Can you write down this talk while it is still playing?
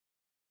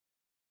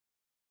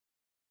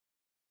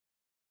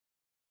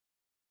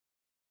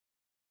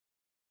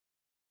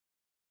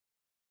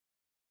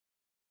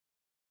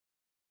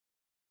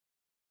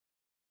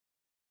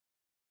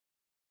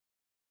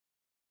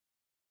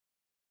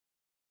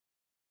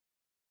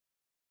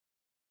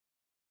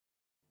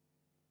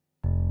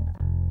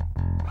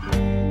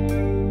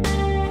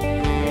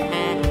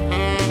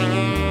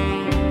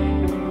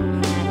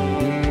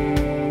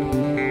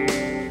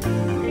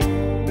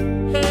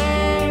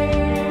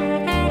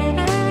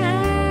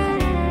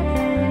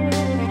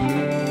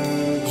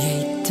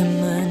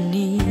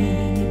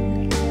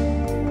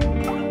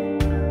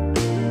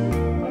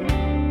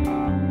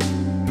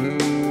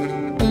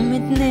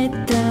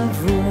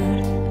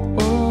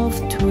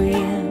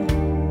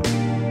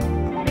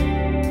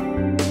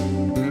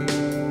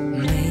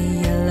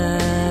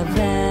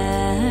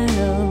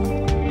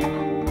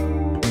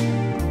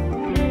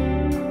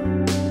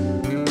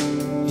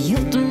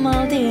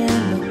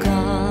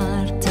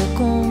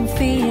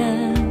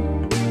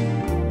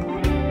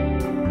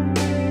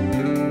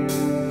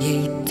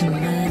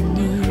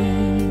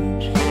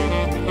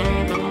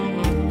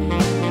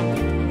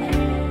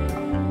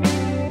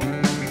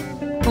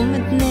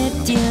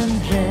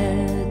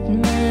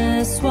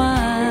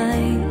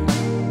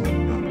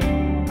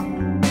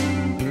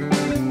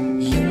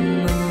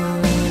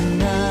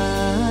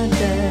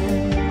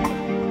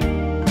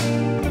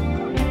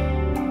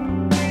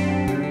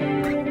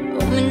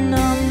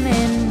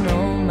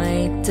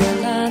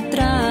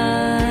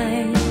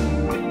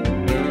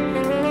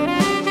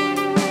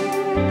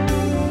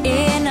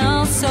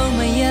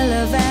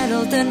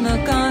hart in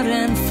mekaar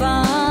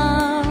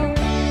inval.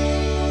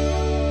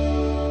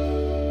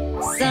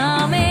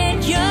 Saam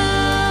met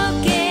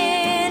jou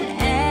ken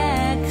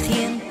ek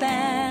geen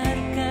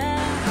perke.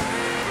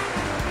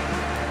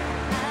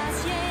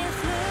 As jy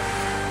glo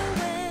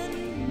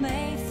in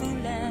my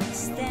voel ek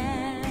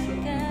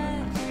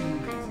sterker.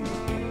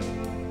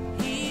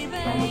 Hier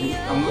by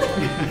jou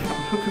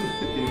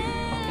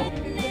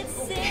net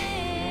sê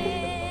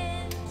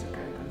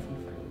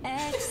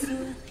ek so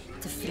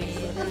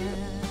tevrede.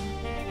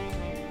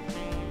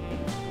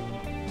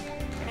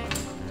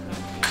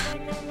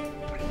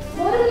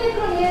 Môre meneer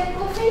Kroneer,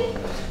 koffie?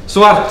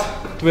 Swart,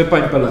 2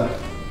 pynpille.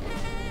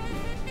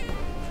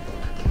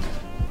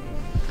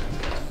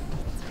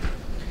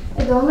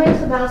 Ek dame het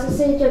gebel, sy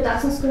sê dat jou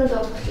tas en skoene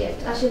daar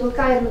vergeet. As jy wil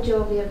kuier, moet jy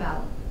alweer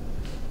bel.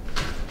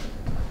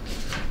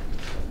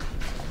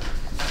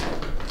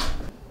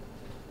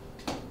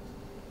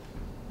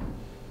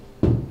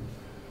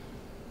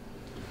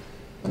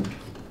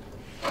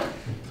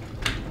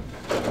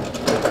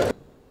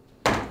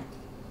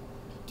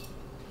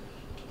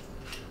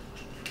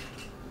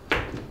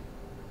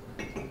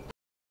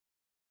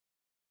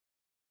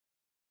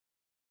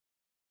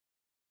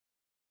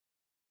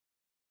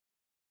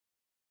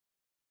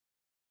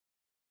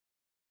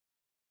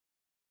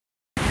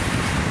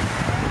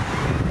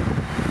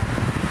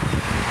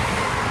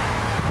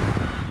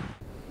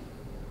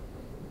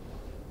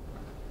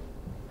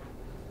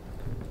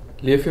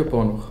 Leef jou pa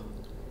nog?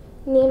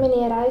 Nee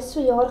meneer, hy is so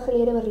jaar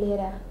gelede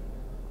oorlede.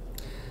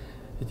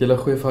 Het julle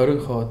 'n goeie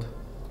verhouding gehad?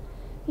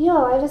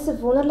 Ja, hy was 'n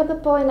wonderlike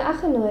pa en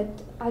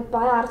eggenoot. Hy het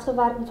baie hard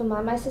gewerk om vir my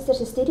en my suster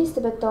se studies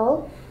te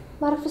betaal,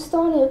 maar ek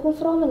verstaan nie, hoekom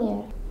vra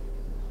meneer?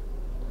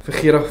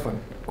 Vergeet daarvan.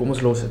 Kom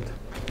ons los dit.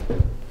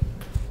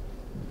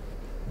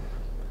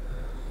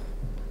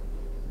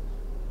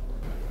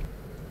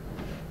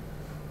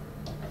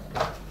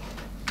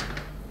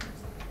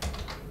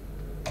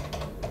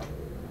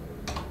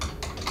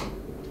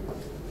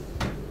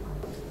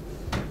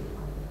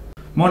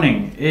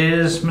 Morning.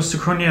 Is Mr.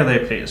 Kroneer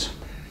there, please?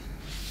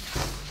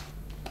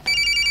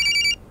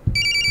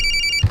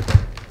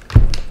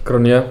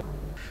 Kroneer.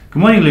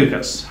 Good morning,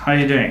 Lucas. How are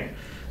you doing?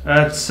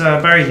 It's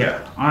Barry here.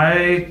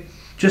 I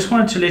just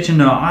wanted to let you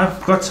know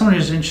I've got someone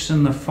who's interested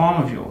in the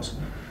farm of yours.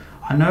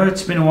 I know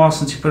it's been a while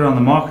since you put it on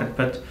the market,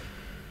 but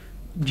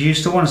do you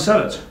still want to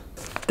sell it?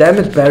 Damn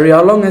it, Barry,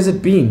 how long has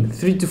it been?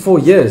 3 to 4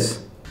 years.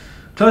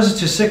 Closer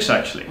to 6,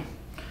 actually.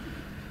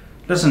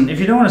 Listen, if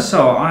you don't want to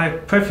sell, I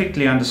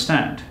perfectly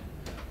understand.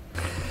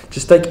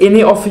 Just take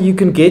any offer you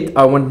can get.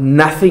 I want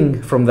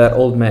nothing from that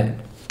old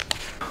man.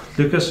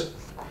 Lucas,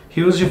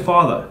 he was your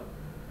father.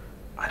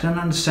 I don't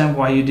understand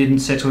why you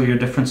didn't settle your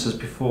differences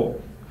before.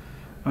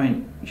 I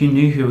mean, you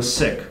knew he was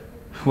sick.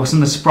 It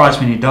wasn't a surprise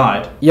when he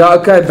died. Yeah,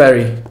 okay,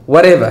 Barry.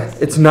 Whatever.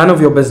 It's none of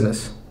your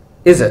business.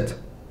 Is it?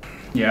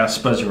 Yeah, I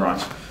suppose you're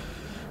right.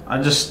 I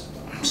just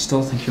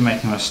still think you're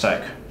making a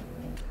mistake.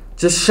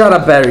 Just shut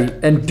up, Barry,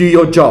 and do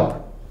your job.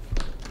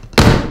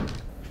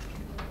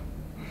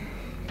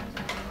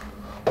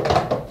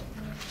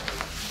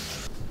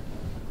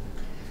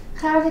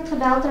 Gerard het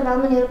gebel terwyl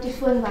meneer op die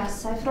foon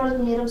was. Hy vra dat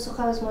meneer hom so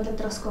gou as moontlik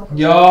terugskakel.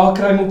 Ja,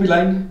 kry hom op die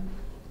lyn.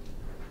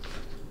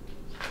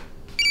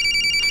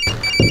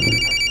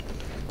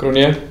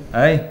 Kroneer.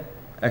 Hey,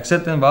 ek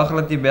sit en wag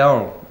dat jy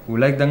bel. Hoe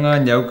lyk dinge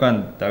aan jou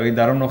kant? Hou jy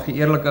daarom nog die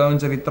eerlike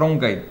ouens uit die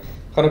tronk uit?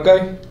 Gaan oké?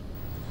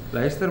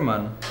 Luister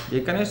man,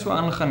 jy kan nie so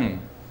aangaan nie.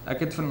 Ek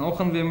het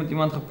vanoggend weer met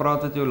iemand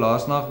gepraat wat jou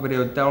laasnag by die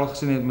hotel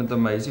gesien het met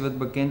 'n meisie wat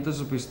bekend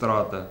is op die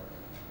strate.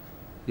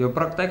 Jou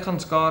praktyk gaan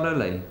skade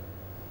ly.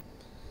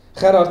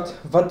 Gerard,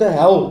 wat die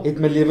hel het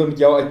my lewe met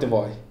jou uit te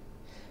waai?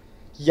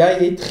 Jy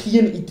het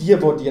geen idee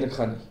waarheen ek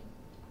gaan nie.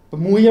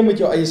 Bemoei jou met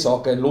jou eie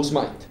sake en los my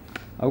uit.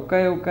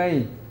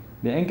 Okay.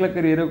 Die enkelike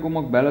rede hoekom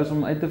ek bel is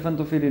om uit te vind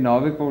of jy die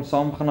naweek wil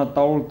saam gaan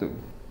Natal toe.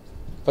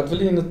 Wat wil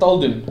jy in Natal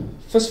doen?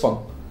 Visvang?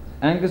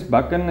 Angus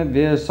Bakken het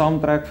weer 'n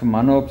saamtrek vir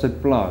manne op sy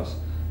plaas.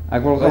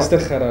 Ek wil Luister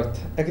Gerard,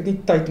 ek het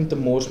nie tyd om te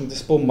mors met 'n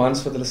spul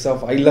mans wat hulle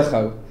self heilig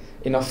hou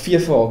en na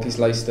veeverhaaltjies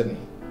luister nie.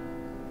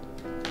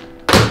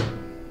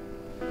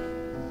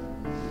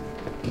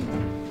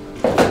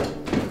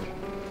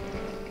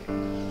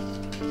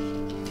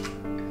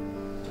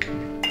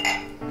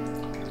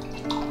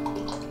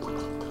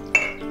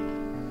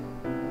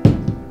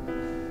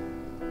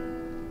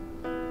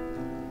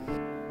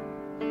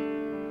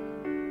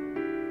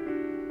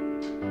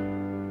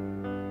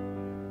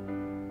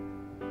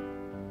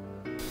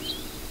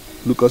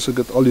 Lucas, ek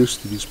het al jou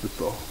studies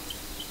betaal.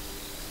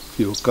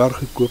 Vir jou kar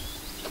gekoop,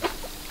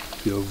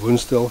 vir jou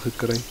woonstel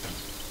gekry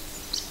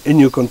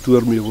en jou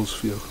kantoormeubels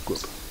vir jou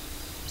gekoop.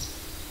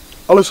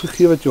 Alles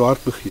gegee wat jou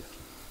hart begeer.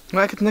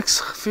 Maar ek het niks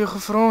vir jou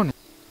gevra nie.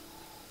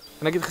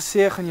 En ek het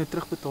gesê ek gaan jou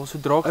terugbetaal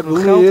sodra ek Ek genoeg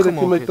wil geld nie hê dat jy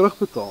gemaak my het.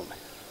 terugbetaal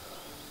nie.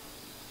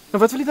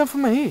 Nou wat wil jy dan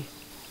van my hê?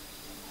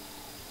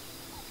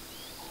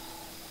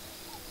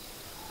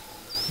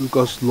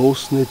 Lucas,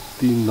 los net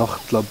die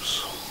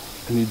nagklubs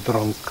en die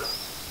drank.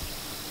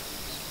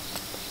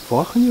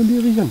 Waar gaan jou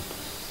lewe heen?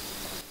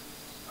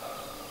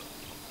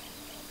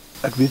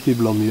 Ek weet jy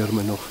blameer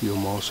my nog vir jou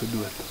ma se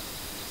dood.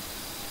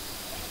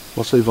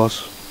 Maar sy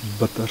was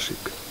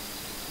bittersiek.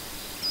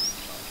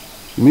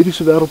 Die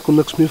mediese wêreld kon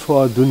niks meer vir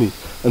haar doen nie.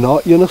 En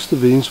haar enigste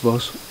wens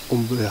was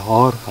om by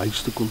haar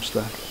huis te kom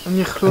sterf. En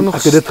jy glo En nog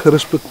ek het dit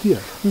gerespekteer.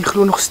 jy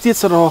glo nog steeds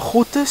dat daar 'n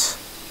God is?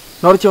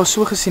 Nadat jy haar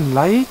so gesien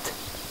ly het?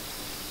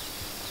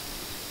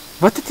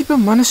 Watter tipe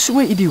man is so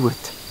 'n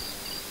idioot?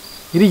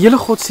 Hierdie hele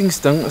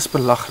godsdienstding is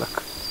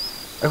belaglik.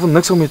 Ek wil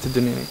niks daarmee te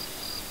doen hê nie.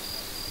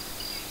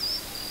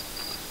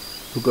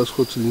 Lukas,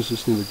 godsdienst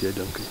is nie wat jy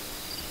dink nie.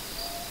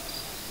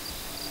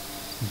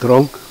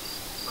 Drank,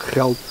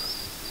 geld,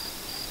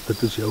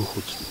 dit is jou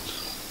godsdienst.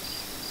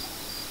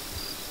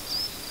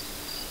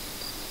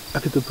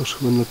 Ek het 'n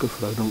persoonlike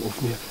verhouding,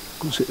 of nee,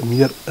 kom sê 'n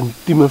meer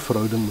intieme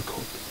verhouding met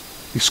God,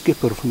 die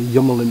skepper van die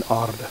hemel en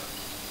aarde.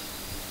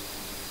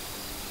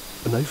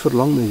 En hy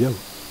verlang na jou,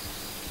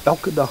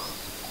 elke dag.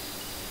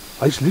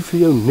 Hy is lief vir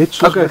jou net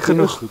soos Okay, wat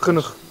jy is.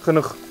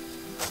 genoeg.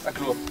 Ek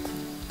loop.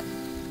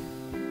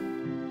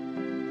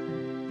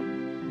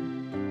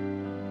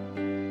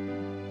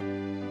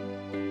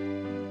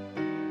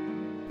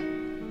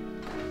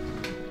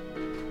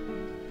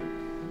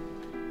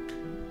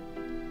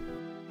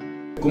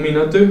 Kom hier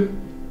na toe.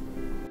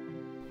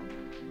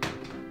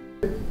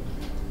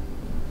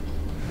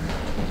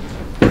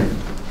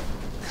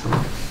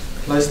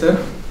 Luister,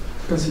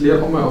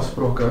 kanselleer al my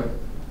afsprake.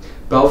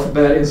 Bel vir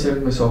Barry en sê ek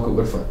moet my sake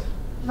oorvat.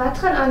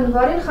 Wat gaan aan?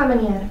 Waarheen gaan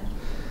meneer?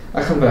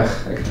 Ek gaan weg,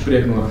 ek het 'n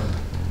preek nodig.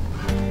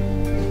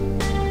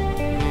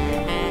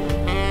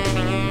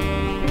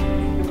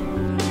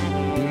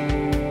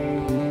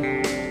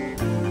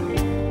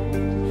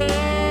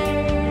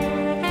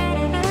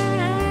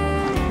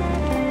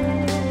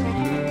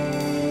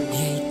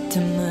 Jy het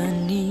 'n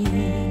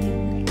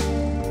manier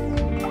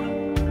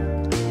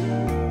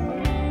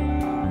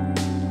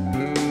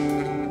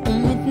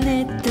om met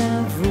net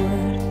 'n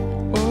woord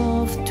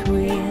of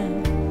twee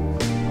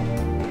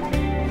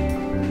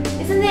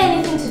Isn't there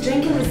anything to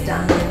drink in this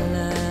town?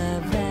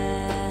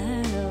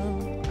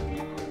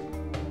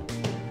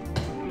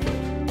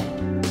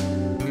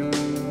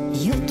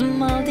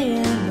 heeltemal die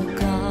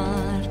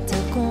mekaar te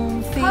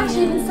kom Can't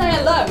you even say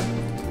hello?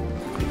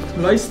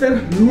 Luister,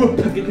 loop,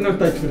 ek het nie nou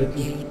tyd vir dit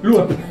nie.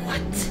 Loop.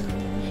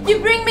 You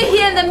bring me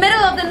here in the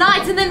middle of the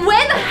night and then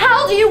where the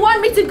hell do you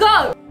want me to go?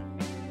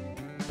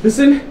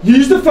 Listen,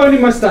 use the phone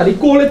in my study,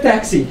 call a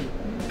taxi.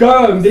 Go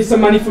home, there's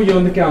some money for you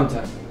on the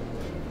counter.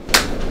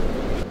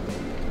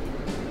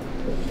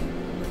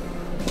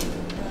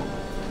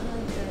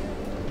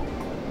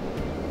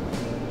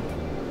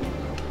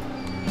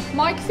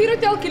 Mike 4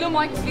 Hotel Kilo,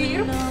 Mike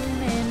 4.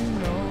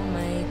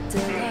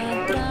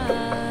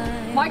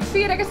 Mike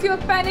 4, ek het vir jou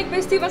 'n panic by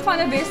Steven van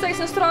der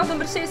Westhuizen straat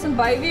nommer 6 in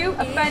Bayview.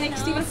 'n Panic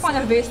Steven van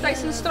der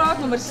Westhuizen straat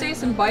nommer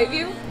 6 in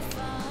Bayview.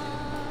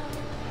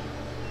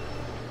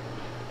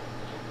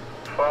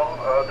 Van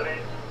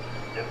Adrie,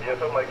 jy het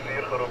vir Mike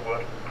 4 geroep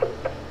hoor.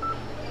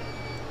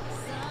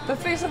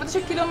 Professor, wat is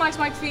jou kilo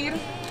Mike 4?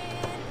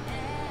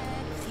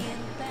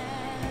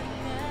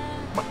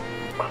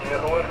 Meneer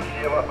hoor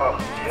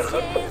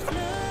 789.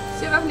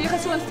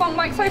 789 so ontvang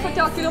Mike 5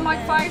 Hotel Kilo,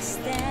 Mike 5.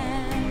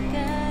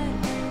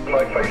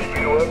 Mike 5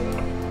 kilo.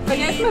 Kan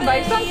jy vir my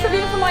bystand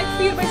verleen vir Mike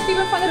 4 by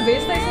Steven van der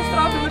Westhuizen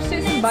straat nommer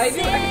 6 in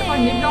Bayview? Ek het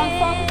 'n nuut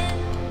ontvang.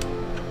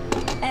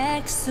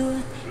 Ek so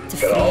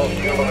Graal,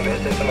 kilo van de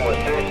Westhuizen nummer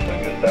 6.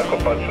 Ek is daar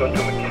op pad so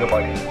toe met kilo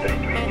Mike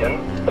 321.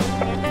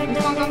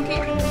 Ontvang, dankie.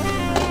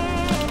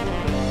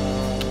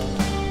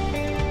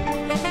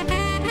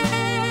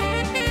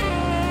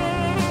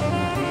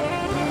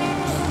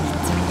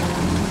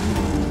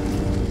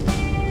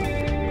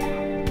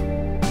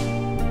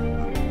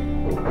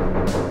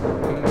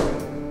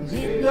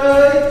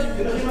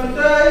 Is iemand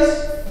thuis?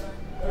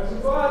 Ek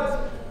is wat?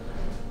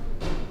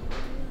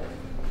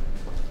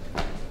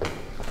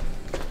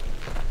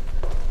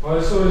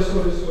 Oh, sorry, dit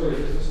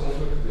was 'n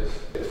ongeluk geweest.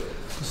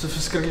 Dit is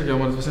verskriklik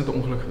jammer, dit was net 'n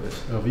ongeluk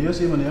geweest. Ja, wie is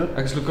jy meneer?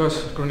 Ek is Lukas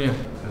Kroneer.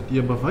 Het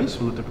jy 'n bewys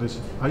omdat ek reis?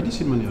 Hy die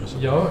sien meneer is.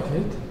 Ja, ek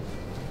het.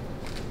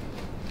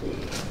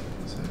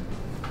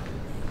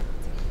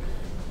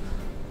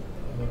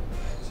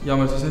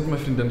 Jammer, dit was net my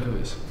vriendin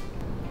geweest.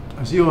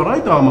 Is jy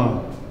alright, dame?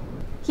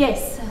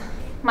 Yes,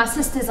 my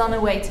sister's on her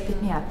way to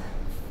pick me up.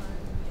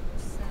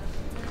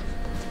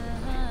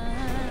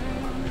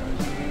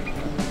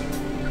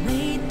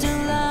 my te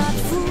laat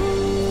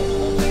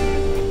voel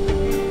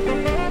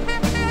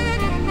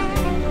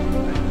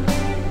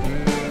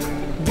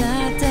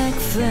dat ek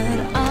vir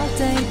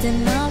altyd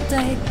en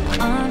altyd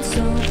aan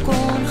sou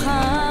kon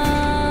gaan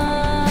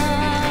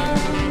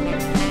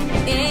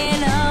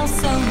en al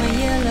sou my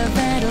hele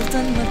wêreld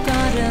in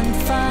mekaar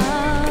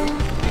inval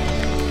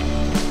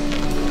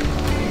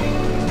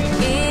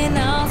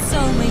en al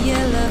sou my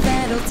hele wêreld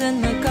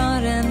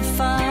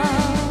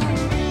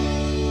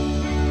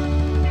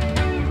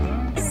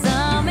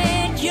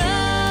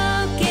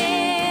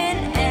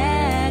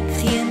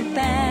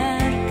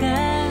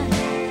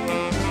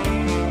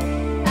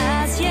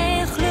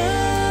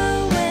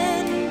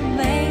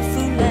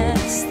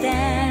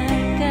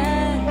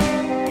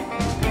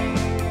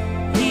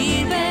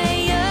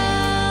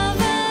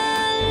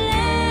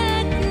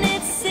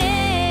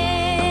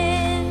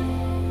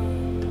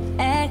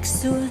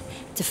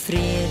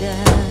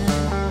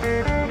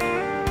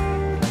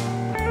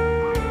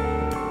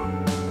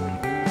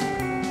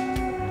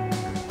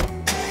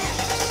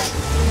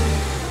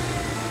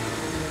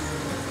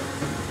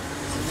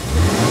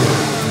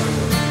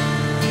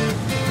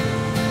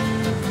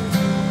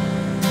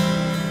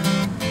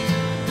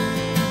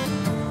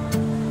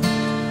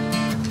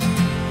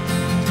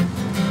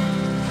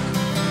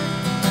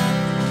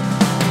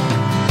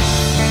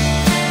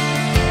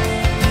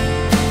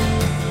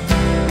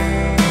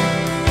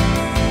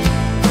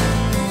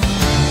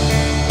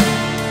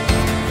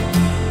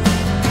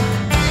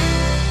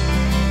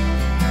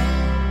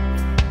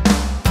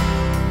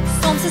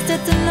Soms is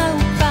dit 'n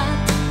looppad,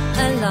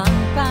 'n lang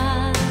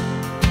pad.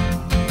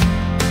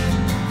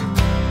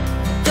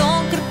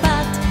 Donker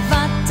pad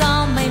wat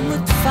aan my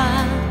moet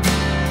vat.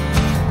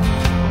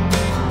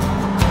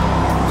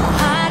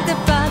 Harde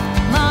pad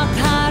maak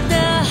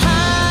harde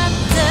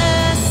harte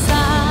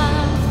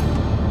sag.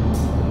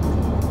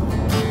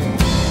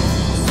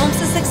 Soms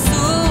is ek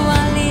so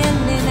alleen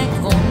en ek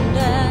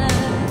wonder,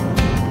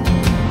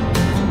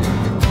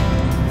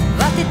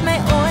 wat het my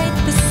ooit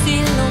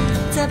besiel om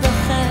te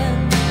begin?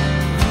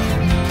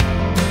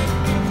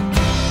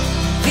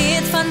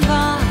 Weet van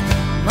waar,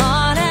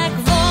 maar ek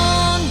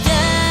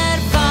wonder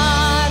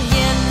waar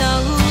jy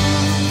nou.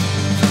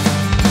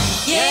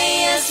 Jy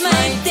is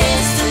my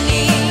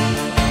destiny,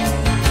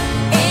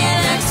 en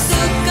ek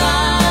soek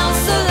al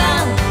so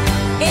lang,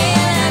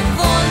 en ek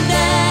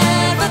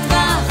wonder wat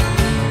wag,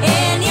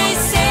 en jy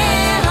sê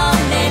hou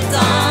net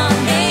aan.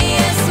 Jy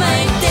is my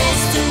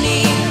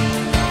destiny,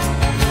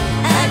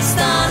 ek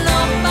staan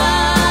op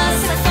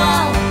as ek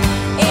val,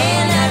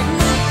 en ek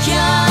moet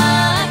ja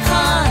ek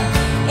gaan,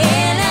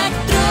 en ek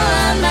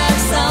droom ek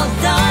sal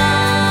dan,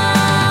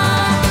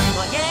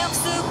 waar jy ook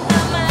soek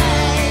na my,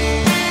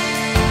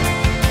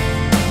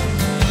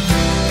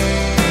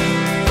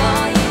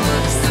 waar jy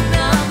ook soek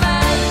na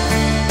my.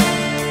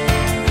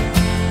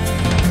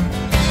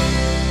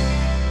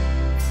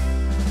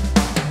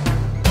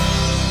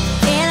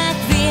 En ek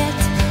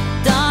weet,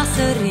 daar's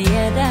 'n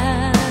rede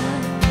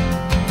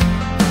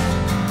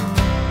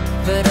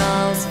vir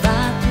alles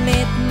wat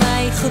met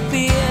my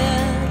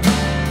gebeur.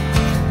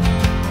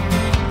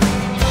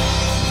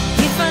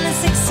 Hiervan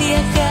is ek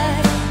seker,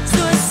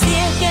 so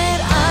seker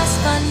as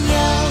van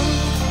jou.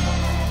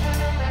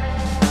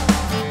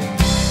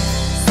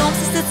 Soms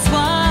is dit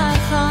swaar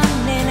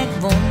gaan en ek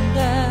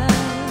wonder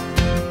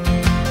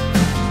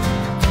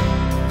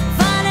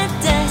wat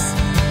het is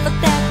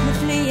wat ek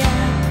moet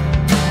leer.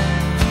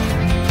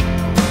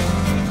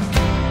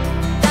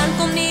 Dan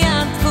kom die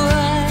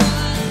antwoord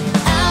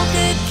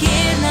elke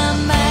keer na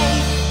my.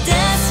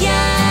 Dis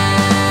jy.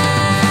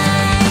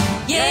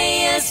 Jy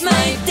is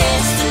my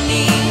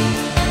destiny,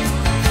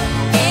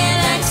 en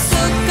ek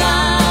soek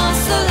al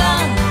so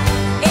lang,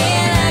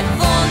 en ek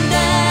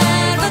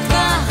wonder wat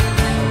wag,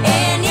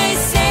 en jy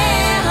sê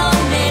hou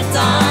net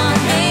aan.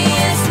 Jy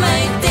is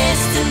my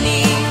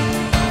destiny,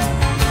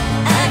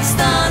 ek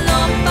staan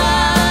op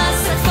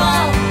as ek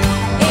val,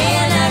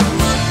 en ek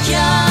moet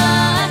ja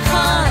ek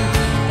gaan,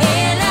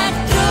 en ek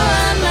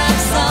droom ek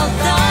sal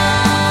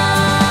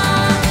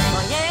dan,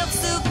 waar jy op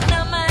soek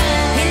na my.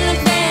 En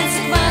ek wens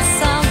ek was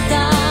al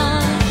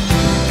daar,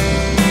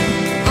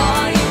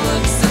 waar jy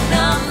op soek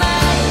na my.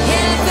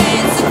 En ek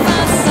wens ek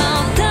was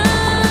al daar.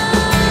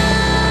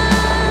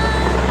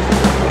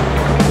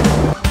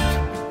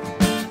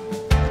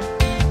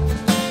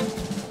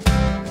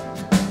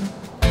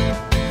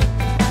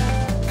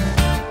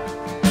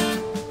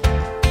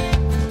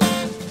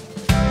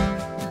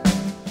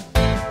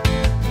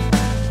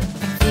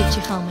 Weet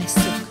jy gaan my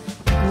soek,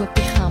 ek hoop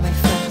jy gaan my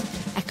vind.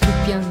 Ek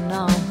roep jou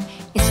naam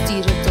en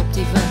stuur dit op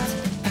die wind.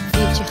 Ek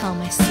weet jy gaan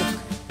my soek,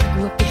 ek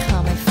hoop jy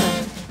gaan my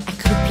vind. Ek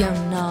roep jou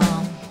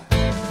naam.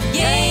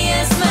 Jy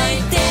is my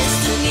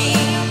destiny,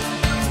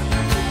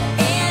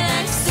 en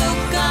ek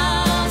soek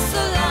al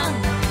so lang,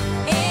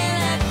 en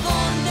ek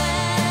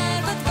wonder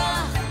wat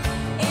wag,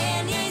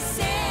 en jy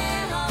sê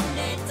hou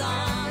net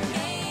aan.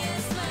 Jy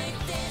is my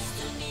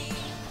destiny.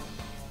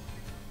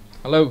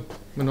 Hallo,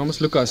 my naam is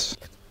Lucas.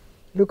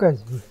 Lucas,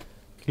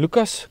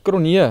 Lucas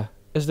Kronee.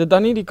 Is dit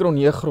dan nie die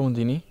Kronee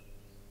grondie nie?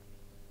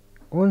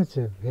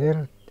 onze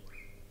wêreld.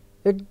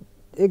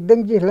 Ek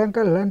dink jy lank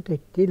al land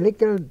het. Jy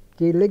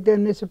lyk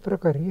dan net so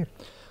prokureer.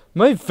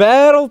 My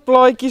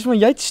wêreldplaatjies, maar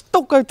jy het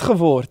stokoud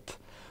geword.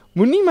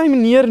 Moenie my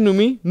meneer noem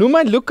nie. Noem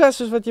my Lucas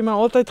soos wat jy my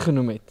altyd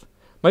genoem het.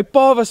 My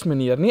pa was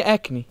meneer, nie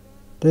ek nie.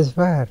 Dis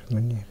waar,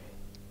 meneer.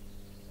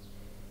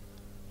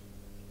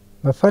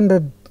 Maar van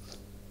dat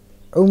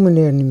ou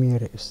meneer nie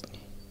meer is nie,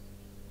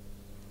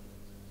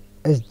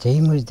 is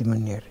jy mos die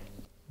meneer.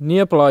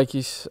 Nee,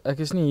 plaatjies, ek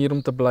is nie hier om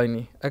te bly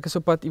nie. Ek is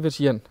op pad iewers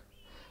heen.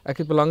 Ek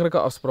het belangrike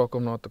afsprake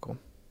om na te kom.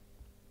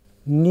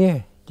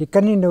 Nee, jy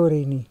kan nie nou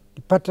ry nie.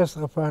 Die pad is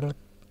gevaarlik.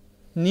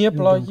 Nee,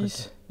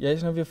 plaatjies, jy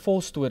is nou weer vol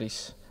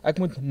stories. Ek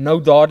moet nou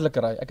dadelik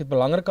ry. Ek het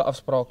belangrike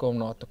afsprake om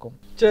na te kom.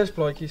 Cheers,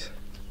 plaatjies.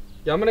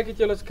 Jammer ek het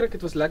jou laat skrik.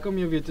 Het was lekker om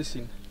jou weer te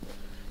sien.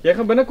 Jy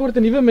gaan binnekort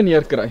 'n nuwe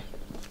meneer kry.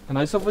 En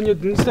hy sal van jou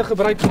dienste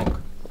gebruik maak.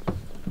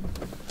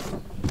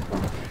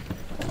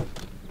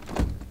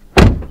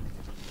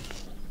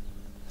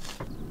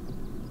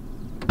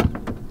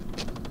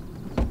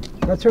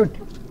 Wat so?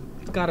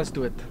 Die kar is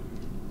dood.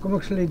 Kom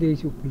ek sal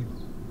deze opneem.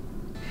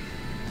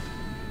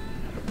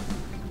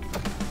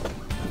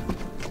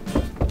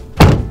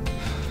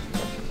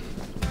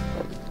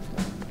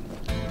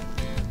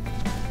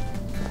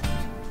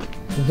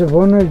 Het is 'n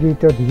wonder jy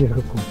tot hier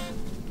gekom.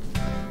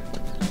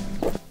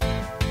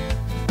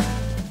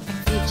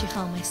 Weet jy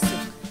gaan my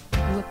soek, ek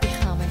hoop jy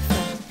gaan my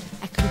vind.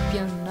 Ek roep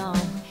jou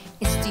naam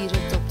en stuur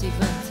dit op die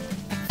wind.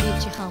 Ek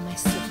weet jy gaan my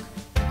soek,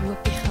 ek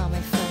hoop jy gaan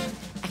my vind.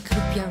 Ek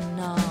roep jou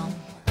naam.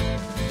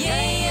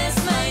 Jy is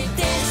my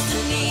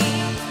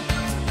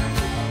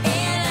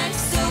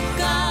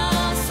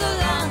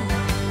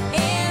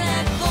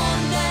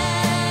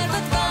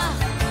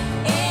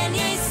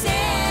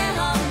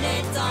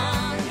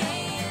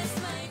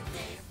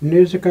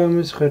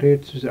Neusekamer is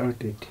gereed soos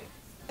altyd.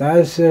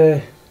 Daar is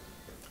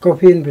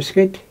koffie en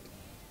beskuit.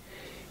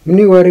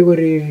 Moenie worry oor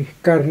die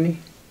kar nie.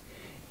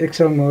 Ek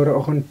sal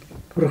môreoggend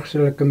vroeg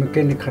sal ek 'n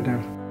mechanic gaan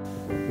haal.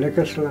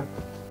 Lekker slaap.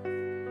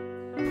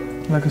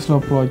 Lekker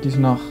slaap,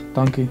 plaatjies, nag.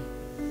 Dankie.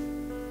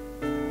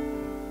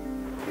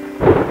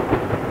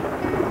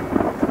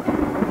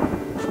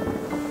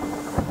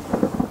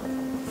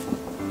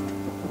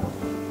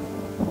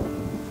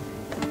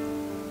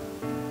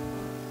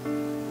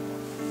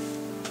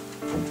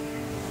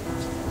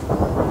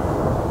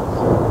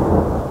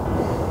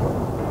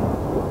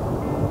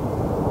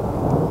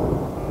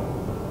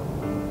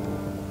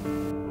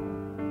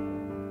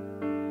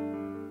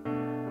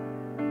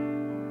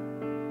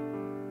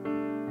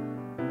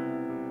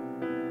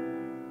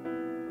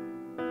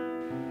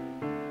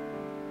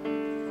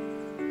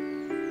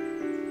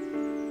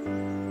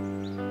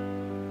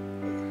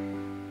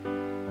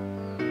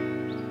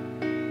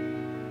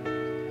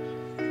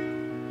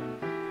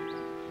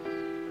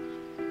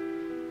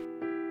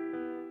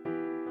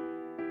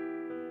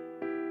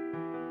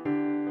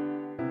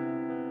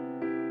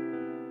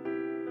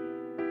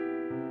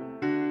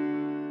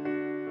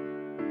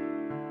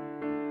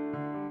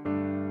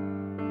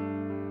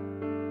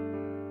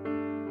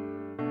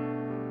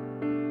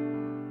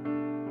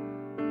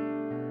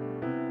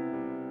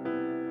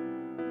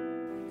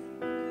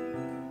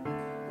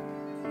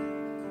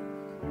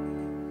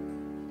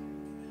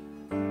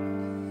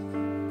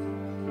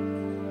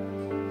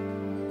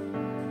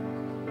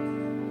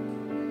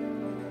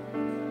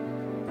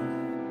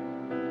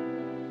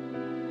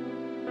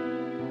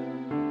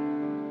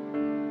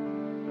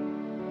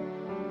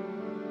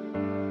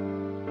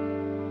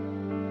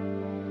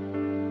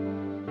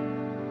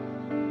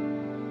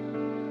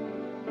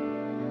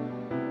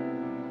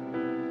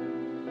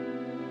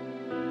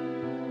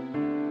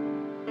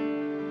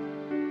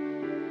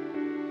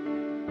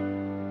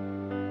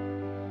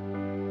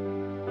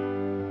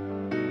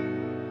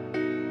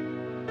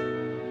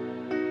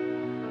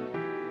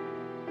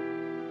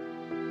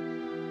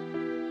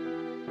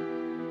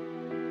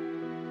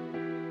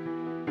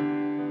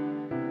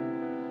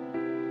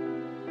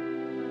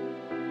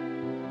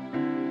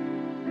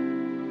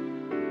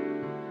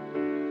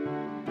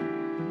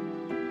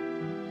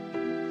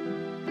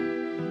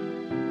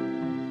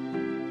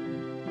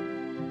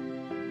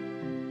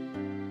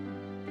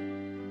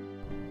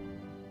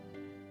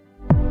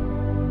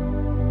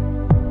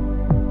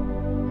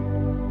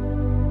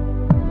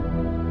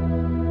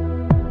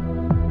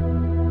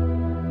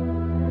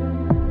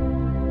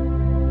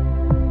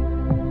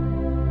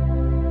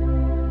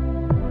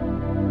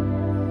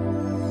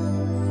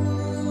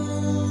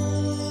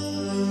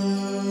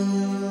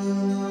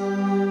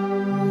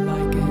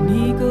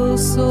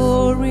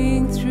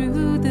 Soaring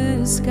through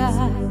the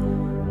sky,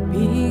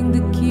 being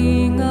the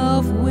king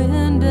of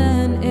wind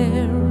and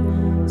air.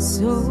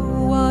 So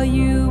are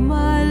you,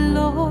 my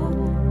Lord,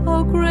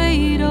 how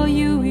great are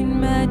you in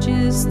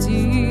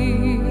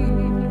majesty.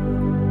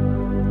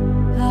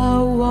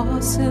 How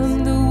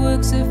awesome the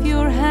works of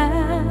your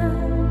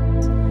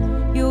hands.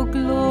 Your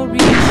glory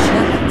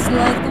shines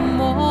like the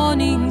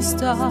morning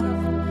star.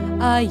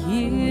 I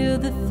hear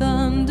the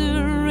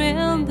thunder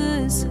in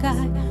the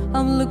sky.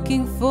 I'm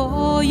looking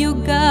for your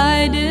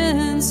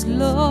guidance,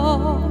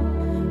 Lord.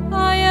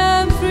 I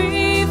am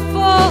free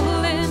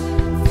falling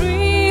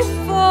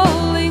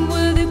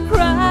with a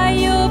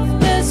cry of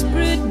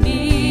desperate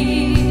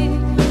need.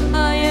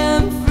 I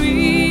am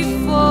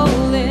free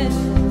falling.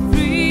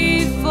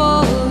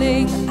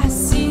 I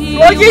see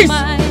your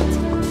might,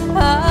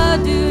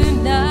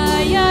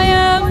 Adonai. I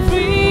am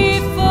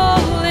free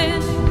falling.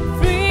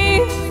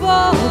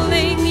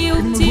 You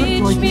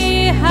teach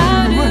me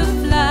how to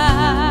fly.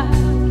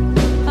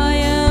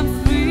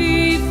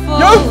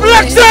 Jou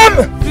bliksem!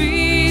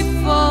 Free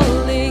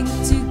falling,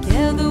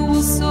 together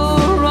we'll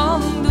soar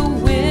on the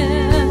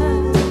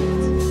wind.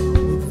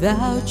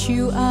 Without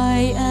you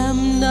I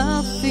am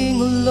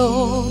nothing,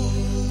 Lord.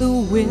 The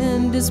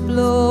wind is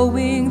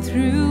blowing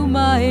through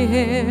my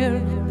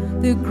hair.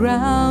 The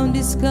ground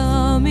is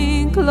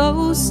coming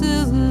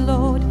closer,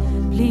 Lord.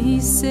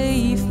 Please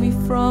save me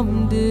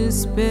from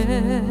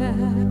despair.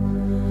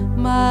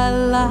 My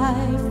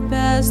life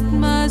past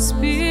my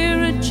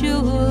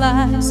spiritual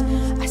lives,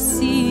 I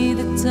see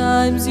the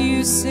times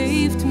you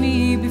saved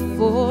me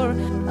before.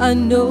 I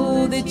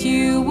know that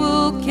you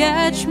will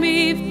catch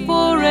me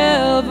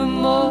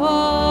forevermore.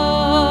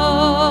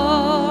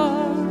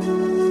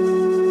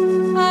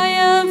 I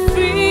am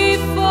free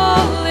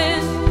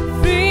falling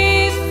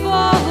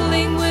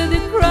with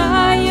a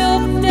cry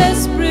of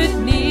desperate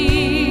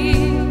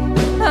need.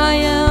 I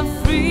am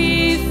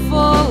free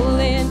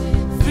falling.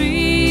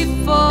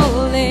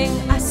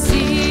 I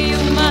see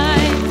your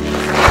mind.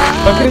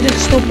 Dan kan jy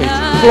stop het.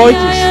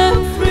 Plaatjies.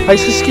 Hy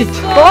is geskiet.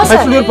 Hy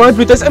verloor baie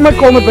bloed. Hy is in my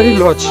kamer by die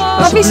lodge.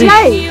 Asseblief.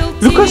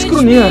 Lucas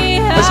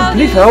Kroonee,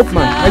 asseblief help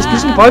my. Hy is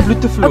besig om baie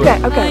bloed te verloor.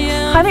 Okay.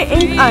 Gaan die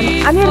end aan.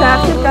 Aan die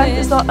regterkant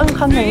is daar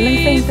ingang na Helling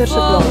Venter se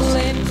plaas.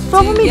 Vra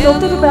vir my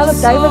dokter te bel op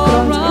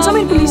Duiwekrans en saam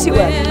met die polisie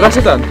ook. Reg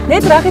dit dan.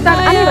 Net reg dit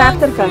aan die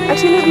regterkant. Ek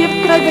sien jy weer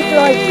kry by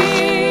plaatjies.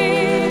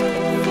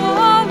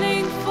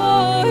 Falling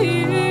for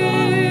you.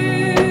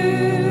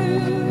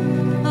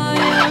 I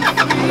am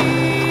free.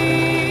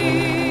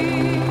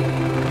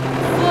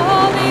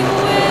 Falling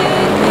with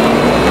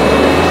you.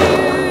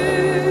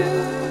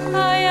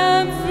 I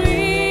am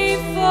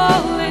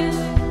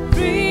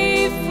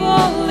free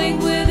falling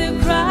with a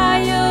cry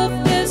of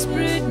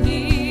desperate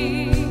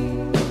need.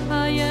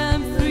 I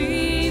am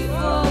free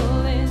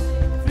falling.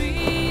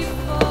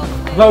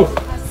 Lou,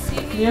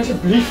 kan jy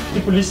asseblief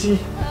die polisie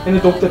en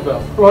die dokter bel?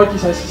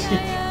 Plaatjies, hy's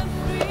geskiet.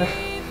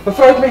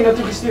 Mevrou het my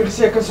hiernatoe gestuur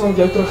gesê ek kan saam met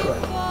jou terugry.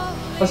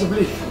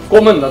 Asseblief.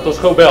 Kom in, laat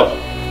ons gou bel.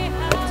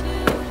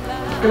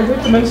 Kan ek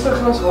net ten minste 'n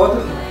glas water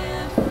kry?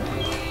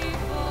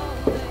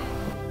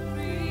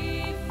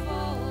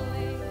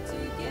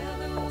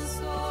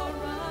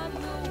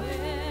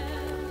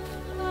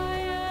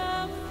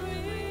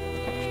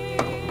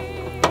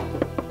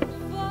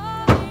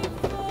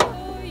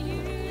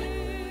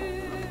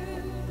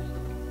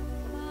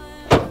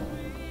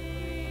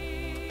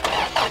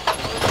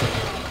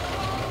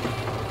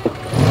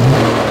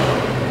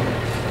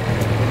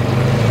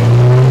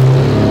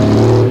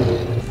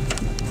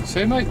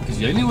 Sê my, is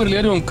jy nie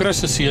oorlede om Chris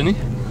se seun nie?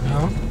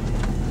 Ja.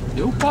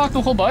 Jou pa het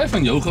nogal baie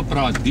van jou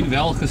gepraat, die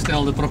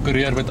welgestelde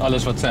prokureur met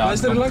alles wat sy hart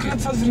Luister, hoe lank gaan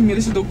dit vat vir die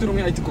mediese dokter om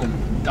hier uit te kom?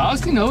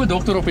 Daar's nie nou 'n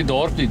dokter op die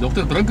dorp nie.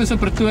 Dokter Brink is in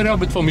Pretoria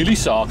met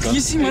familiesake.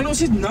 Jessie man, ons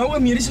het nou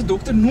 'n mediese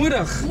dokter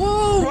nodig.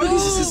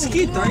 Plaatjies is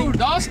geskiet, hy.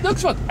 Daar's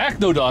niks wat ek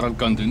nou daaraan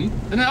kan doen nie.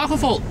 In 'n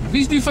geval,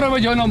 wie's die vrou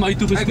wat jou na my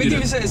toe gestuur het? Ek weet nie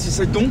wie sy is nie.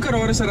 Sy donker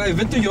hare, sy ry 'n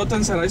wit Toyota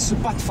en sy ry so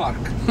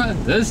padvark.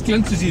 Dis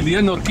klink soos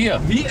Helene Orkee.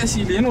 Wie is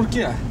Helene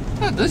Orkee?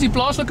 Ja, dis die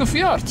plaaslike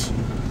veearts.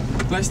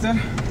 Luister,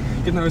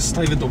 ek het nou 'n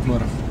stywe dop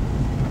nodig.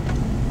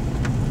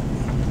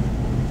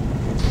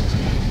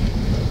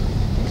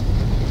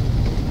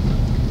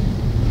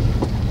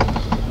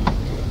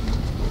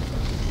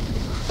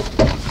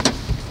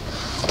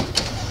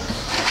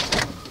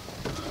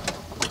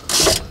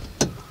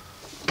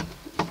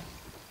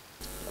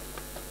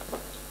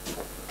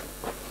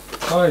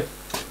 Hoi,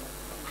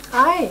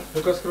 Hi,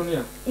 Lucas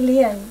Kronie.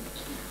 Eileen.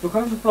 Hoe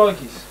gaan dit met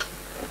plaatjies?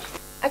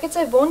 Ek het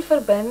sy wond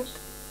verbind.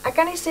 Ek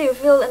kan nie sê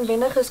hoeveel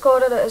inwendige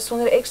skade daar is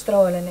sonder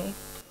ekstrale nie.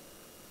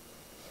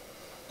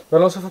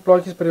 Wel, ons sal vir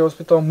plaatjies by die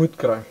hospitaal moet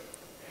kry.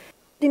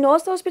 Die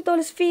naaste hospitaal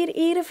is 4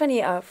 ure van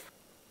hier af.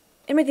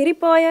 En met hierdie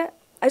paaie,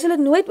 hy sal dit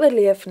nooit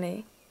oorleef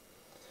nie.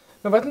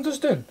 Nou wat moet ons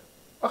doen?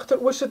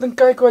 Agteroor sit en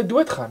kyk hoe hy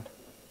doodgaan.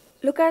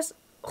 Lucas,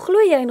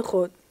 glo jy in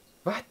God?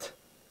 Wat?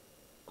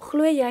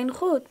 Glo jy in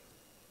God?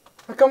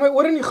 Ek kan my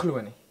ore nie glo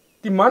nie.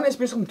 Die man is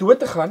besig om dood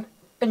te gaan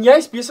en jy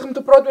is besig om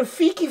te praat oor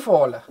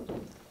fietjie-verhale.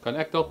 Kan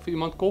ek dalk vir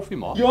iemand koffie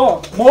maak? Ja,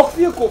 maak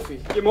vir jou koffie.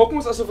 Jy maak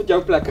mos asof dit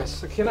jou plek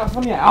is. Ek gee nou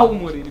van die hel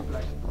om oor hierdie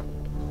plek.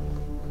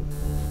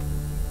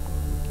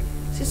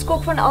 Sy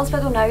skok van alles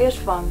wat hom nou eers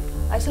vang.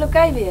 Hy sal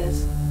oukei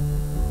wees.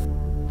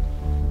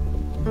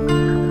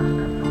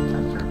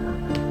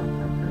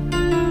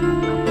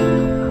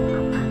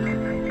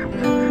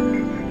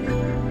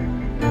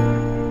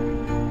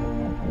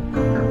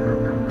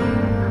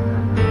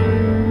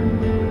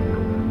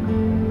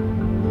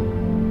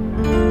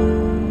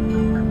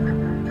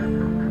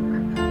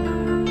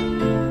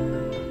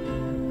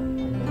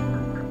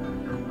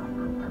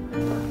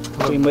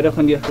 Goeiemiddag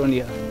meneer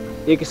Kronie.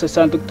 Ek is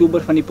sergeant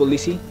Oktober van die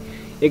polisie.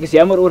 Ek is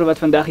jammer oor wat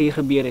vandag hier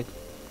gebeur het.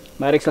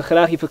 Maar ek sal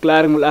graag die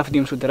verklaring wil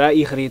afneem sodra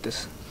u gereed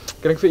is.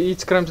 Kan ek vir u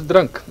iets kry om te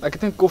drink? Ek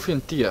het net koffie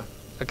en tee.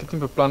 Ek het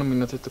nie beplan om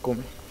hiernatoe te kom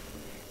nie.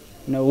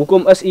 Nou,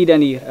 hoekom is u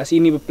dan hier as u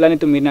nie beplan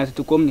het om hiernatoe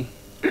te kom nie?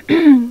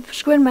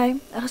 Verskoon my,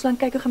 ek gaan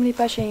kyk hoe gaan met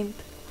die pasiënt.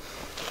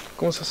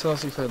 Kom ons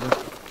gesels hier verder.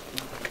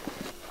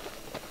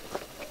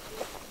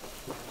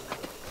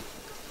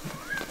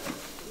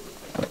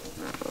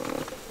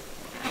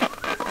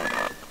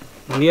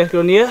 Meneer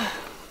Kronie,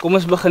 kom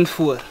ons begin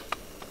voor.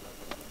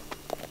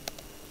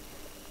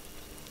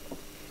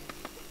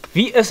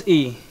 Wie is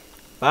u?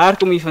 Waar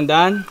kom u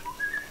vandaan?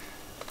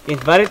 En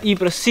wat het u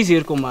presies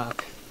hier kom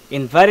maak?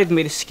 En wat het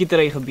met die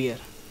skietery gebeur?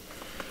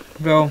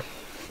 Wel,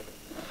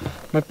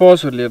 my pa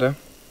is oorlede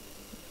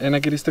en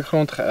ek het die stuk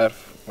grond geërf.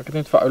 Ek het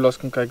net vir oulaas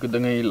kom kyk hoe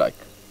dinge hier lyk.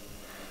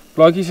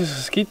 Plaatjies is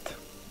geskiet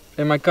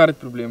en my kar het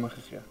probleme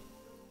gegee.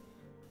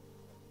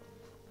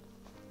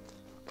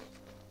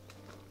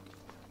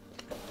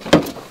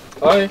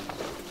 Hoi.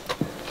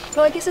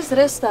 Plaatjies is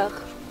rustig.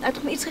 Hy het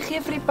hom iets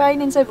gegee vir die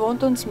pyn en sy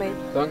wond ontsmet.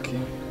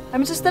 Dankie. Hy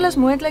moet so stil as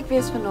moontlik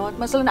wees vanaand,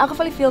 maar sal in elk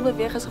geval nie veel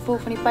beweeg as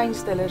gevolg van die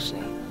pynstillers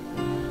nie.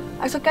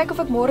 Ek sal kyk of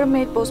ek môre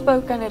met Bosbou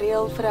kan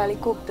reël vir 'n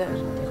helikopter.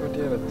 Ek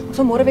waardeer dit. Ek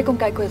sal môre weer kom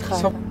kyk hoe dit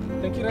gaan.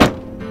 Dink jy reg?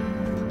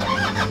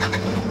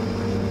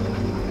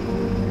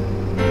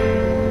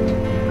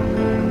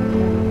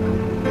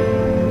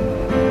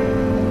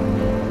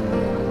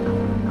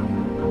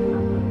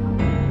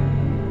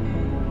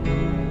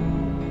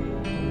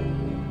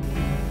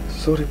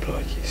 Sorry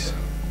plaatjies.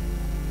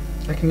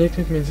 Ek neek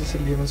net mense se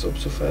lewens op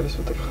so ver as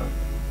wat ek gaan.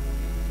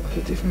 As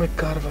dit nie vir my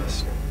kar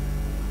was nie.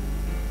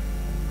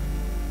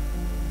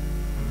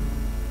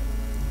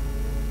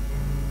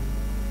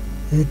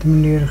 Het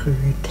meneer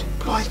geweet.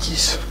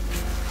 Blaadjies.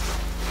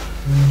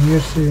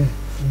 Meneer se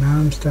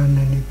naam staan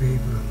in die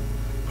Bybel.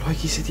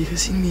 Blaadjies, het jy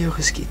gesien wie jou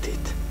geskiet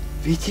het?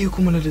 Weet jy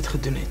hoekom hulle dit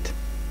gedoen het?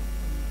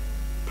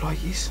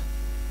 Blaadjies?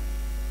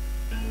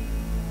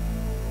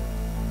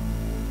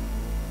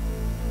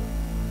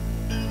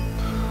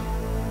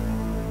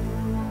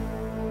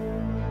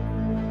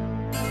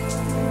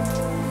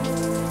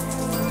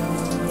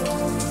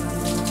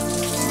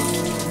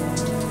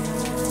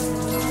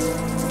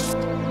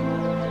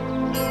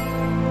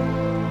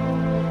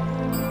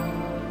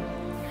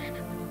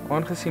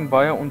 Aangesien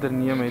baie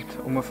onderneem het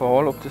om 'n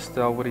verhaal op te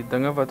stel oor die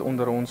dinge wat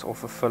onder ons of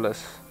vervul is,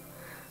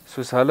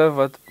 soos hulle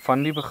wat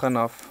van die begin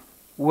af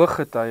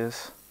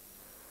ooggetuies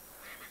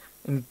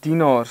en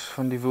dienaars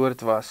van die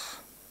woord was,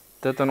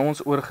 dit aan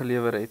ons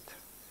oorgelewer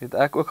het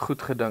ek ook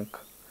goed gedink,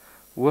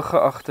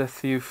 hooggeagte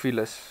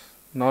Theophilus,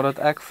 nadat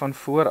ek van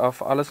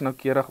vooraf alles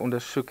noukeurig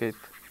ondersoek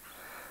het,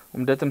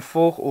 om dit in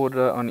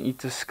volgorde aan u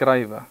te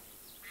skrywe,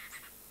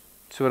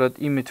 sodat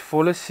u met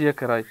volle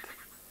sekerheid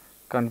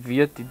kan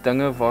weet die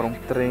dinge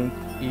waaromtrent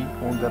u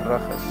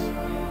onderrig is.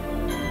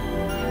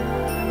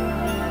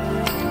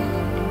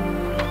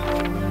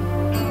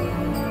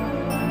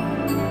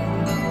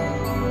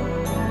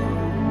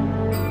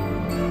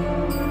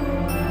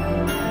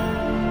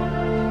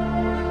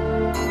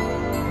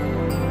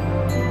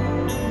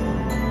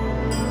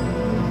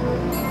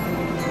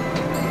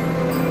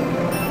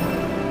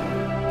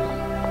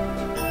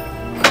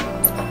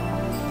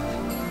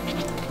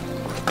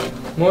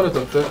 Môre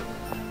dokter,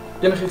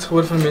 enigiets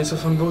gehoor van mense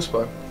van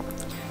Bosbou?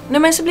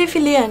 Nou my asseblief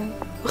Helene,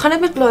 hoe gaan dit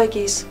met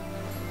Blaadjies?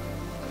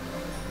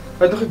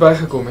 Hy het nog nie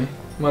bygekom nie,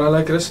 maar hy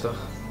lyk rustig.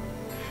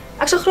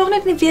 Ek sou graag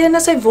net weer na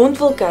sy wond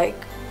wil kyk.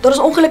 Daar is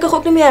ongelukkig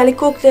ook nie meer 'n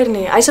helikopter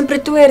nie. Hy's in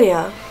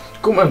Pretoria.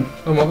 Kom in,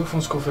 nou maak ek vir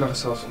ons koffie en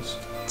gesels ons.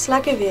 Dis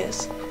lekker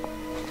wees.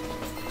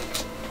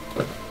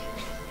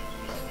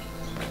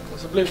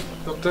 Asseblief,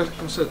 dokter,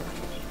 kom sit.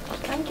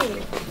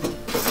 Dankie.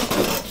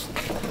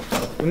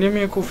 Hoe neem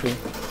jy 'n koffie?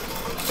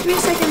 2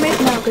 suiker met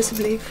melk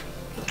asseblief.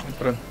 Ek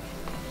bring.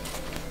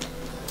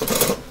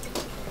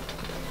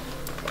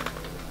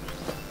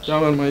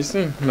 Jammer, maar is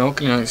nie melk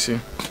in die huisie.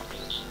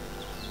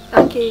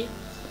 Dankie.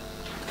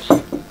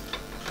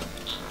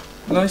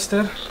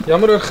 Luister,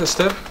 jammer oor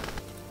gister.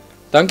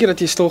 Dankie dat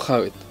jy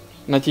stilgehou het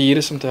en dat jy hier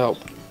is om te help.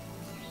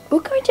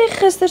 Hoe kan jy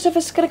gister so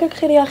verskriklik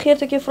gereageer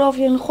toe ek jou vra of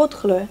jy in God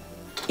glo?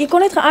 Jy kon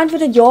net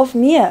geantwoord het ja of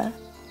nee.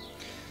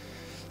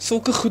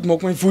 Sulke goed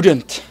maak my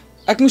woedend.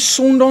 Ek moes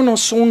Sondag na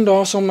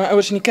Sondag saam met my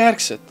ouers in die kerk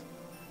sit.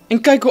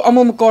 En kyk hoe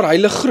almal mekaar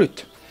heilig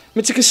groet,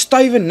 met sulke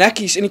stywe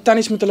nekkies en die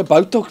tannies met hulle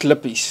botox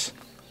lippies.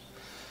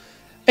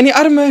 En die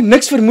arme,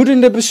 niks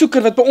vermoedende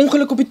besoeker wat by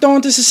ongeluk op die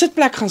taantes se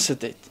sitplek gaan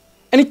sit het.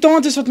 En die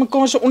taantes wat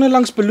mekaar so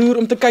onderlangs beloer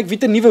om te kyk wie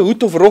 'n nuwe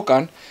hoed of rok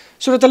aan,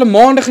 sodat hulle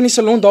maandag in die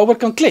salon daaroor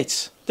kan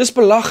klets. Dis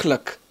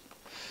belaglik.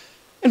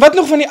 En wat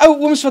nog van die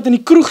ou ooms wat in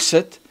die kroeg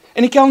sit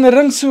en die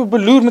kelnering so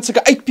beloer met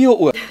sulke uitpeel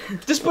oor.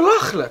 Dis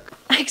belaglik.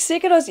 Ek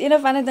seker daar's een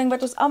of ander ding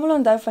wat ons almal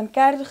onthou van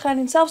kerk toe gaan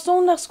en selfs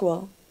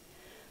Sondagskool.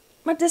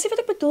 Maar dis nie wat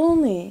ek bedoel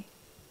nie.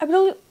 Ek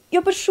bedoel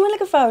jou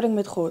persoonlike verhouding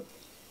met God.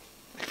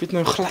 Ek weet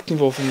nou glad nie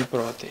waarvan jy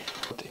praat nie.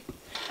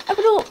 Ek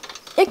bedoel,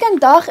 jy kan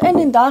dag in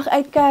en dag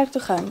uit kerk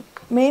toe gaan.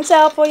 Mense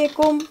help waar jy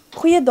kom,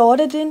 goeie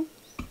dade doen.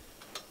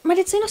 Maar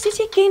dit sê nog steeds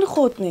jy ken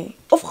God nie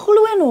of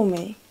glo in hom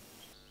nie.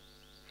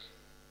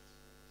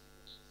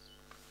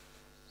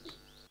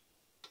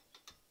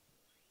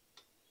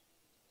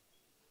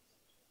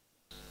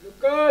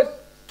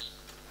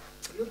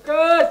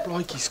 Lukas,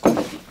 blaadjies kom.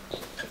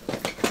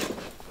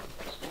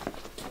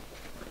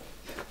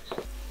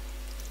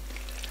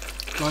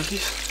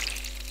 Blaadjies.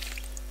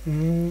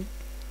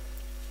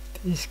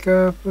 Die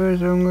skape is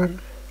honger.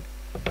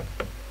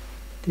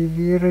 Die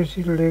weer is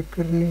nie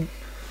lekker nie.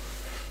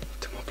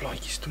 Doe maar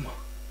blaadjies, doe maar.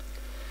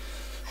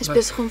 Hy's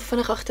besig om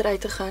vinnig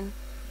agteruit te gaan.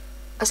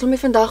 As hom nie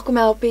vandag kom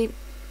help nie,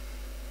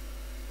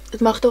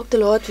 dit mag dalk te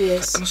laat wees.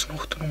 Wat kan ons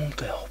nog doen om hom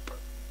te help?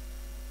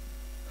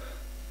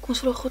 Kom ons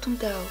vra God om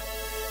te help.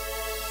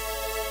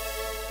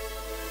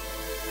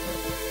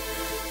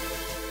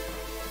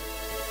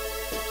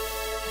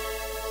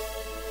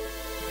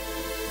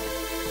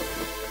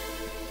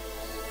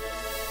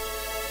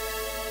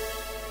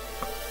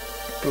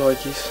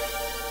 Blaadjies.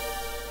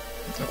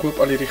 Ek hoop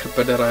al hierdie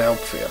gebiddery help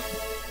vir jou.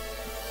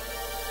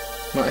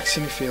 Maar ek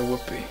sien nie vir jou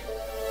hoop nie.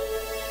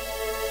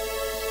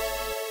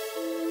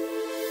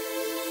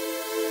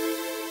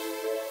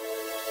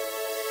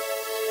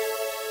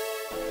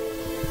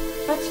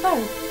 Wat's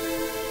fout?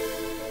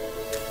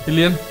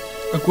 Helene,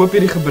 ek hoop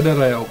hierdie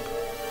gebiddery help.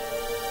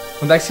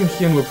 Want ek sien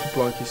geen hoop vir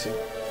Blaadjies nie.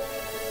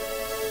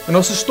 En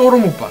ons is 'n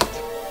storm op pad.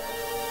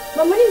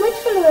 Maar moenie moed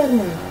verloor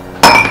nie.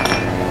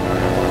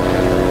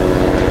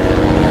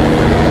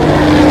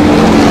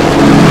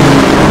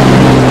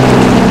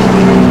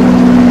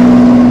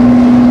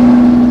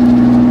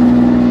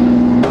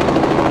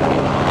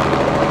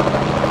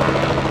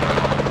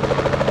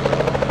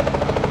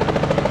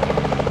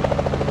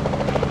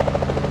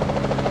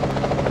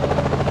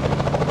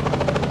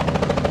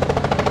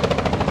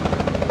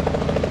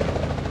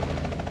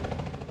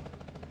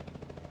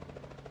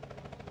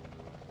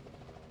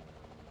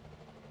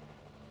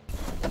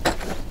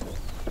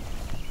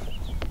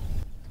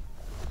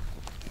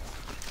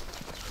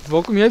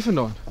 Waar kom jy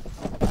vandaan?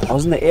 I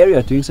was in the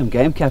area doing some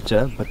game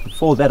capture, but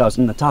before that I was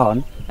in the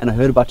town and I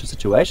heard about your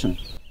situation.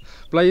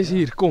 Bly eens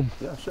hier, kom.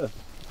 Yeah, sure.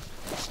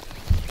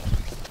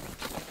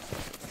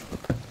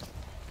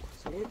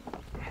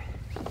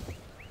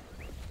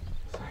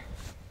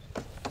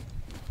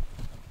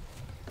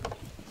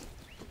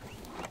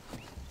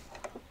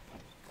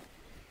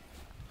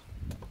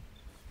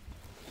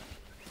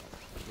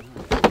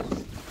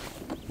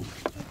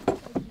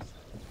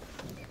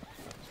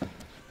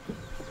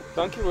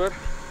 Dankie hoor.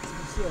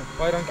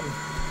 Baie dankie.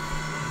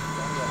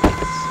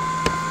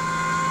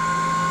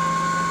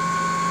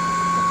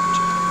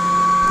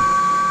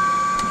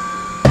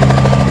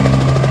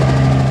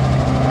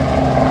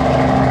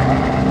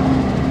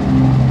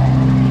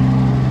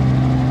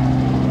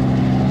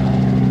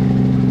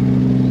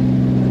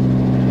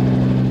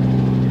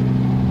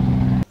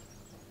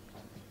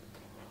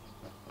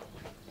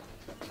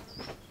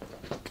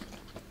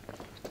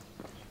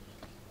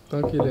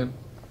 Dankie Len.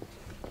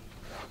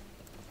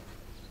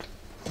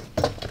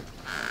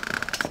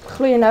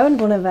 Glo jy nou in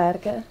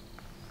wonderwerke?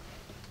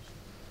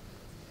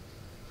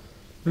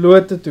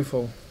 Blote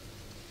toeval.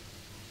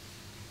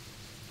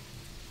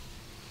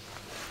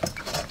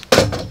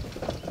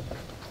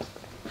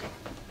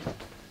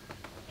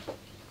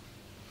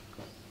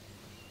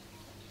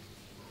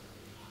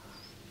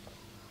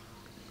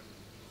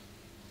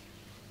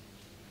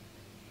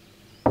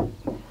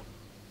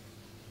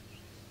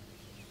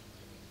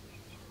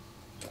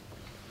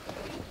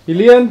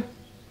 Helene?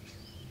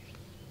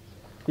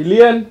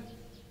 Helene?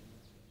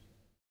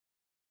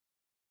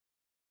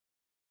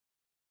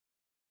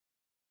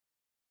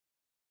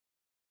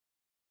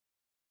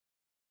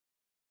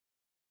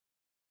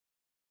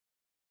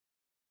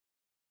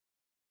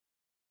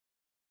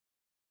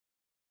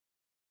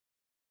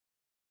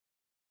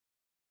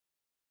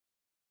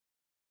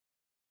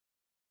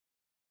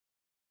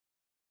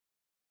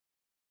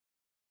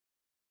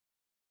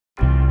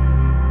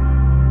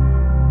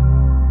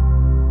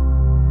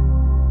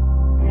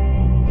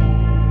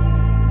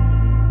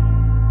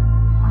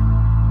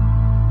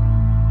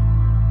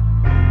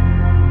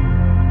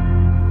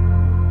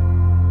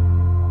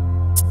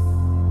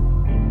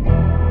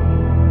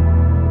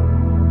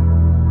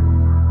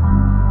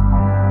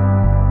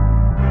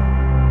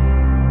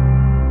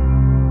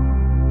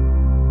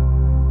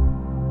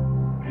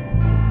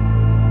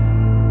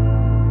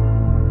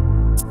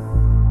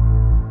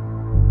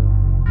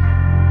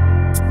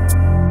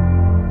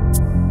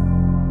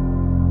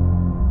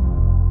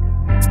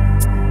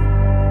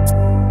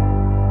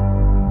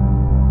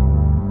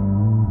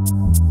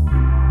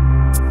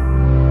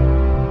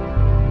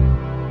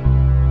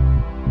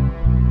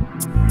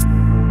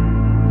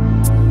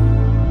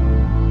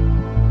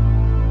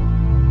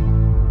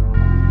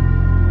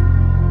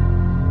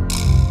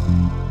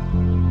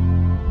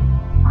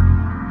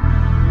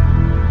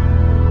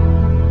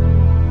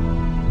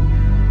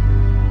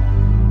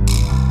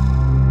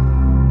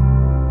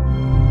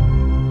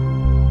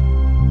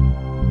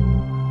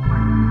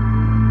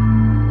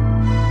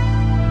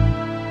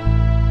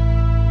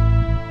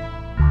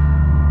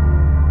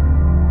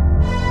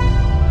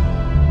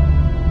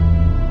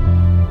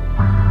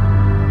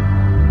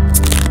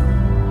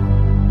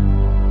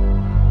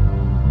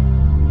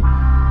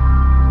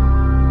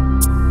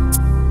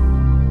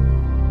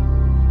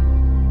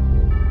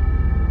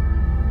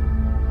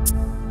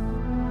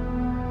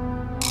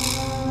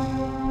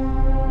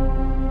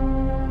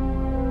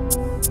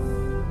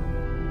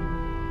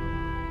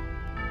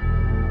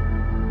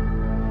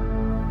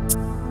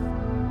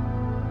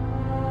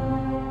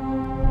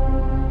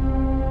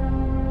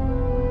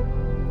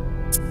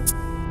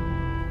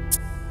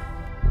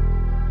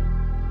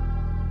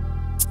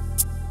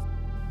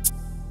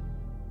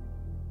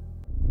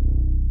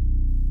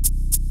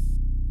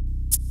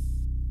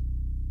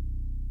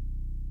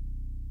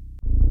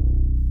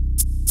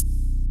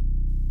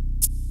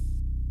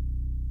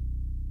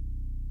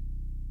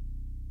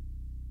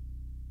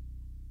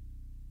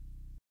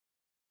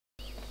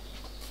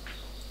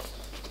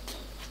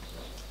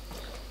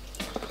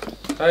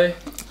 Hey.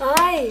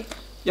 Hi.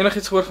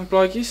 Enigiets gehoor van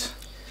plaatjies?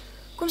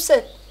 Kom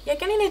sit. Jy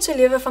kan nie net so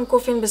lewe van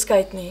koffie en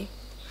beskuit nie.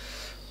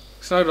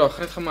 Ek's nou daar,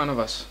 net gaan manne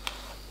was.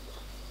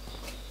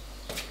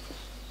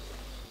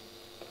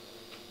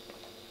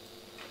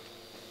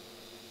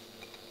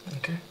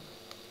 Okay.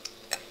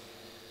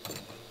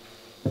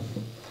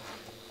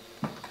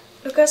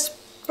 Lukas,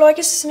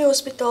 plaatjies is in die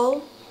hospitaal.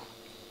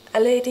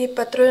 Hulle het die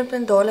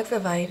patroonpunt dadelik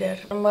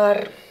verwyder,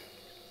 maar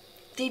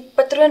die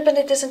patroonpunt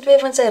het tussen twee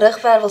van sy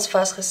rugwervels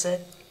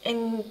vasgesit.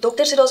 En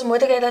dokter sê daar's 'n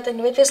moontlikheid dat hy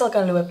nooit weer sal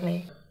kan loop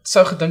nie.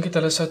 Sou gedink het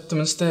hulle sou ten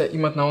minste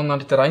iemand nou na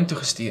die terrein toe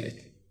gestuur het.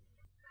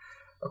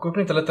 Ek hoop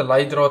net hulle het 'n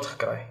leidraad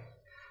gekry.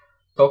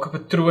 Dalk 'n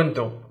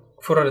patroondop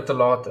voordat dit te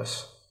laat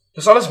is.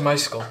 Dis alles my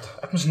skuld.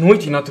 Ek moes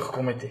nooit hiernatoe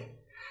gekom het nie.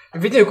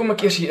 Ek weet nie hoekom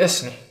ek eers hier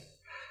is nie.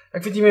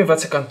 Ek weet nie meer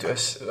wat se kant toe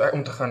is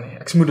om te gaan nie.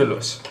 Ek's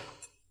moedeloos.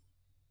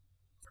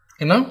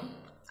 En nou?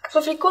 Ek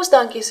wil vir die kos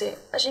dankie sê,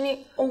 as jy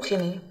nie omgee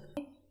nie.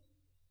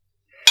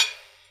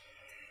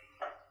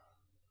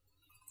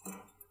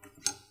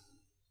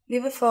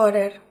 Liewe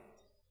Vader,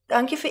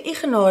 dankie vir u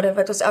genade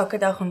wat ons elke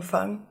dag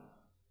ontvang.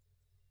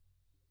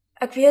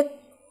 Ek weet,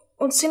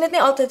 ons sien dit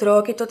nie altyd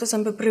raak nie tot ons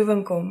in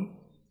beproewing kom.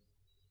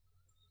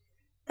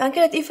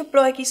 Dankie dat u vir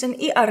plaatjies in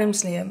u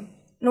arms neem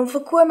en hom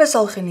volkome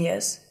sal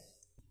genees.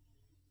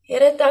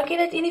 Here, dankie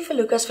dat u nie vir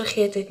Lukas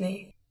vergeet het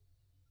nie,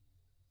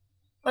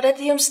 maar dat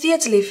u hom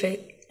steeds lief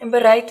het en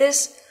bereid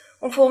is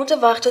om vir hom te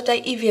wag tot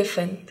hy u weer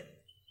vind.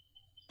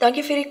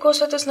 Dankie vir die kos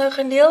wat ons nou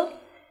gaan deel.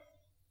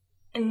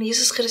 In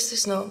Jesus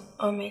Christus naam.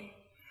 Amen.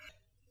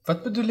 Wat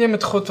bedoel jy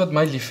met God wat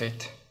my lief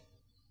het?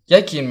 Jy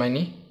ken my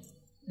nie,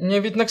 en jy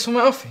weet niks van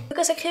my af nie.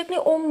 Lukas, ek gee ook nie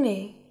om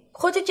nie.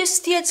 God het jou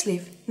steeds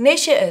lief,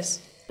 nes jy is.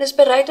 En is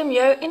bereid om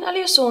jou en al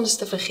jou sondes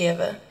te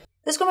vergewe.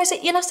 Dis kom hy sy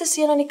enigste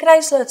seun aan die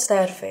kruis laat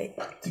sterf het.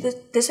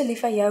 Dis 'n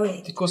lief hy jou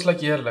het. Die kos lyk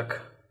heerlik.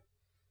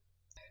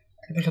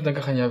 Ek het nie gedink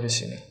ek gaan jou weer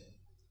sien nie.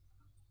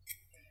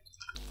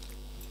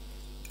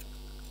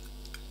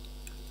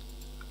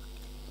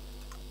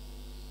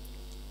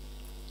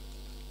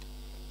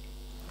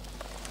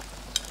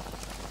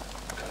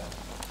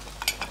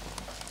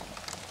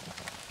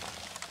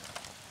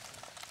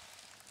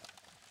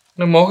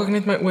 Nou maak ek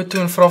net my oë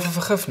toe en vra vir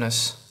vergifnis.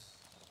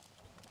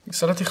 Ek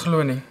sal dit nie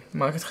glo nie,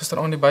 maar ek het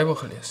gisteraand die Bybel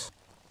gelees.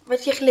 Wat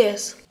het jy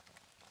gelees?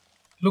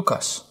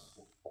 Lukas.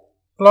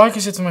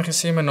 Plaatjies het vir my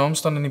gesê my naam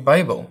staan in die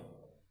Bybel.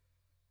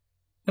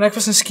 En ek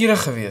was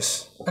nuuskierig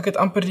geweest. Ek het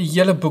amper die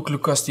hele boek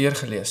Lukas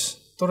deurgelees,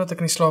 totdat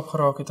ek in die slaap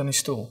geraak het aan die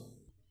stoel.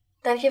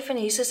 Dan het jy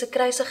van Jesus se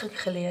kruisiging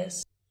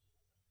gelees.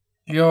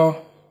 Ja,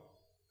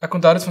 ek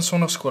onthou dit van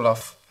sonnaarskool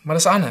af, maar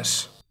dis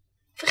anders.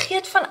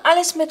 Vergeet van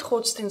alles met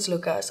godsdiens,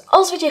 Lukas.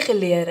 Alles wat jy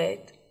geleer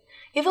het.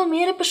 Jy wil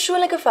meer 'n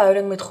persoonlike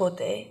verhouding met God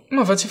hê.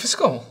 Maar wat is die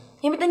verskil?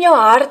 Jy moet in jou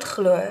hart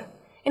glo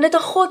en dit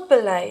aan God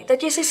bely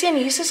dat jy sy seun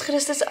Jesus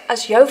Christus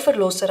as jou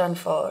verlosser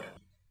aanvaar.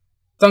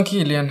 Dankie,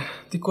 Helene.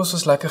 Die kos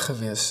was lekker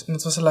geweest en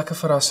dit was 'n lekker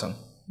verrassing.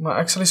 Maar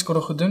ek sal die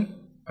skottel goed doen.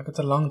 Ek het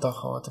 'n lang dag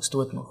gehad, ek's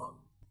doodmoeg.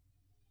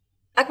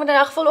 Ek moet in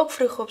elk geval ook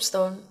vroeg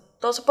opstaan.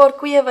 Daar's 'n paar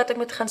koeie wat ek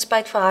moet gaan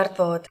spuit vir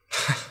hartwater.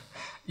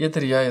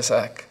 Eerder jy as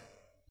ek.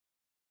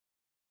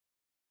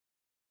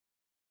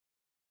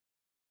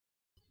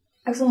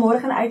 Ek sal môre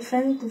gaan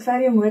uitvind hoe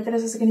ver jou motor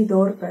is as ek in die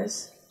dorp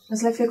is. Dan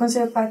sal ek vir jou kon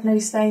sê op pad na die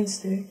steins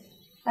toe.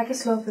 Lekker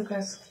slaap,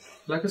 Lukas.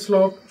 Lekker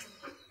slaap.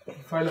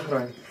 Veilig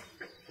ry.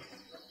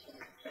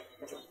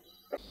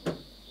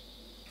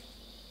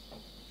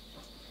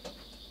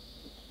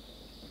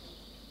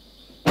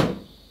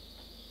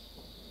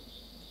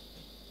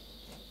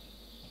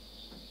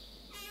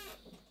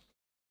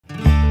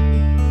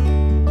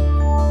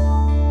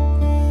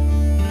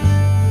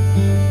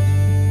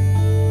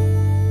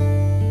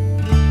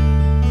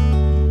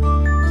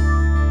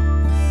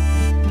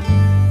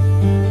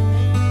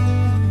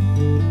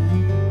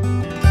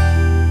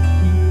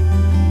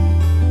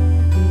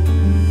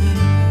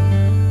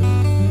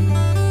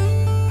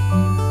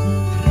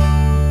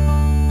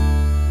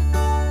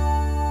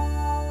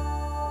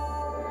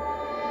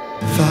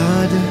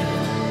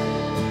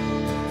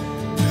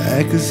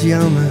 Ek is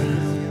jammer.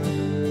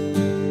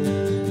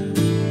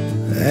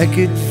 Ek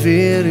het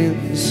weer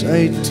eens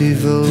uit die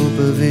wil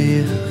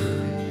beweeg.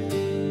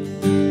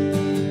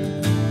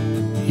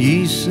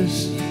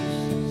 Jesus,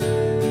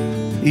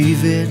 U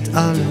weet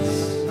alles.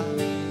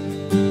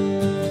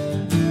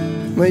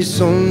 My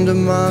sonde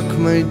maak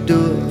my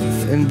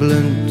doof en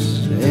blind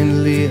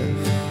en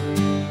leeg.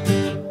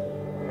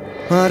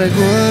 Maar ek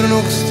hoor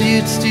nog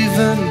steeds die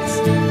wind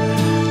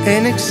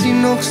en ek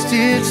sien nog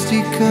steeds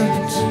die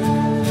kind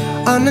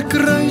aan 'n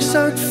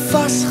kruishout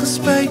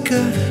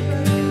vasgespijker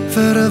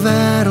vir 'n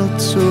wêreld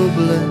so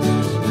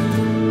blind.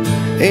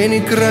 En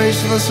die kruis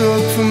was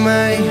ook vir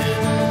my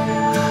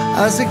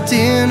as ek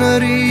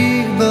teenoor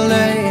U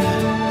bely.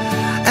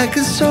 Ek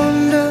is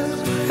sondig,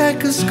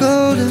 ek is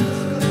skuldig.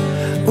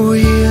 O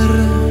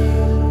Here,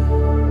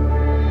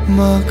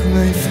 maak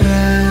my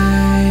vry.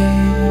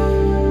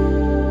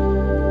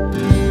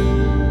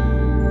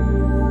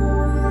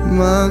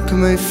 Maak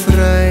my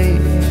vry.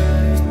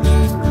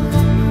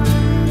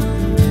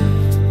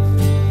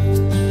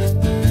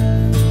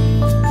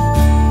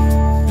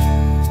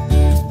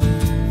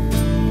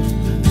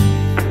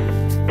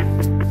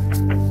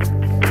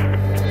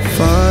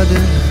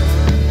 Vader,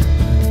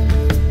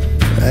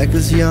 ek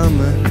is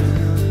jammer.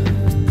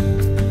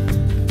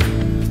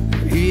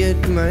 U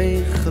het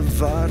my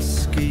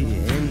gewaarsku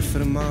en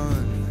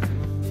vermaan.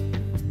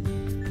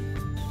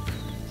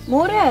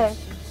 Môre.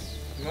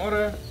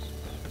 Môre.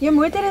 Jou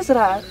motor is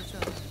reg.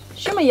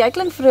 Sjoe, maar jy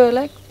klink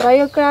vrolik. Ry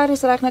jou kar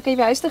is reg na jy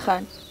by huis te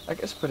gaan.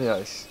 Ek is by die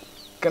huis.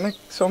 Kan ek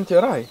saam met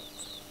jou ry?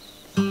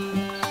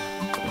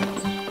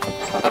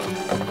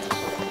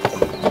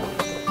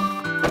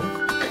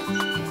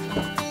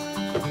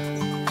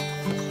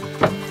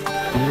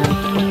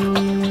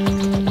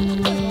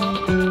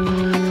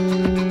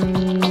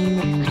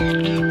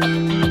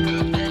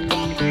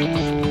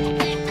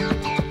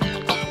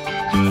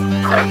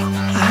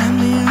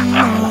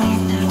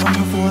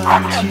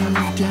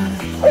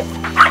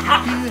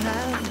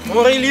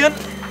 Môre Helene,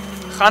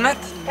 gaan dit?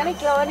 Kan ek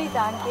klaar nie,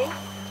 dankie.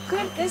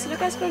 Kurt, dis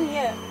Lucas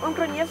Cronje, oom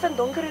Cronje van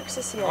Donkerhoek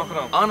se seun.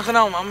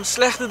 Aangenaam, maar 'n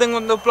slegte ding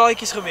wat nou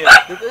plaatjies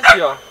gebeur. Dit is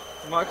ja,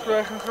 maar ek glo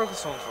hy gaan gou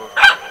gesond word.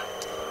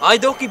 Haai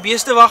dokkie,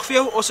 beeste wag vir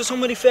jou. Ons is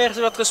sommer die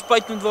verse wat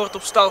gespuit moet word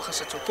op stal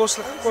gesit. So kos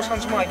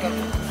gaan sommer uit.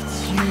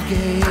 You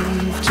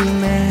gave to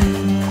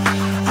man,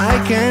 I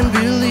can't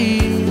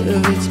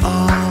believe it's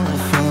all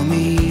for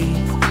me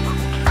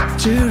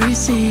to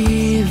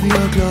receive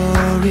your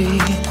glory.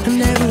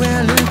 And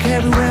everywhere I look,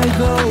 everywhere I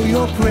go,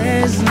 your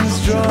presence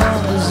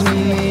draws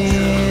me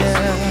near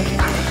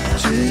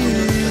to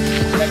you.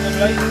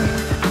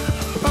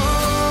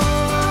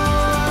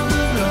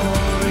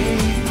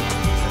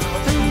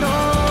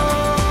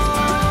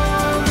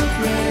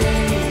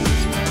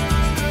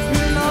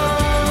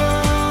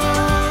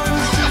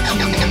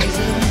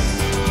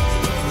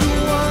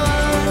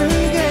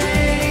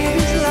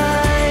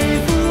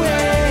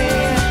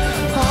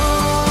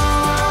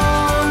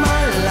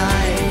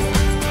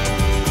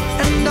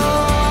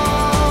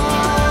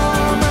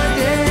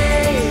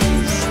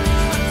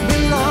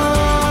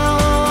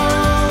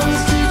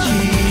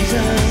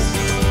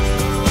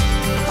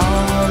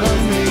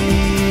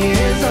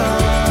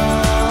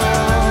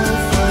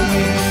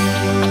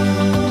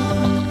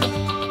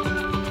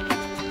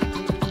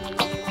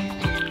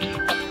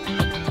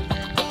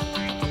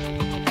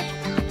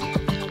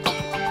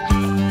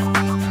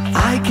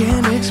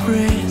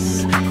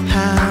 Express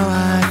how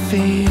I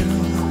feel.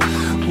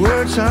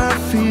 Words are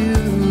few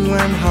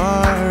and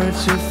hard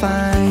to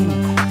find,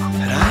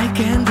 but I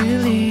can't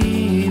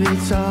believe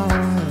it's all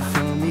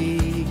for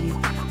me.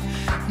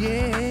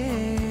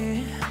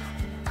 Yeah.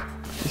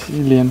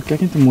 Helene,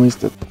 kyk net hoe mooi is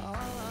dit.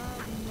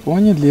 Waar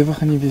in jou lewe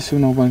gaan jy weer so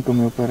naby aan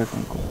kom op waar ek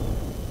kan kom?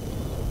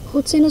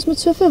 God sien ons met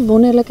soveel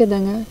wonderlike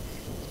dinge.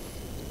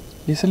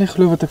 Jy sal nie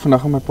glo wat ek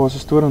vandag aan my pa se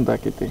stoor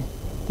ontdek het nie.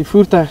 Die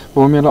voertuig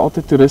waarmee hulle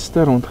altyd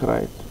toeriste rondgery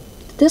het.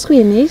 Dis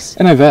goeie nuus.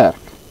 En hy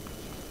werk.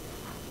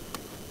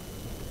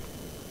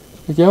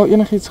 Het jy al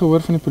enigiets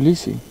gehoor van die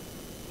polisie?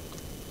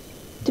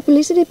 Die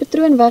polisie het die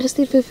patroon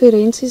weggestuur vir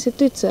forensiese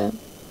toetse.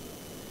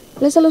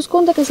 Hulle sal ons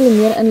kontak as hulle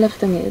meer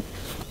inligting het.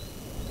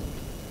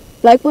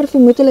 Blykbaar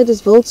vermoed hulle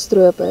dis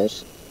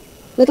wildstropers.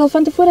 Hulle het al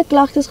van tevore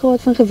klagtes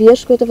gehad van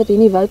geweerskote wat hier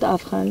in die woud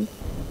afgaan.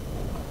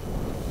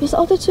 Daar's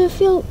altyd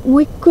soveel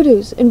mooi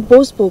kudu's en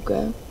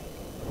bosbokke.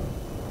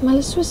 Maar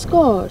hulle is so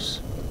skaars.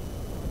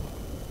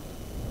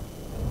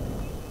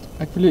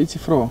 Ek wil jou ietsie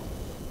vra.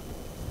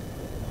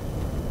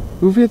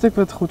 Hoe weet ek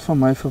wat God van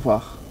my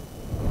verwag?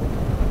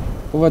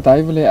 Of wat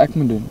hy wil hê ek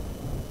moet doen?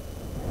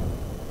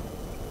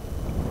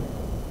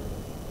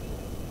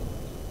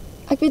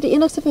 Ek weet die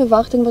enigste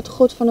verwagting wat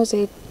God van ons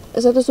het,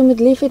 is dat ons hom met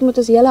liefhet met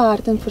ons hele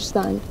hart en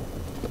verstand.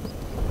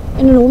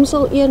 En in hom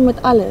sal eer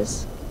met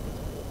alles.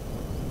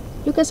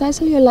 Lucas, hy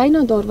sal jou lei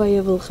na daar waar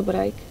jy wil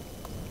gebruik.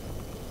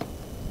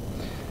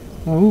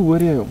 Maar hoe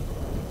hoor jy hom?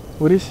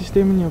 Hoor jy sy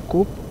stem in jou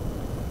kop?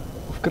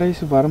 Of kry jy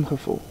so warm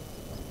gevoel?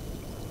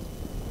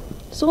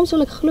 Soms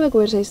wil ek glo ek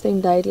hoor sy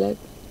stem duidelik.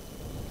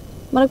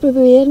 Maar ek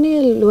probeer nie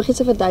 'n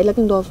logiese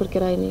verduideliking daarvoor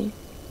kry nie.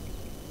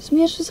 Dit is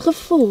meer soos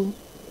gevoel,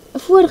 'n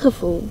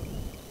voorgevoel.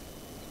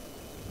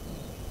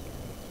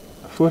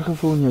 'n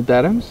Voorgevoel in jou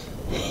darmes?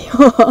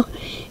 Ja,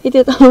 het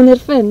jy dit al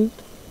ondervind?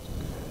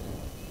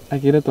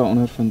 Ek het dit al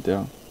ondervind,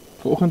 ja.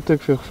 Vanoggend het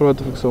ek vir jou gevra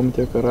of ek saam met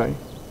jou kan ry.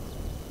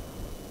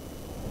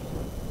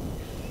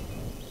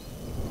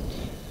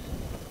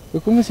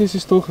 Hoekom was jy so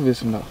stil gewees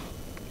vandag?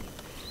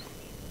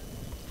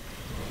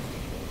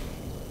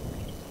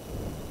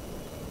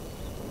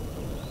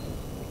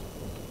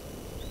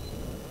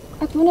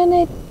 Ek wonder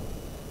net,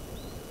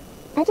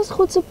 wat is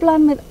God se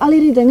plan met al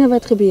hierdie dinge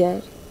wat gebeur?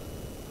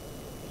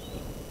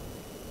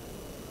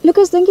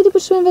 Lucas, dink jy die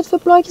persoon wat vir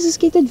plaatjies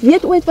geskiet het,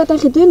 weet ooit wat hy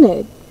gedoen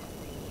het?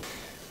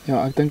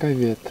 Ja, ek dink hy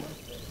weet.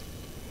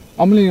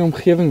 Almal in die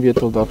omgewing weet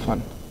wel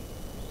daarvan.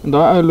 En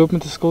daai ou loop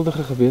met 'n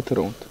skuldige gewete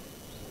rond.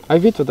 Hy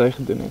weet wat hy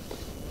gedoen het.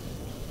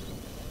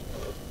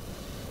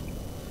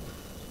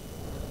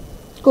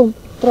 Kom,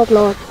 praat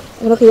laat. Ek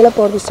het nog 'n hele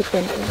paar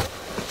besoekpunte.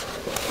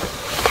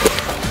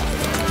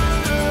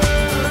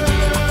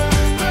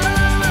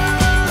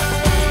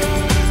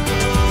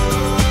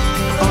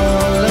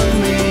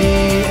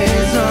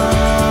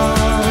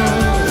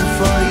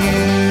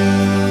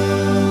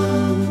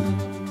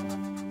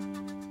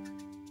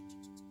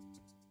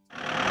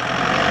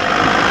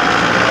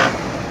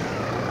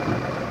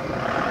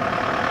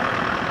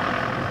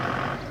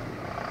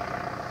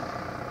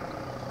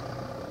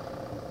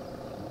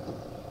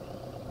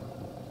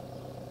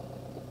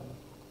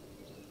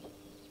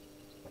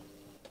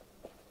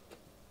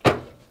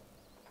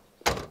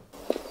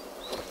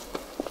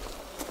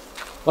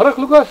 Middag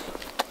Lucas.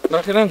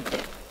 Dag Jan.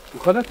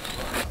 Hoe gaan dit?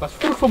 Was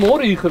vroeg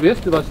vanmôre hier gewees,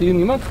 er was hier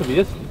niemand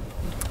gewees nie.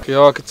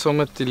 Ja, ek het saam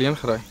met Helene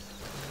gery.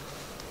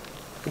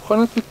 Hoe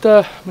gaan dit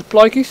met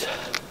plaatjies?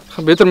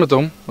 Gaan beter met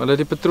hom, hulle het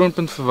die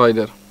patroonpunt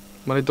verwyder.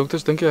 Maar die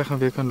dokters dink hy gaan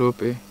weer kan loop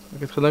hê.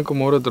 Ek het gedink om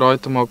môre draai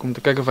te maak om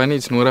te kyk of hy net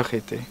iets nodig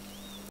het hê.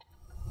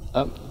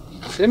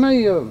 Sê my,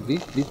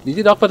 wie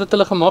die dag wat het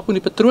hulle gemaak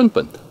met die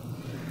patroonpunt?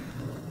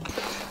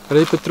 Hulle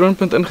het die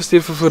patroonpunt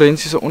ingestuur vir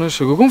forensiese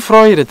ondersoek. Hoekom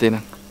vra jy dit,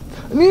 Henning?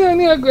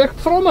 Nee, ek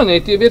vra maar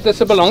net, jy weet, dit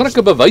is 'n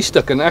belangrike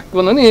bewysstuk en ek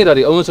wil nou nie hê dat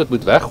die ouens dit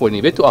moet weggooi nie.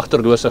 Jy weet hoe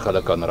agterloosig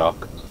hulle kan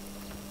raak.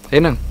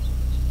 Henning.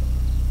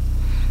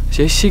 Is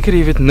jy seker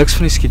jy weet niks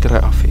van die skietery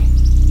af nie?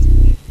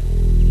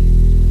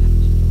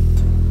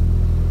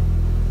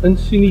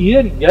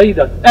 Insinueer jy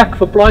dat ek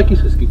vir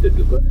plaatjies geskiet het,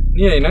 Lukas?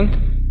 Nee, Henning,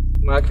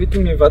 maar ek weet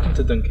nie meer wat om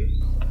te dink nie.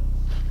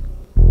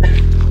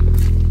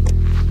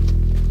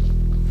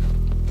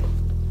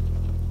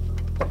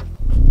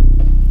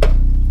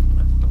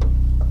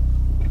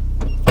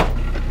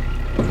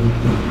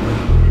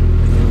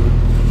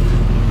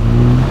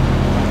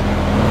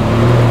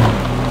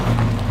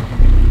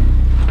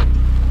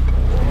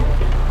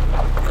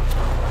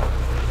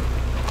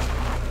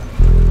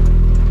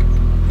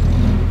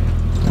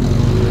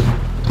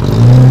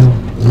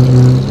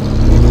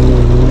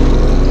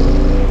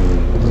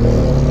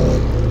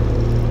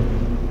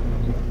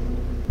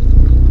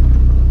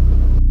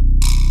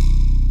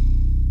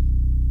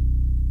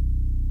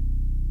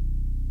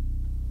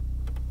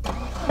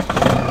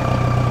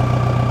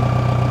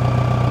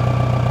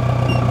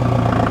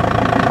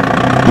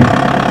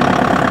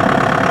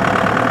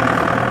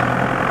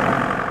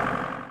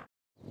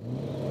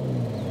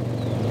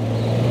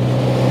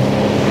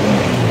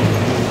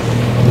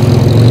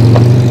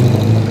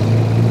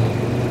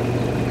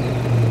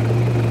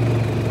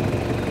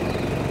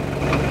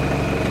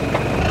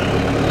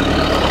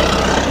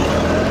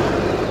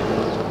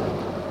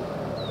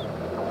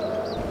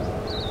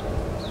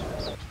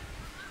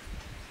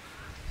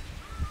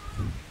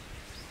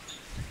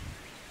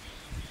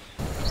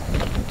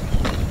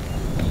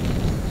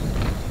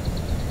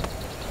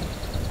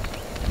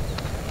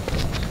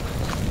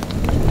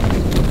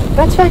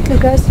 Wat fout,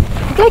 Lukas?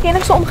 Ek lyk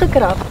Henning so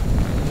omgekrap.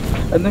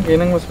 Ek dink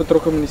Henning was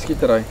betrokke met die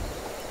skietery.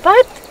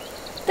 Wat?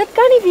 Dit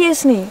kan nie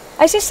wees nie.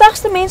 Hy's die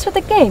sagste mens wat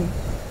ek ken.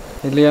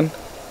 Helene,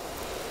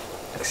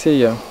 ek sê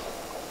jou.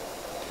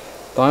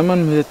 Daai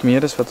man weet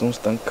meer as wat ons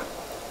dink.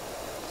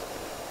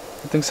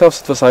 Ek dink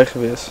selfs dit was hy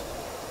gewees.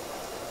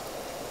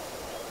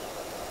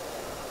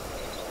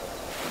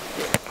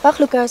 Wag,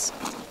 Lukas.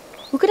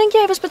 Hoe dink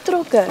jy hy was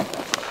betrokke?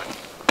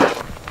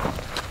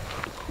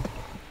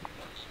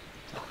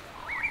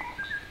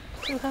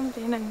 Hoe gaan met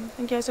Henning?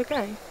 Dink jy is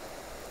okay?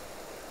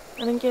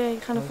 Dan dink jy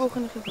gaan 'n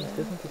volgende gebeur. Hy is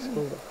definitief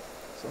skuldig.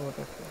 Dis al wat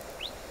ek weet.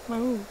 Maar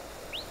hoe?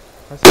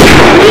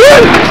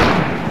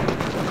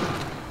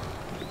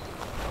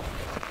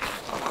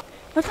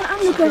 Wat gaan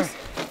aan, Lukas?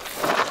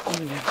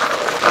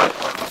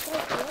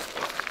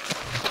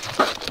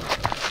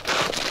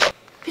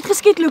 Wie het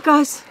geskiet,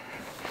 Lukas?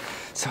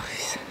 Sorry.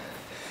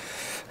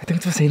 Ek dink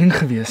dit was Henning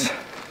gewees.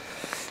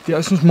 Die ou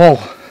is ons mal.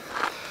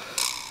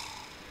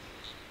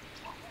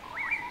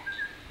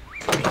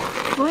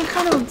 Waar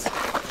gaan ons?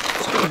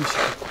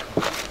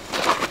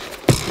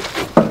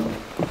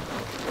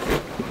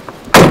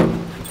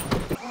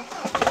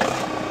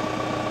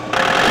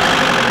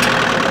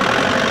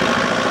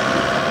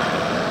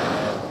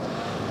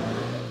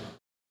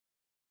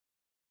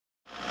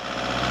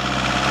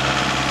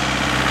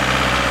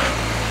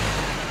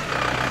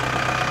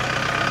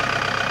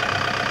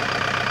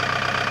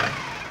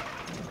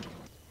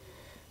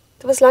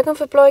 Dit was lekker om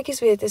vir plaatjies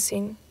weer te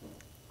sien.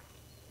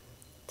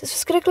 Het is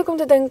verskriklik om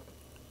te dink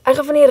hy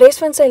gaan van die res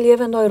van sy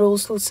lewe in daai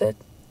rolstoel sit.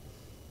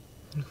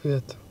 Ek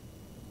weet.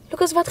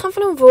 Lukas, wat gaan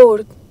van hom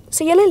word?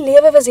 Sy hele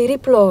lewe was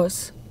hierdie plaas.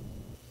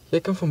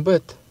 Jy kan van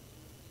bid.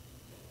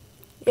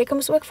 Jy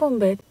kan mos ook vir hom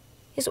bid.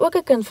 Jy's ook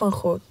 'n kind van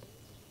God.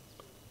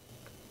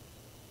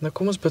 Nou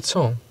kom ons bid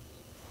saam.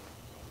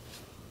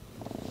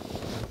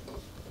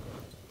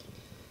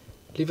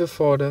 Liewe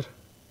Vader,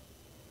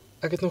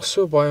 ek het nog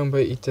so baie om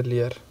by U te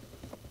leer.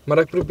 Maar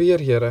ek probeer,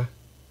 Here.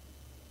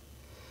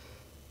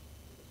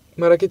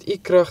 Maar ek het U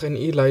krag en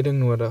U leiding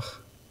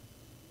nodig.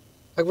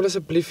 Ek wil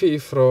asseblief vir U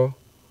vra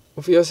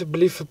of U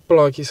asseblief vir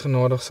plaatjies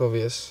genadig sal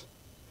wees.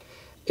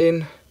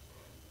 En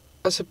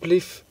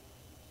asseblief,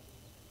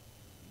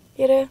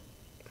 Here,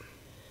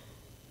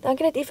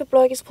 dankie dat U vir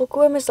plaatjies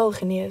volkome sal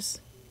genees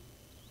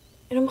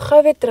en hom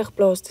gou weer terug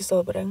plaas toe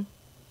sal bring.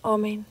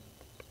 Amen.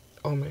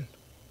 Amen.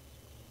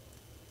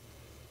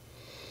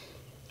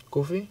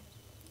 Koffie?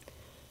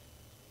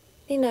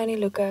 Nie nou nie,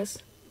 Lukas.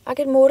 Ek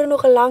het môre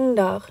nog 'n lang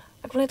dag.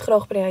 Ek wil net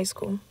graag by die huis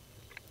kom.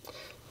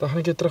 Dan gaan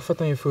ek jou terugvat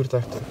na jou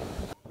voertuig toe.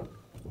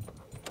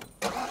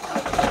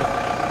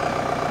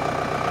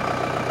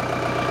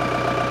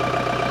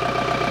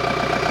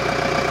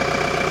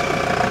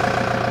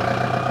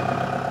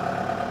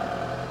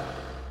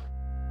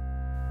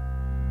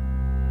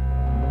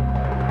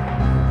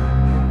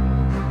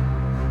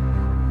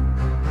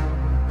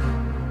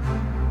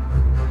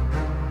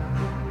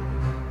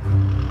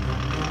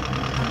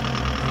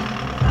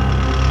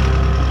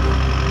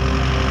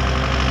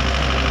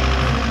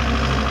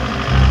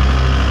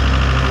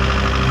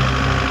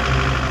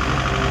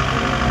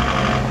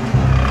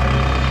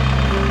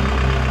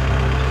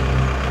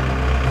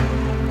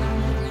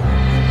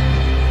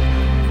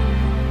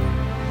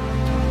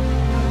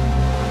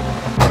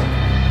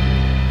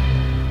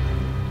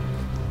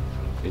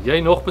 Het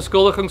jy nog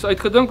beskuldigings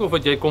uitgedink of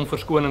het jy kom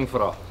verskoning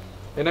vra?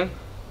 Henning,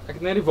 Ek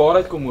het net die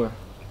waarheid kom hoor.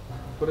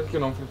 Voordat ek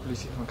jou naam vir die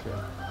polisie gaan gee.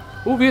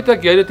 Hoe weet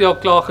ek jy het dit al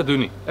klaar gedoen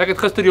nie? Ek het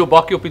gister jou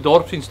bakkie op die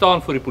dorp sien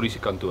staan voor die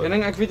polisiekantoor.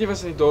 Henning, ek weet jy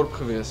was in die dorp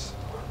gewees.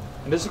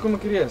 En dis hoekom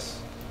ek hier is.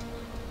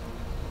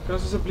 Kan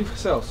ons asseblief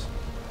gesels?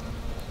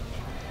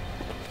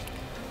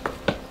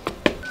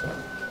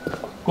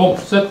 Kom,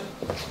 sit.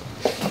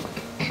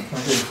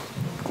 Dankie.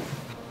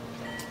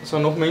 Er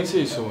zijn nog mense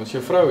hier so, is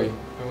jou vrou hier?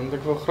 Want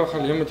ek wil graag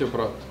alleen met jou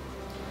praat.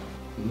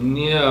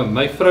 Nee,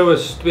 my vrou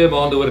is 2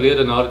 maande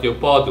oorlede nadat jou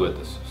pa dood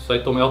is. Sy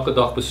het hom elke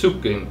dag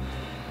besoek en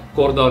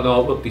kort daarna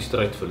ook die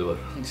stryd verloor.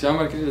 Ek sê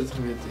maar ek het dit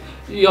geweet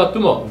nie. Ja,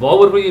 toe maar,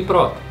 waaroor wil jy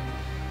praat?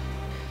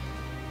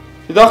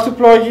 Die dag toe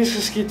plaatjies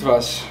geskiet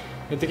was,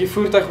 het ek die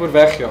voertuig oor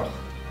weggejaag.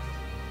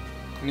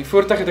 En die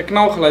voertuig het 'n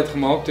knalgeluid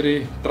gemaak toe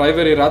die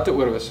drywer die ratte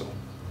oorwissel.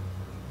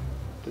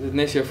 Dit het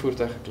net jou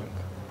voertuig geklink.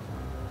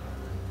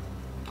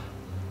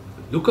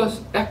 Lukas,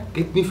 ek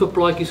het nie vir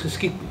plaatjies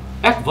geskiet nie.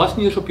 Ek was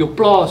nie eens op jou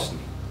plaas nie.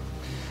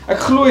 Ek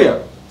glo jou.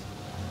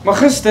 Maar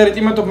gister het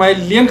iemand op my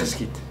leen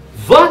geskiet.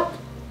 Wat?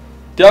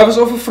 Ja, was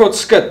of 'n vrot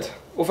skit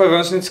of hy wou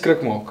ons net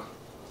skrik maak.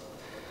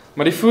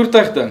 Maar die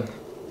voertuig ding,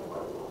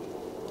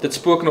 dit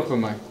spook nog by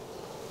my.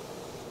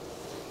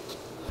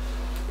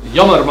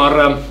 Jammer,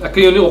 maar ek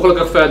kan jou nie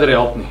ongelukkig verder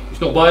help nie. Is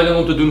nog baie ding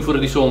om te doen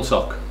voordat die son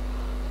sak.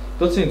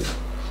 Totsiens.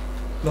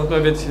 Laat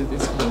my weet as jy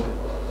iets gedink het.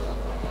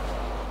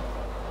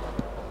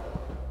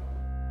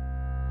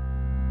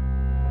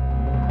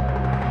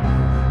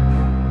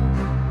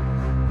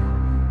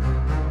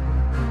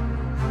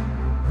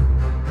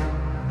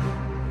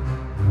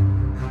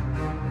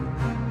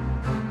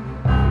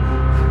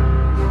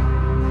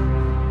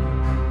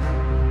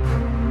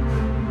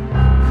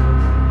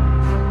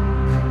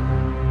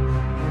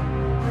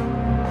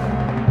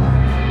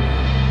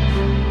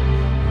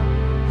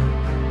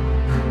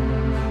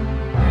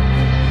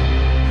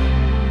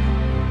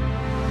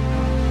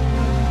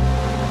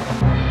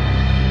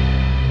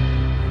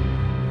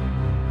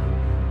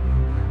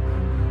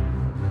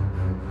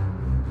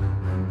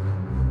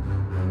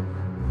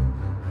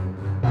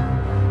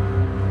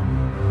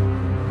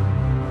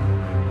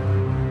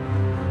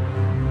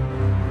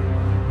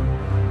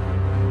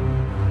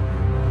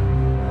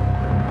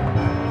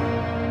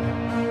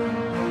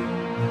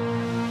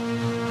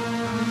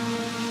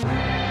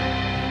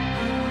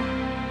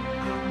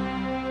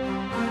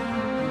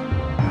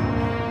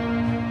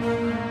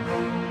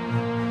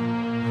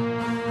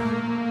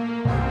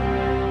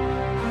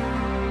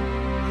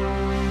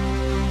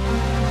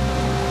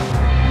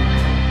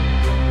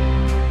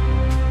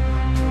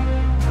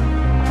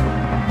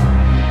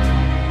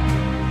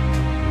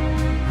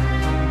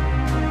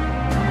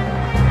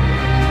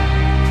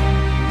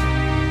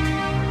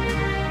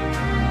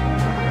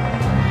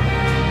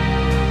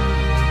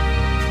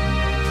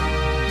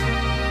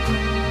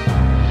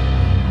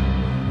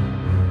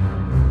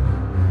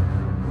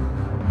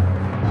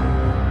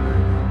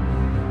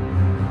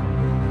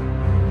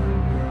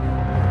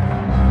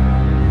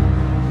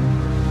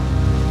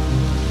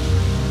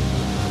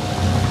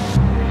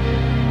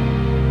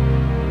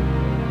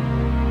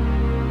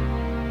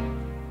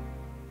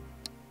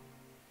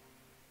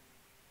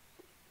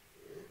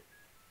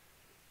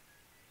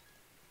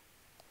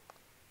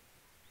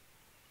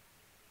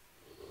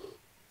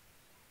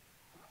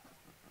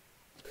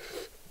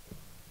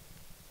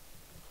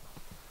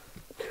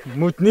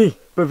 Moet nie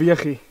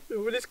beweeg nie.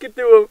 Hoe is skiet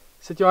nou?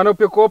 Sit jou hande op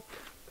jou kop.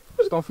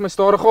 Staan vir my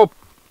stadig op.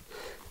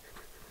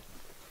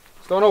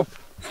 Staan op.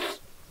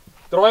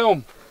 Draai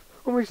om.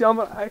 Kom ek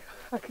jammer,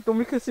 ek het hom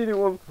nie gesien nie,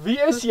 oom. Wie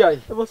is jy?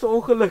 Dit was 'n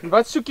ongeluk.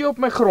 Wat soek jy op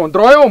my grond?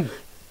 Draai om.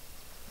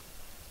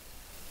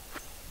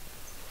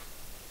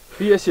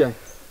 Wie is jy?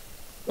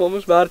 Oom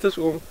is Bertus,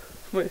 oom.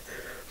 My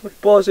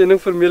pa se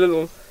ding vermeel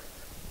oom.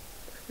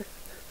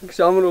 Ek is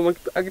jammer oom,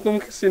 ek het hom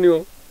nie gesien nie,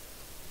 oom.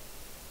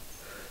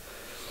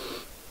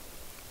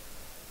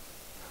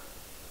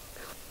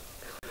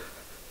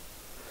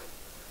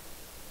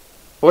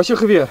 Waar is jou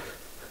geweer?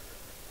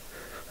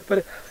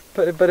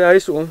 By die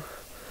huis, oom.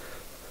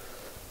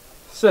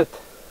 Sit.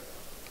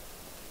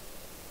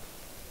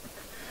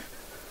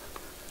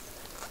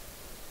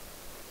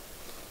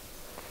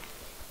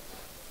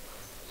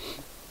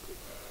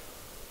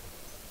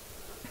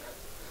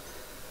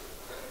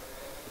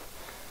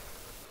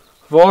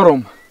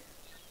 Waarom?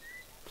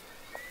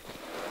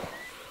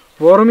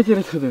 Waarom het jy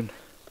dit gedoen?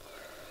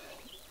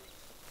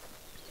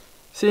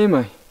 Sê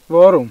my,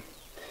 waarom?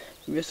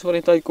 Wees van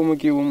die tyd kom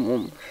ek hier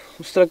om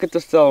strikke te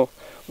stel,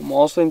 om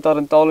haasel en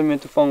tarantale mee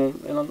te vang,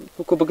 en dan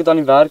koop ek dit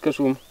aan die werkers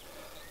om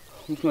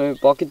my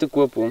bakkie te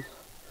koop om.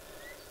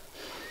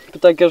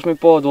 Partykeer as my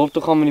pa dorp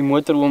toe gaan met die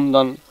motor om,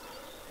 dan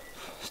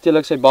steel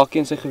ek sy bakkie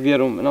en sy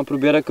geweer om, en dan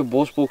probeer ek 'n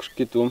bosbok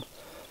skiet om.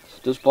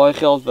 Dit is baie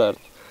geld werd.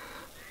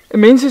 En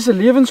mense se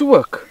lewens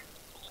ook.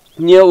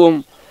 Nee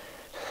oom,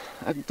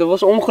 dit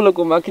was 'n ongeluk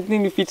oom, ek het nie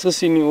die fiets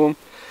gesien nie oom.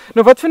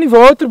 Nou wat van die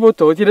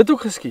waterbottel, het jy dit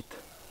ook geskiet?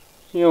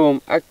 Ja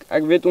oom,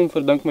 ek weet oom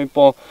verdink my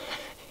pa,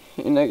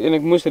 en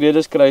ek moes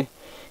redes kry,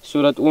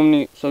 sodat oom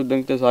nie sou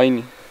dink dis hy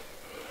nie.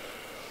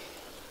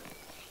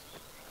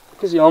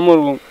 Ek is jammer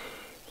oom.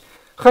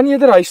 Gaan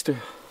eerder huis toe.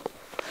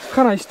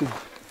 Gaan huis toe.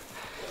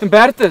 En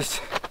Bertus,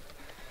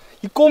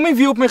 jy kom nie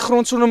weer op my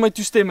grond sonder my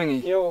toestemming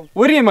nie. Jo.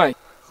 Hoor jy my?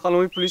 Gaan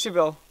hom die polisie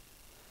bel.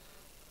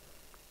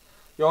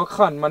 Ja, ek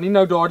gaan, maar nie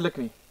nou dadelik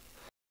nie.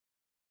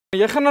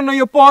 Jy gaan dan na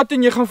jou pa toe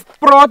en jy gaan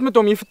praat met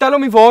hom, jy vertel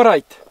hom die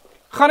waarheid.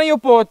 Gaan na jou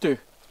pa toe.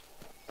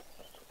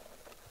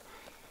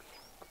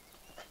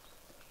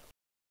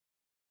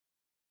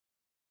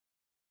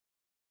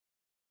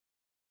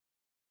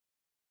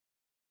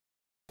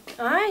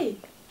 Hi.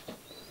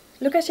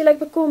 Lucas, jy lyk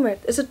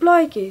bekommerd. Is dit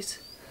plaatjies?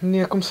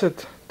 Nee, kom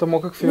sit. Dan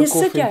maak ek vir jou Nee,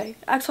 koffie. sit jy.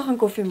 Ek sal gaan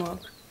koffie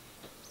maak.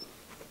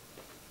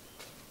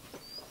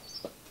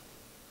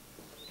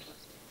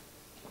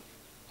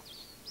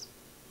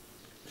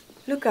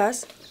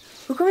 Lucas,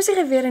 hoekom is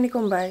jy weer in die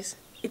kombuis?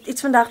 Het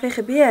iets vandag weer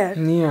gebeur?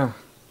 Nee,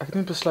 ek het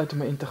net besluit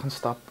om my in te gaan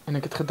stap en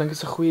ek het gedink dit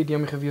is 'n goeie idee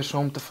om die geweer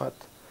saam te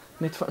vat,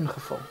 net vir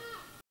ingeval.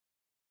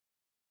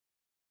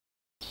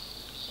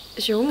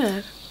 Is jy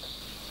honger?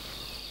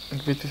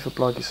 Ek weet wie vir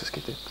plaatjies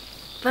geskiet het.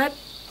 Wat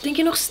dink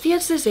jy nog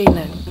steeds dis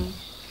Henning?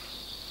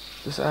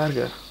 Dis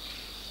erger.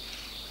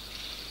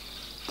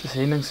 Dis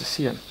Henning se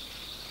seun,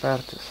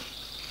 Bertus.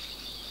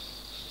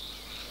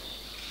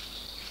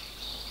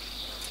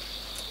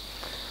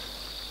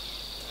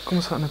 Kom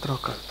ons gaan in 'n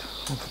trak uit,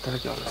 dan vertel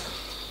ek jou alles.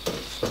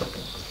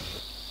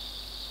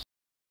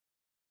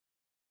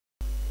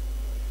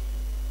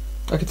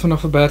 Ek het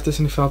vanaf vir Bertus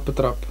in die veld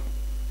betrap.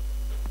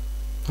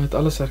 Hy het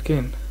alles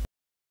herken.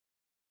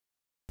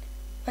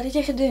 Wat het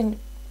jy gedoen?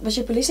 Was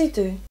jy polisie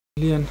toe?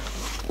 Leen,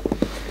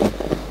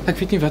 ek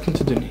weet nie wat om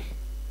te doen nie.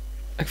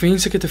 Ek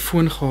wens ek het 'n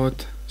foon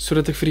gehad,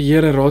 sodat ek vir die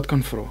Here raad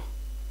kan vra.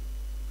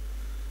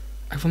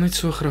 Ek wil net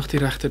so graag die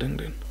regte ding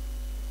doen.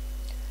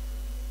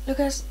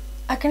 Lucas,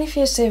 ek kan nie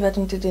vir jou sê wat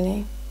om te doen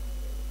nie.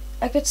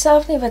 Ek weet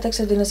self nie wat ek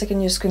sou doen as ek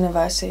in jou skoene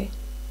was nie.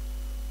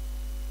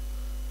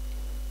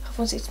 Gaan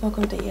ons iets maak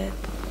om te eet.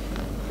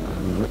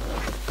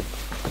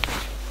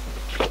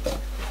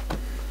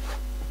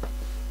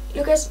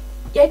 Lucas,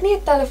 jy het nie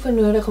 'n telefoon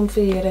nodig om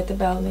vir die Here te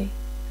bel nie.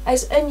 Hy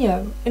is in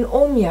jou en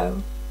om jou.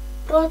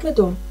 Praat met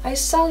hom, hy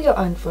sal jou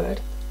antwoord.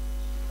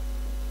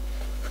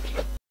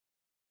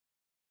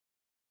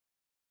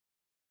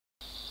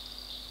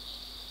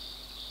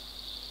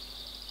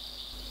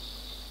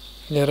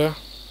 Here,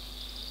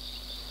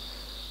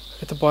 ek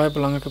het 'n baie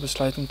belangrike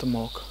besluit om te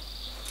maak.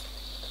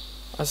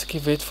 As ek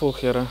die wet volg,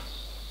 Here,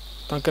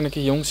 dan kan ek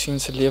 'n jong seun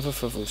se lewe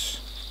verwoes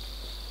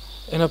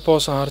en 'n pa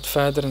se hart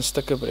verder in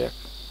stukke breek,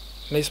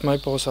 nes my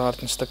pa se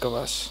hart in stukke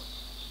was.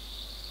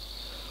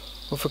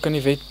 Of ek kan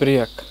die wet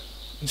breek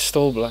en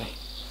stil bly,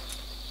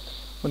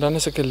 maar dan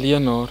is ek 'n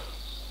leenaar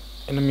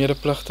en 'n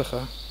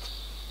medepligtige.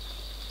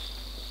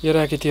 Here,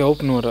 ek het U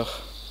hulp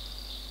nodig.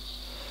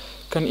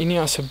 Kan U nie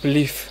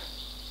asseblief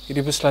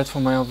hierdie besluit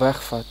van my al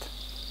wegvat,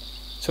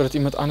 sodat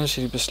iemand anders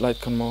hierdie besluit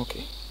kan maak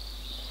nie?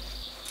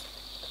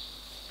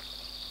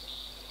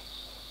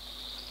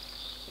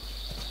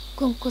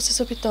 Kom, kos is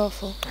op die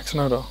tafel. Ek's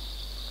nou daar.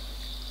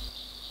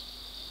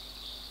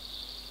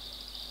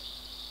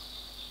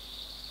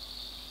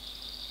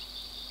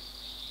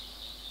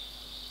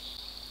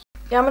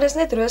 Ja, maar dis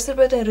net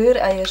roosterbrood en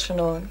roereiers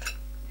vanaand.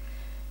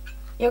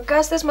 Jou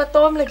kas is maar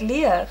taamlik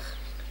leeg.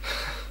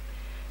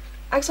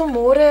 Ek sal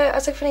môre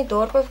as ek van die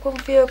dorp af kom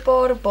vir jou 'n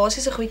paar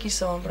basiese goedjies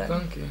saambring.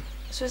 Dankie.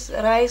 Soos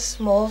rys,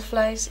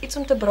 maalvleis, iets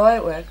om te braai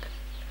ook.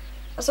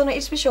 As daar nou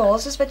iets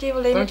spesiaals is wat jy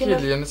wil hê, moet jy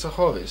Dankie, Leen, dit sal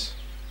gaaf wees.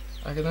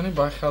 Ek het nou nie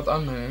baie geld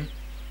aan my nie,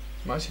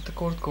 maar as jy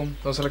tekort kom,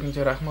 dan sal ek met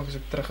jou regmaak as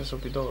ek terug is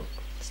op die dorp.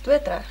 Dis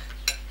dood reg.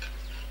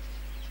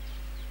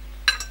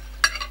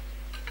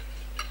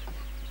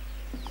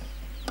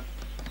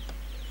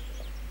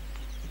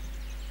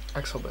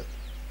 Ek sal bid.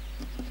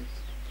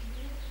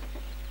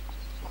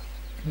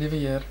 Liewe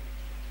Heer,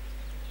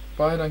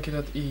 baie dankie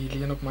dat U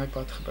Leen op my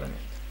pad gebring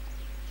het.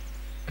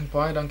 En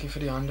baie dankie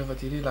vir die hande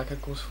wat hierdie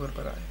lekker kos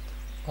voorberei het.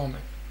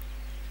 Amen.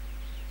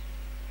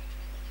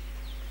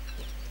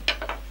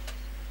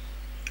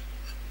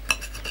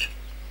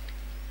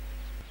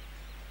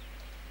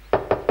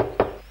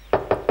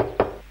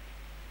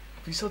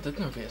 Wie sal dit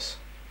nou wees?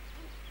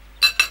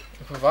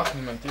 Ek verwag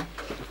niemand nie.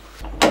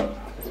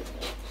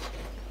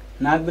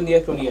 Naak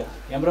meneer Cornelia.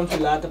 Jammer om te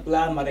laat te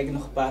plannen, maar ik heb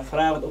nog een paar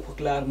vragen wat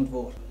opgeklaard moet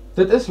worden.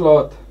 Dit is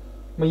laat,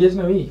 maar jy is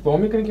nou hier.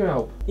 Waarmee kan ek jou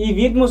help? U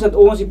weet mos dat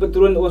ons die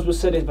patroon in ons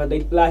besit het wat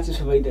uit plaatsjes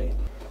verwyder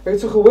het. Ek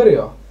het so gehoor,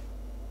 ja.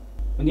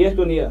 Meneer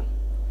Cornelia,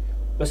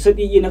 besit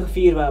u enige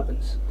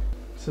vuurwapens?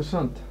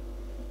 Sergeant,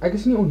 ek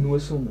is nie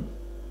onnosel nie.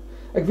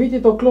 Ek weet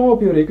jy het al klaar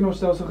op jou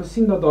rekenaarstelsel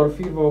gesien dat daar 'n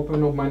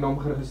vuurwapen op my naam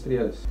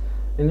geregistreer is.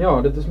 En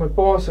ja, dit is my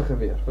pa se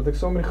geweer wat ek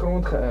saam met die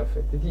grond geërf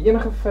het. Het jy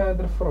enige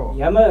verdere vrae?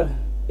 Jammer,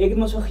 ek het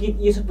mos vergeet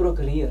u is 'n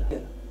prokureur.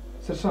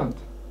 Sergeant,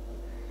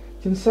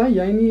 tensy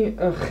jy nie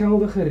 'n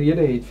geldige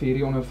rede het vir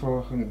hierdie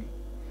ondervraging nie,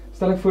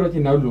 stel ek voor dat jy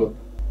nou loop.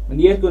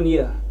 Meneer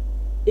Cornelia,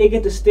 ek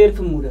het 'n sterk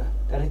vermoede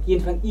dat dit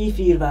een van u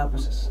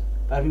vuurwapens is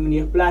waarmee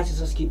meneer plaatsjes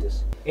geskiet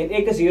is. En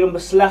ek is hier om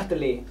beslag te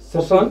lê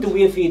op die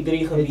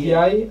 243 geweer.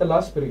 Het jy 'n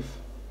lasbrief?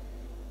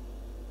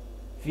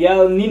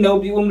 Ja, nie nou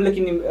op die oomblik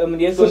nie, meneer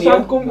Cornelia.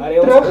 Sergeant, kom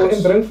terug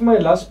en bring vir my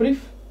 'n lasbrief,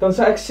 dan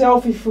sal ek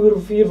self die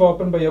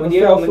vuurwapen by jou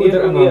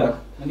bevelvoerder inhandig.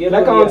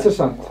 Lekker aan,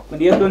 sergeant.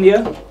 Meneer Donnie.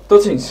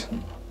 Totsiens.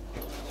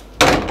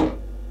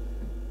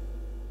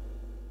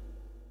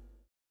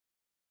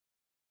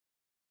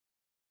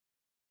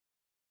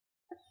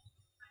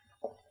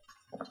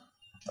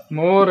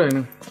 Môre,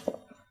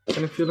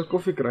 kan ek vir julle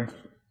koffie kry?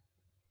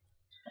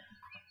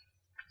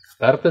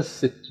 Bertus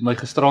het my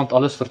gisterand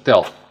alles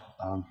vertel.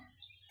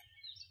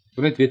 Ek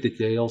wil net weet, het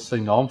jy al sy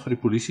naam vir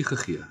die polisie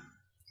gegee?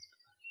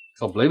 Ek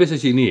sal bly wees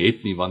as jy nie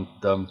het nie,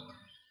 want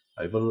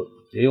hy wil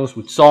hê ons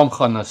moet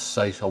saamgaan as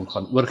hy hom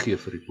gaan oorgee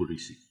vir die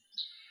polisie.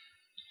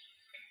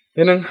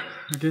 Henning,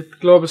 ek het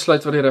klaar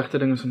besluit wat die regte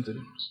ding is om te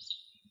doen.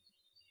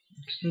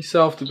 Ek het nie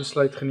self die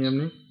besluit geneem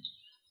nie,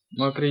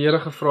 maar ek het die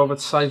Here gevra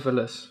wat sy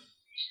wil is.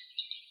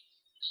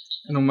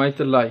 En om my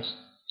te lei,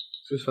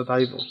 soos wat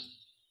hy wil.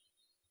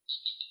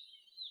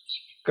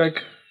 Kyk,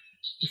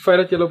 die feit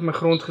dat julle op my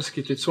grond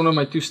geskiet het sonder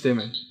my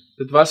toestemming,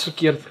 dit was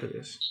verkeerd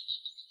gewees.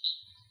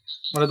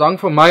 Maar dit hang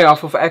van my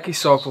af of ek die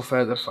saak wil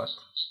verder vat.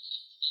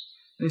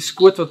 En die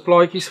skoot wat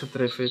plaatjies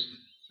getref het,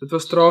 dit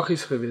was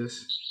tragies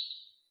gewees.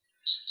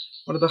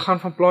 Maar dit gaan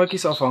van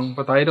plaatjies afhang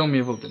wat hy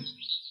daarmee wil doen.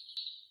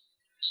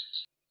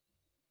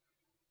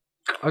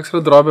 Ek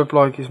sal 'n draai by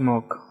plaatjies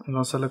maak en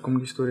dan sal ek hom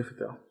die storie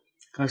vertel.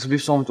 Kan ek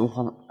asseblief saam met hom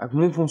gaan? Ek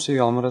moet net vir hom sê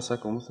jammer as hy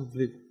kom,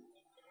 asseblief.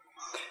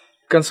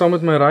 Jy kan saam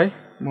met my ry,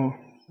 maar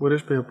hoor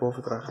eens by jou pa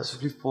vertrek.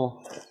 Asseblief pa.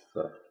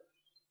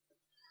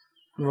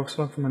 Wag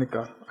smaak vir my in die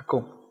kar. Ek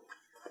kom.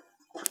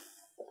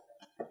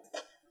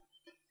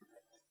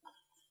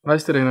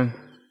 Luister Henning,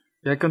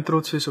 jy kan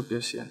trots wees op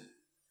jou seun.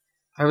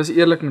 Hy was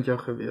eerlik met jou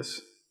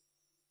gewees.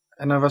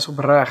 En hy was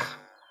opreg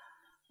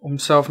om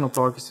self na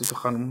plaatjies toe te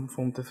gaan om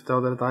vir hom te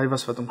vertel dat dit hy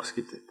was wat hom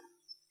geskiet het.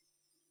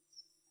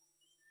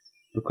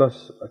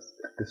 Lukas,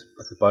 ek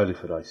is baie lief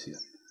vir daai seun.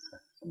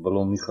 Ek wil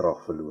hom nie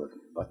graag verloor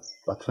nie.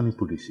 Wat van die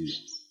polisie?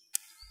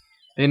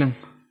 Henning,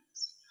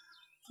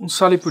 ons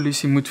sal die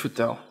polisie moet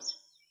vertel.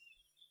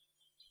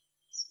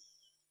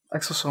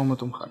 Ek sal saam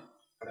met hom gaan.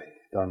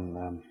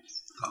 Dan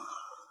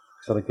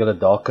sal ek julle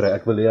daar kry.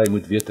 Ek wil hê hy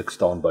moet weet ek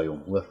staan by hom,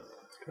 hoor.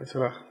 Dis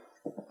reg.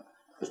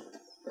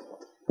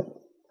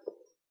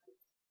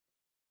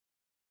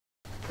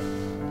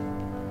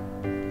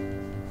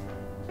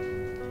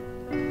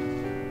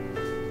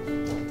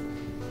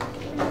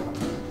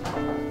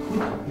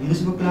 Hier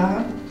is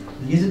verklaring.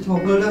 Lees dit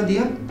sorgvuldig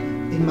deur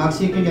en maak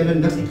seker jy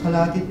niks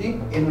uitgelaat het nie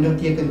en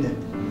onderteken dit.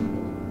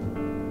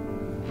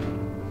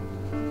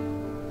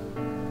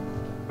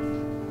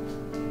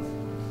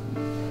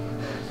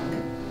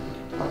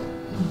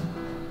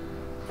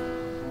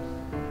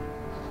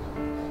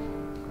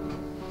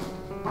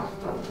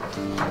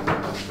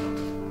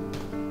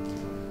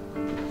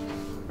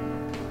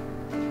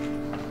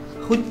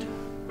 Goed,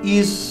 u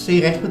is sy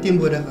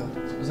regsverteenwoordiger.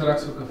 Dis reg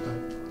so, kaptein.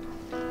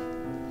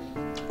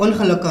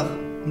 Ongelukkig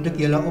moet ek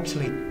julle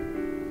opsluit.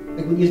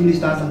 Ek moet eers met die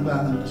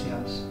staatsaanklager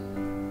gesels.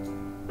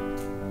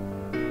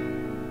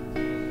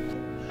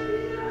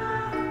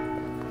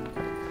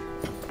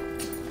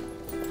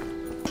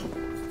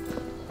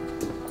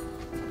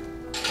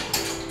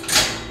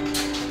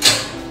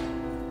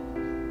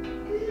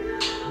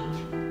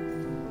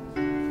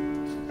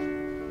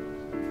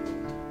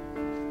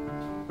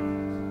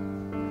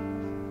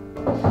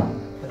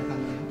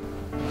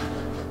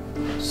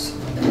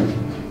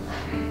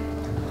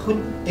 Goed,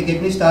 ek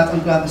het nie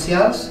staatsaanklager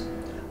gesels.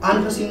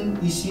 Aangesien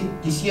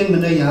die seun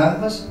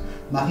minderjarig is,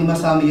 mag jy maar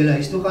saam met julle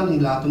huis toe gaan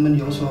en laat hom in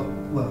jou sorg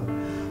oor.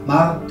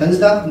 Maar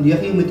Dinsdag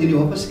 9 moet hy in die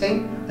hof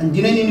verskyn.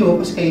 Indien hy nie in die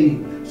hof verskyn nie,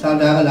 sal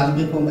daar 'n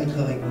lasbrief vir hom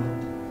uitgereik word.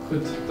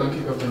 Goed,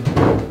 dankie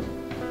kaptein.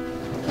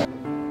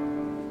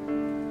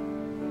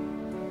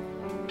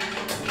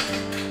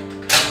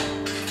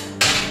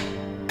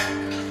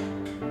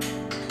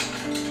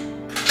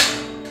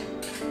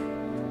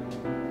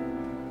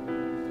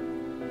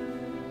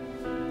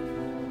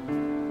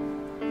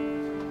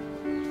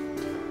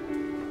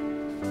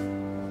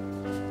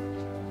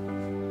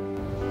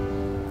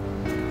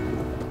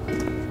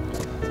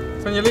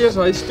 Gaan julle eers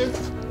huis toe?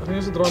 Ek gaan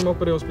eers 'n draai maak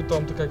by die hospitaal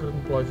om te kyk hoe dit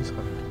met plaatjies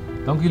gaan.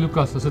 Dankie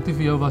Lukas, as dit nie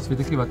vir jou was, weet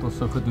ek nie wat ons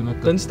sou gedoen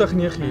het. Dinsdag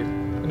 9uur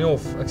in die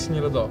hof. Ek sien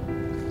julle daar.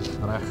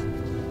 Reg.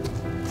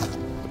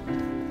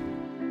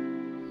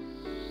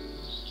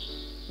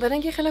 Wat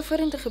dink jy gaan nou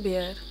vorentoe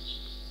gebeur?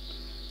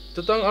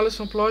 Dit hang alles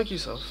van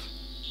plaatjies af.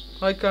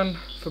 Hy kan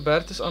vir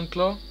Bertus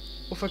aankla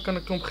of hy kan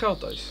 'n klomp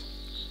geld eis.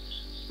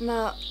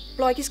 Maar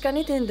plaatjies kan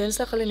nie teen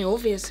Dinsdag al in die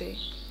hof wees nie.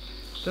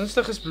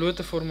 Dinsdag is bloot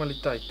 'n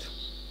formaliteit.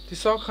 Die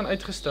saak gaan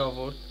uitgestel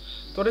word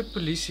tot die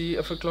polisie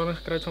 'n verklaring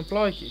gekry het van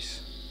plaatjies.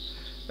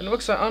 En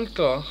ook sy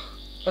aanklaag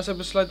as hy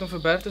besluit om vir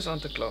Bertus aan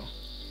te kla.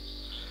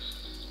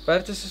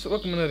 Bertus is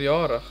ook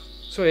minderjarig,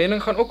 so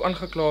Henning gaan ook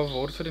aangekla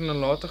word vir die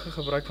nalatige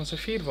gebruik van sy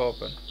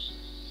vuurwapen.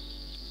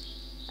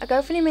 Ek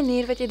hou van die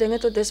manier wat jy dinge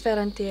tot dusver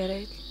hanteer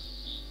het.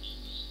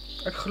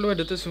 Ek glo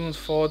dit is hoe ons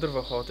vader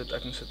wou gehad het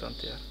ek moes dit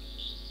hanteer.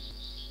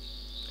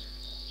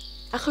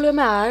 Ek glo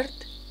my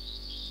hart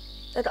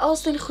dat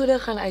alles ten goeie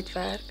gaan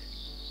uitwerk.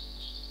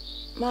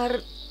 Maar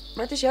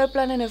wat is jou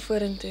planne nou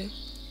vorentoe?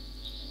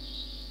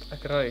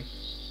 Ek ry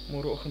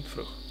môreoggend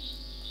vroeg.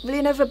 Wil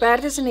jy nou vir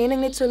Bertus en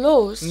Henning net so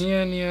los?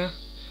 Nee,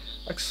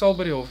 Ek sal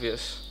by die hof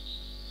wees.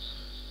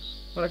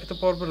 Maar ek het 'n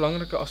paar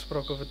belangrike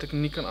afsprake wat ek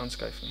nie kan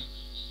aanskuif nie.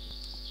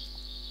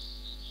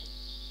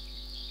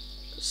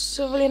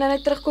 So wil jy nou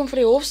net terugkom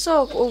vir die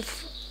hofsaak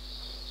of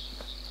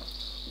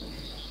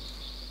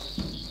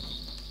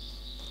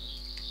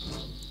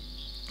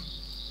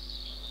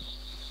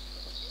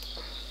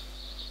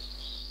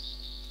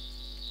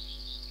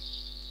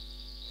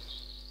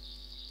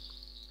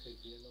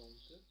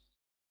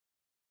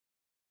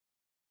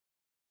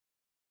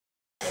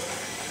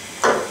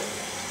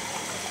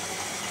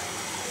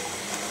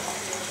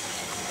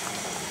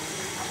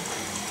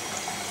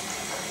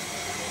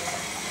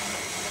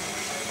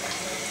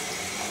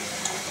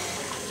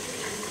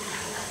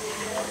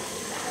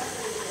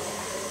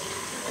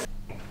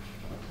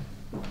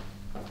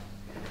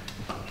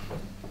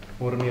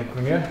Môre meneer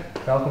Premier,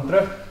 welkom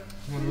terug.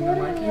 Môre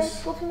meneer,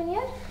 koffie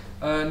meneer?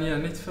 Nee,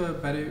 net vir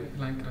Barry op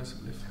die lyn kry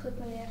asseblief. Goed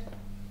meneer.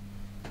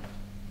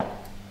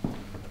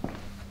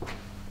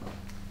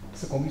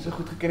 As ek hom nie so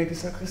goed geken het,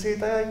 sou ek gesê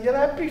het hy julle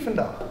happy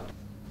vandag.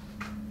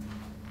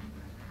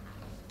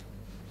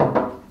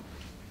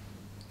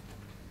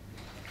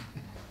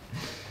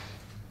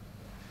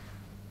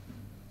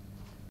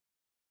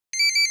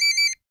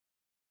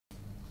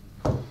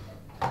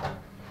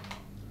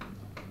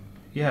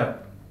 Yeah,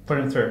 put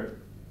him through.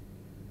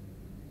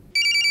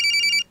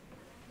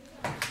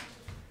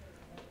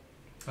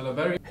 Hello,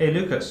 Barry. Hey,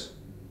 Lucas.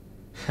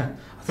 I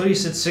thought you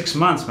said 6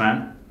 months,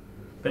 man.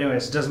 But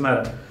anyways, it doesn't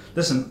matter.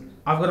 Listen,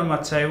 I've got on my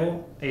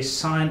table a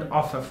signed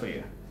offer for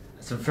you.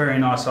 It's a very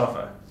nice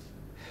offer.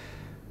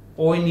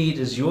 All we need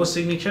is your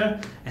signature,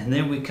 and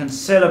then we can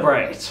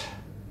celebrate.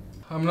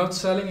 I'm not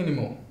selling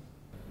anymore.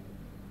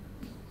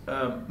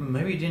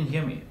 Maybe you didn't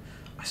hear me.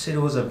 I said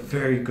it was a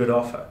very good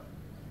offer.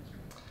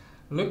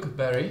 Look,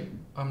 Barry,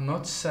 I'm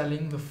not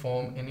selling the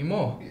farm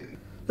anymore.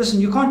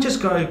 Listen, you can't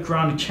just go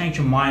around and change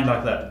your mind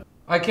like that.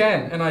 I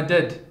can, and I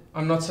did.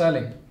 I'm not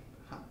selling.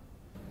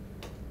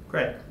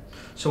 Great.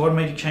 So what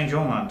made you change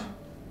your mind?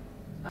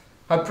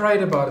 I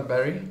prayed about it,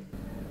 Barry.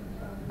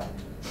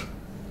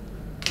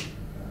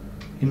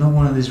 You're not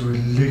one of these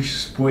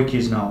religious boy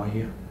kids now, are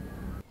you?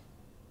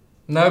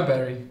 No,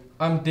 Barry.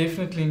 I'm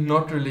definitely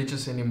not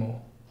religious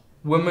anymore.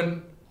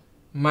 Women,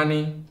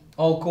 money,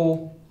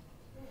 alcohol.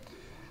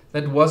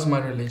 That was my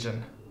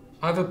religion.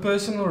 I have a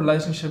personal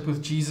relationship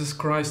with Jesus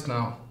Christ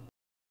now.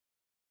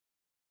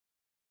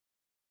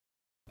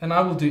 And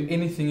I will do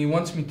anything He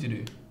wants me to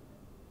do.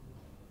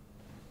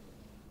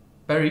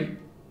 Barry,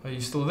 are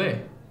you still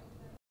there?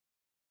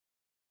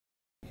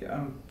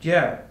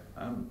 Yeah.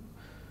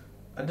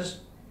 I just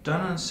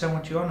don't understand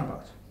what you're on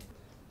about.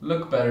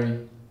 Look,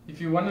 Barry, if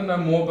you want to know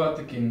more about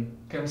the king,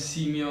 come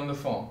see me on the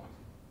farm.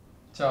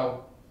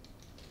 Ciao.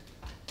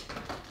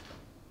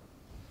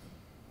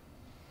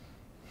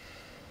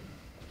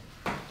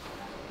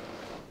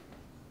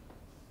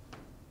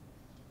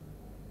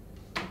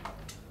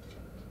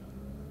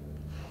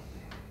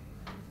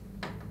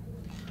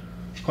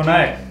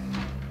 Konai.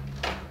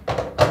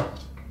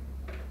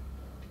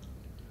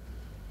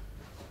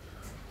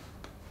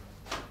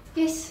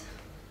 Yes.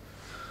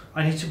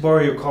 I need to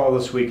borrow your car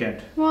this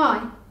weekend.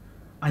 Why?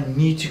 I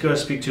need to go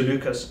speak to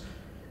Lucas.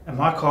 And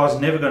my car's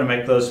never going to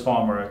make those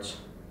farm roads.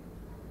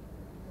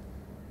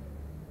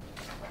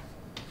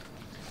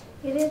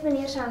 Hierdie is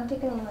meneer se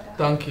handtekening nodig.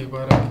 Dankie,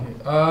 baie dankie.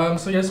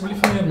 Sal jy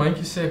asseblief vir meneer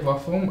Mandjie sê ek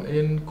wag vir hom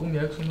en kom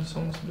jy ook sommer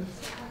saam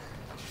asseblief?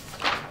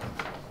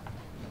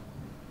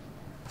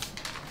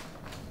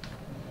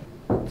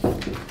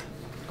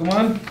 Kom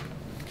aan.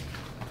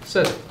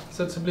 Sit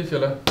asseblief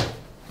julle.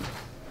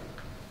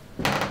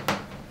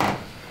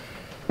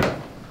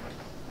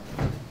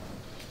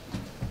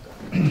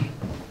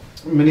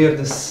 Meneer,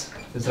 dis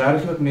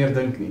regtig wat meneer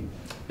dink nie.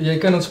 Jy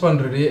kan ontspan,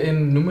 Rudy,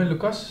 en noem my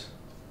Lucas.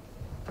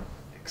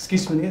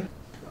 Ekskuus meneer.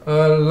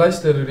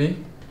 Luister, Rudy.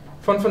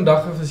 Van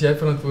vandag af is jy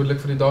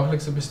verantwoordelik vir die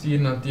daaglikse bestuur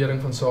en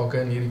hantering van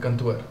sake in hierdie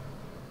kantoor.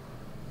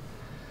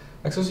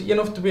 Ek sal so 1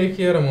 of 2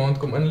 keer 'n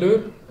maand kom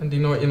inloer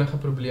indien daar enige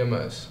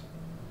probleme is.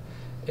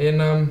 En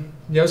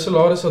jou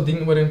salaris sal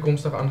dien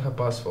ooreenkomstig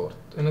aangepas word.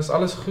 En as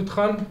alles goed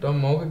gaan, dan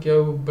maak ek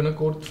jou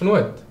binnekort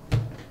vernoot.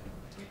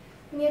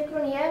 Meneer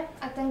Kronier,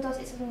 ek dink daar's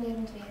iets wat meneer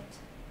moet weet.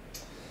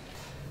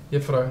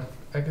 Juffrou,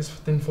 ek is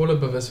ten volle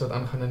bewus wat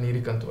aangaan in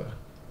hierdie kantoor.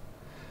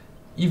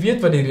 U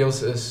weet wat die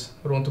reëls is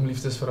rondom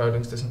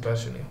liefdesverhoudings tussen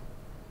personeel.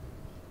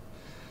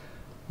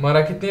 Maar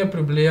ek het nie 'n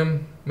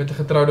probleem met 'n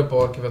getroude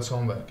paartjie wat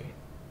saamwerk nie.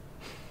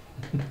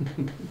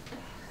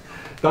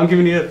 Dankie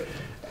meneer.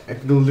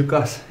 Ek bedoel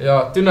Lucas.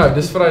 Ja, toe nou,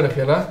 dis Vrydag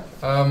julle.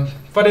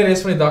 Vat die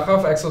res van die dag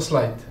af, ek sal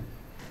sluit.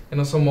 En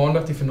ons sal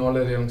Maandag die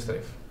finale reëlings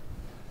tref.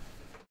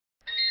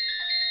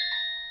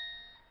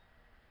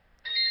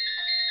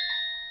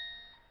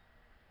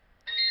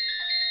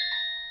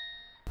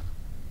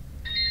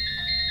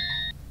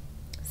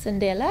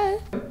 Cindy, hello.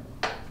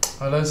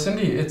 Hello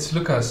Cindy, it's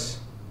Lucas.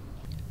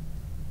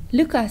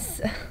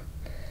 Lucas,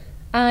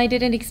 I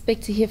didn't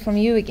expect to hear from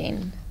you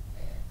again.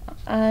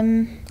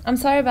 I'm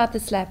sorry about the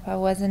slap. I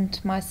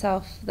wasn't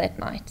myself that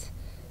night.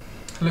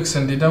 Look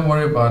Cindy, don't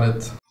worry about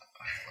it.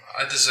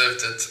 I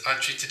deserved it. I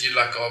treated you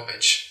like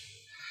garbage.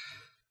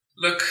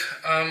 Look,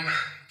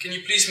 can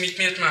you please meet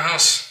me at my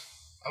house?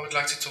 I would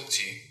like to talk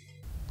to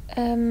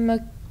you.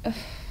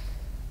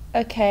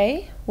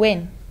 Okay.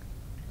 When?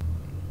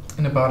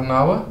 In about an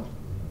hour?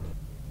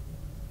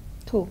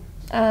 Cool.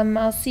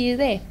 I'll see you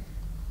there.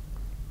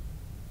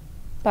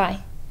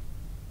 Bye.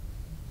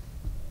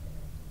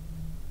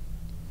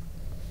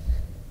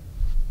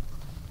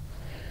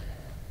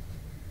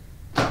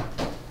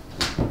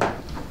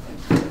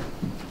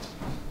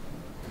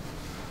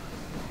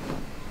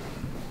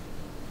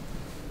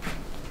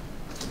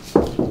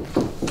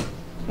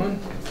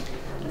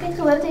 Ek het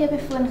gehoor dat jy op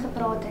die foon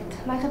gepraat het.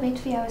 My gebed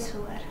vir jou is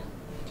verhoor.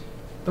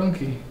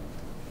 Dankie.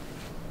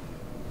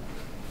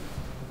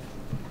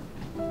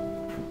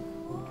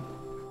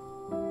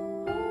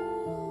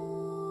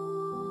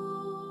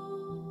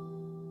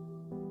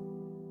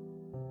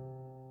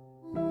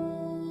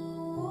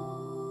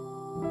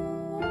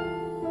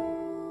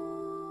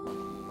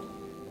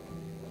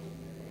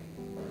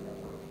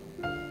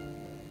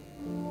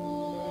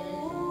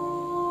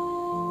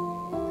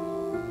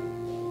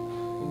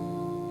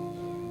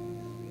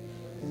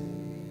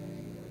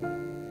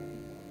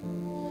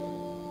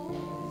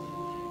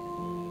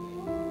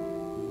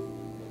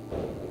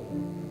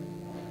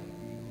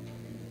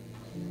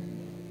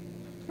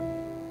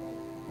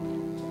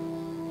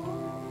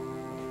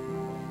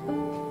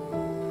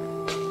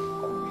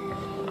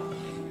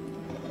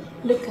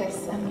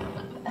 Lucas,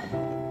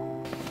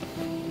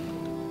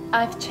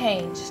 I've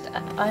changed.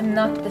 I'm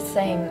not the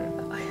same.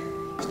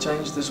 I've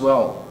changed as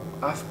well.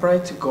 I've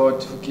prayed to God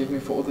to forgive me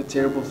for all the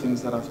terrible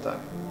things that I've done.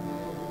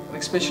 And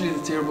especially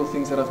the terrible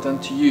things that I've done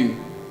to you.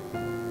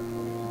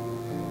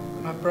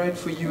 And I prayed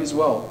for you as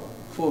well,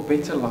 for a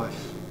better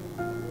life.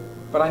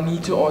 But I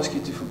need to ask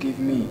you to forgive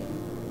me.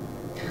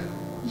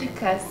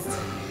 Lucas,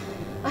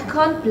 I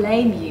can't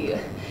blame you.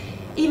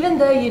 Even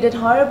though you did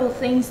horrible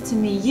things to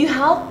me, you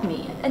helped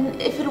me. And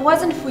if it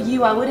wasn't for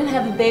you, I wouldn't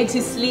have a bed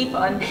to sleep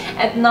on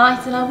at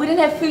night and I wouldn't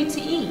have food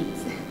to eat.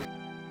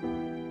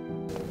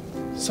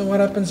 So what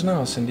happens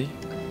now, Cindy?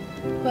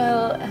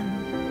 Well,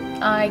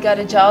 I got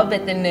a job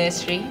at the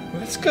nursery.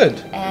 Well, that's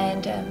good.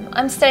 And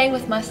I'm staying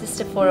with my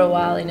sister for a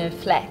while in her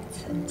flat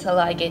until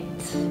I get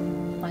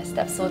my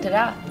stuff sorted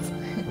out.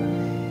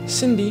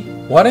 Cindy,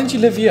 why don't you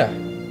live here?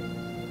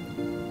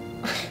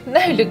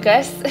 No,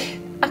 Lucas,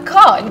 I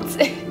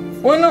can't.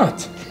 Why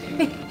not?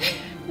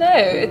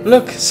 No.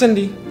 Look,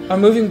 Cindy,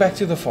 I'm moving back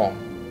to the farm.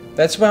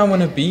 That's where I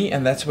want to be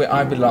and that's where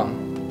I belong.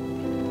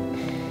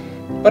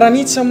 But I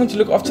need someone to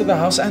look after the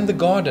house and the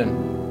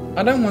garden.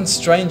 I don't want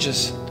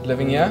strangers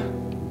living here.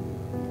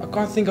 I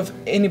can't think of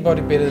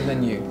anybody better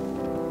than you.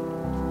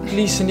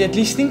 Please, Cindy, at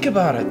least think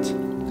about it.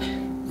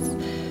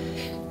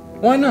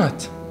 Why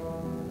not?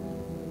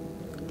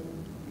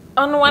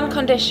 On one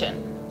condition.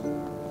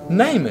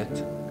 Name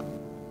it.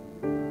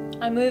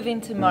 I move in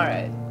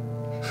tomorrow.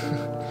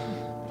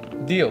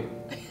 Deal.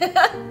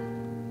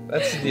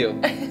 That's the deal.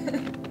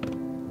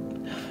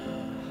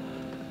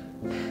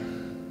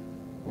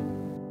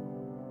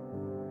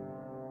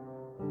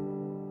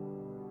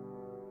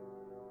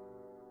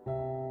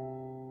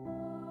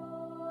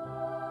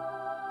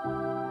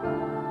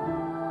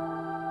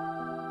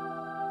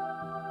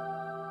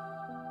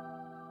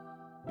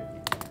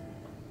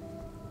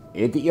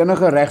 Het jy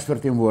enige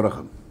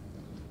regsverteenwoordiging?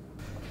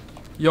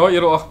 Ja,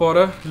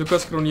 edelagbare,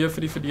 Lucas Cronje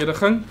vir die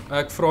verdediging.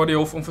 Ek vra die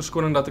hof om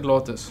verskoning dat ek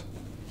laat is.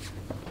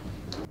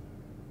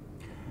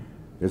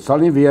 Dit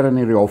sal nie weer in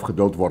hierdie hof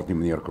geduld word nie,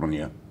 meneer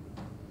Cronje.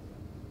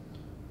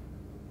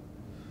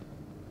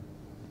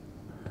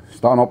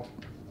 Staan op.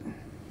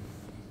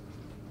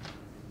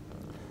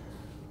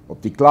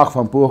 Op die klag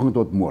van poging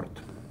tot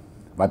moord.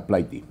 Wat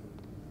pleit die?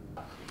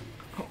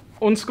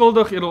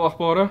 Onskuldig,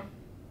 edelagbare.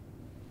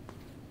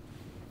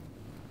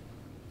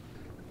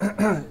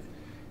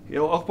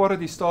 Edelagbare,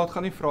 die staat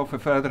gaan nie vra vir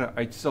verdere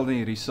uitstel in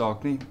hierdie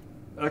saak nie.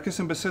 Ek is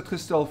in besit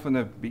gestel van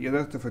 'n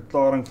beëdigde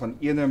verklaring van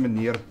ene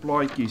meneer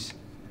Plaatjies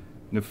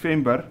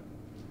November.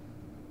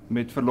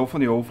 Met verlof van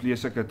die hof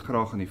lees ek dit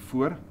graag aan die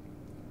voor.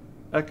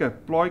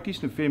 Ek,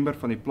 Plaatjies November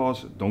van die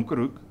plaas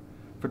Donkerhoek,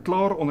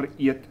 verklaar onder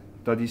eed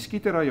dat die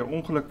skietery 'n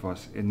ongeluk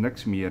was en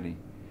niks meer nie,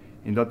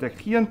 en dat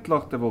ek geen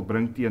klagte wil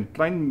bring teen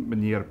klein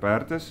meneer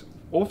Bertus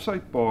of sy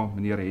pa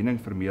meneer Henning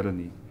Vermeulen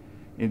nie,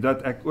 en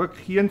dat ek ook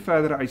geen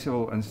verdere eise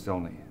wil instel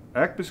nie.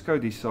 Ek beskou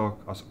die saak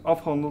as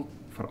afgehandel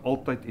vir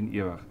altyd en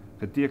ewig.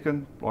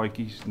 Geteken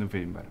Plaatjies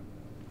November.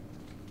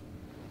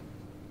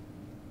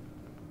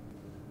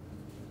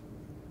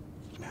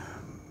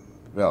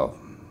 Wel,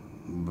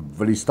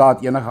 wil die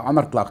staat enige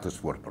ander klagtes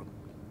voortbring?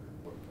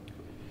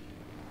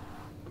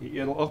 Die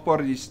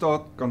edelagbare, die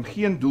staat kan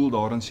geen doel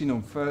daarin sien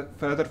om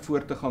verder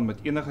voort te gaan met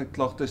enige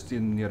klagtes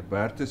teen meneer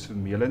Bertus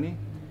Vermeulen nie.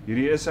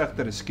 Hierdie is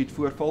egter 'n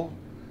skietvoorval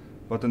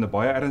wat in 'n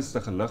baie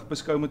ernstige lig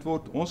beskou moet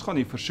word. Ons gaan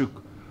die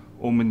versoek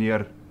om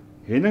meneer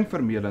Henning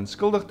Vermeulen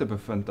skuldig te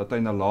bevind dat hy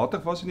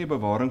nalatig was in die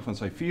bewaring van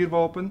sy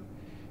vuurwapen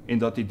en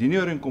dat die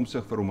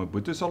dienooreenkomstig vir hom 'n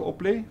boete sal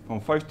oplê van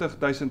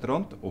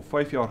R50.000 of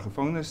 5 jaar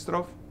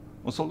gevangenisstraf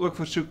Ons sal ook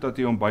versoek dat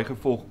u hom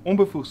bygevolg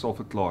onbevoegd sal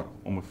verklaar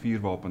om 'n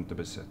vuurwapen te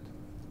besit.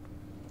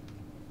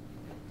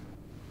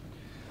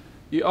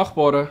 U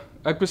agbare,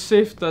 ek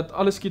besef dat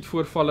alle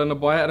skietvoorvalle in 'n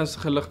baie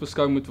ernstige lig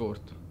beskou moet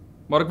word.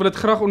 Maar ek wil dit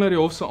graag onder die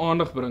hof se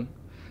aandag bring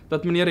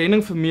dat meneer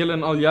Henning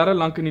Vermeulen al jare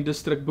lank in die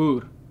distrik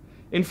boer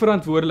en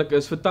verantwoordelik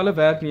is vir talle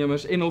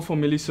werknemers en hul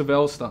familie se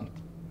welstand.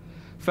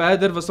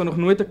 Verder was daar nog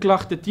nooit 'n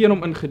klagte teen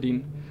hom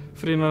ingedien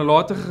vir die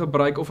nalatige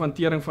gebruik of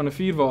hantering van 'n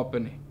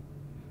vuurwapen nie.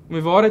 Om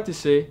die waarheid te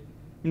sê,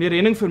 meneer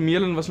Henning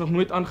Vermeulen was nog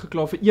nooit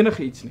aangekla vir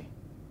enige iets nie.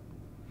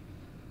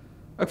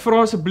 Ek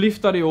vra asseblief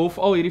dat die hof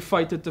al hierdie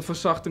feite te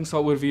versagting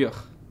sal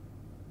oorweeg.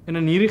 En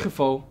in hierdie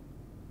geval,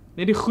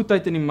 net die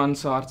goedheid in die man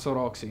se hart sal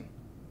raak sien.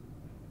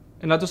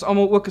 En laat ons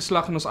almal ook 'n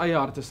slag in ons eie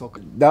harte sal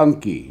kry.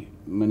 Dankie,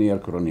 meneer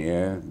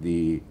Cronje,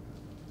 die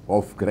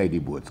hof kry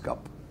die boodskap.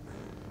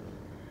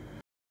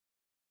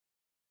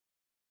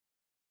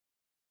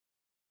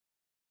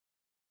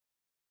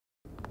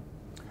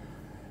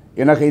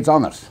 Enige iets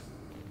anders?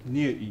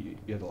 Nee, u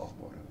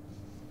edelagbare.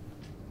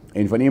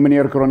 En van u,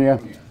 meneer Cronje?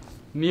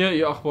 Nee,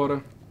 u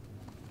agbare.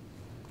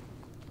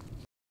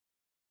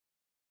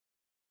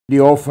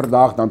 Die hof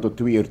vandag dan tot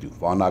 2 uur toe,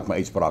 waarna ek my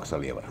uitspraak sal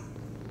lewer.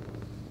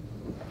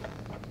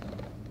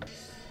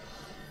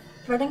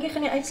 Wat dink jy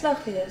gaan die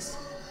uitslag wees?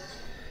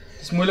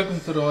 Het is moeilik om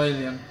te raai,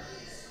 Leen.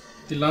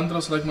 Die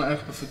landdros lyk my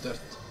erg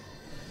bevoeterd.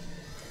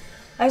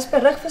 Hy is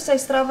berig vir sy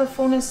strawwe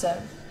vonnisse.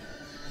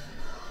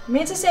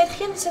 Mense sê hy het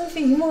geen sin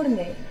vir humor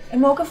nie en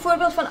maak 'n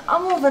voorbeeld van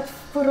almal wat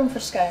voor hom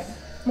verskyn.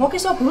 Maak nie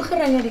saak hoe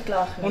gering die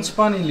klag nie.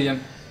 Ontspan nie,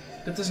 Leen.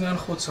 Dit is nou in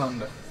God se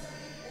hande.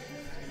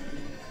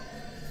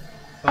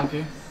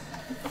 Dankie.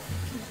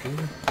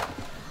 Dankie.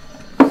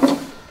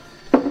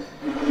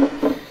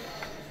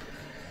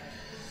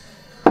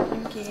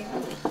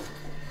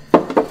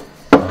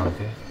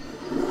 Dankie.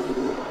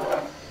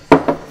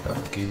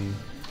 Dankie.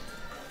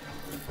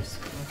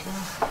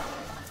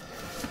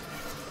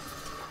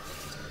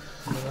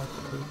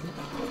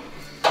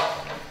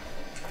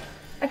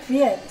 Ek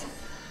weet,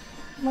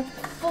 maar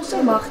ek voel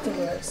so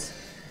magteloos.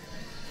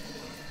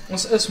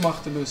 Ons is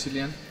magteloos,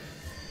 Leen.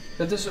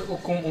 Dit is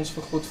ook om ons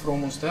vir God vra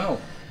om ons te help.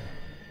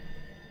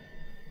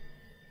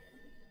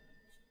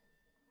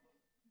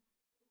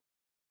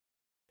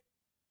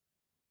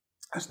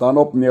 Staan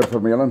op, meneer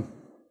Vermeulen.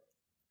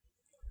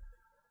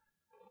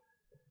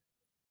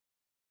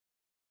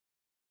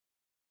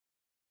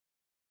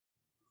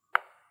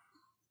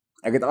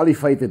 Ek het al die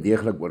feite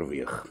deeglik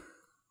oorweeg.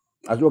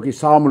 As ook die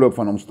sameloop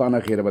van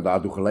omstandighede wat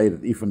daartoe gelei het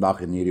dat u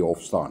vandag in hierdie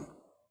hof staan.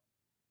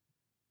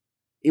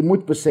 U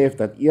moet besef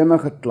dat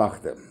enige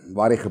klagte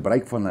waar die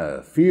gebruik van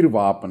 'n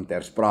vuurwapen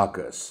ter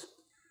sprake is,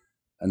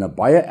 in 'n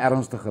baie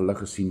ernstige lig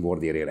gesien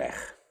word deur die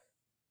reg.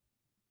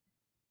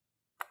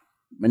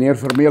 Meneer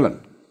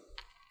Vermeulen,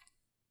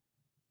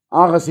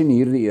 aangesien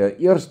hierdie 'n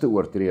eerste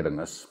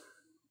oortreding is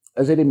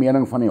dit die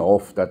mening van die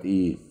hof dat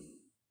u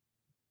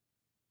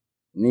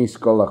nie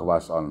skuldig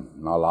was aan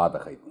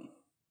nalatigheid nie.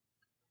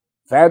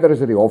 Verder is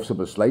dit die hof se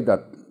besluit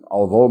dat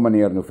al wil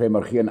meneer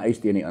November geen eis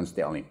teen u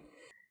instel nie,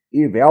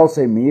 u wel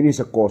sy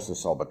mediese koste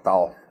sal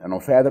betaal en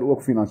hom verder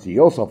ook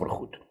finansiëel sal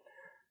vergoed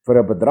vir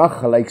 'n bedrag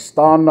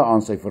gelykstaande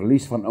aan sy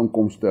verlies van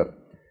inkomste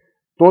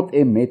tot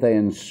en met hy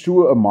in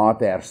so 'n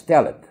mate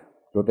herstel het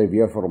tot hy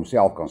weer vir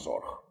homself kan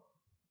sorg.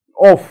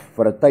 Of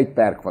vir 'n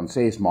tydperk van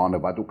 6 maande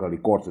wat ook al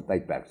die kortste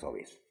tydperk sal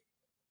wees.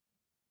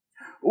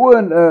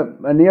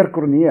 Meneer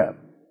Cronje,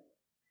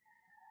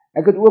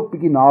 ek het ook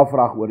bietjie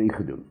navraag oor u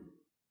gedoen.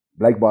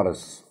 Blykbaar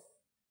is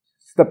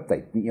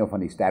stiptheid nie een van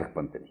die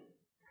sterkpunte nie.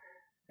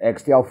 Ek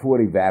stel voor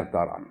die werk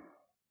daaraan.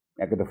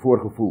 Ek het 'n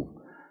voorgevoel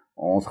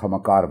ons gaan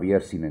mekaar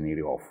weer sien in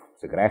hierdie hof.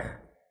 Is ek reg?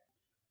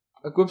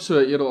 Ek hoop so,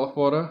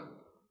 edelagbare.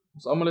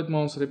 Ons almal het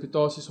maar ons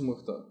reputasies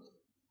omhoog te hou.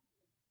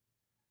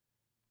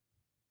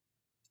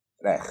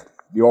 Reg.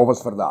 Die hof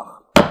is vandag.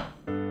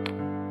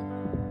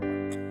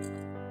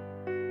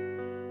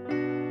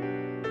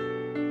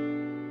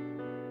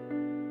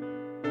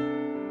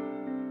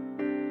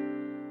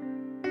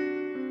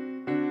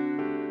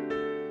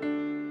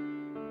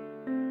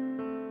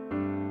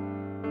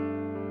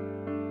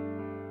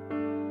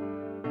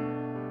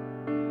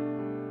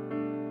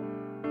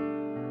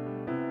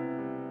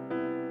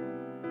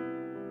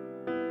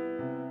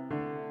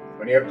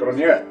 Meneer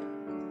Cronje,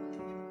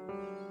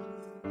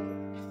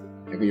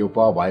 ek het jou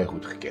pa baie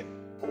goed geken.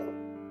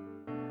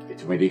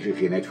 Het vir my die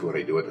gegee net voor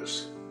hy dood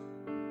is.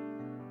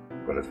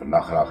 Ek wil dit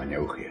vandag graag aan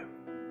jou gee.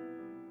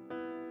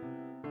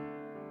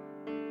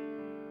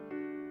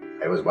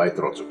 Hy was baie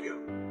trots op jou.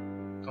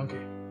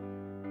 Dankie.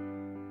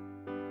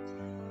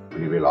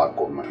 Moenie weer laat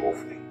kom my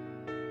hof nie.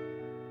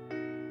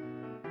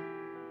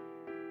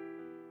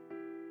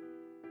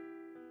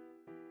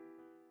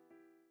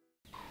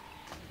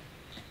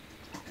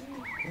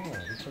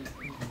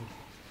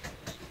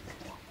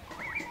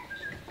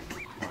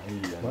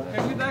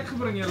 Ek het dit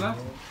gebring julle.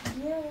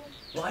 Ja.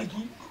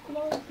 Laaitjie.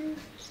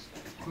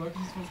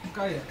 Laaitjie is van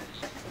kuier.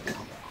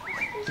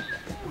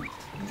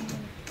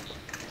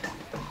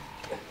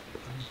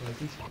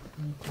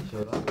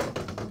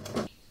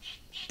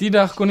 Die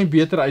dag kon nie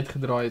beter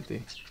uitgedraai het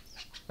nie.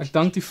 Ek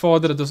dank die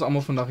Vader dat ons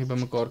almal vandag hier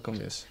bymekaar kan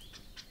wees.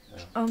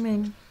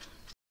 Amen.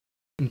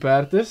 En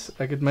Bertus,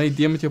 ek het my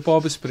idee met jou pa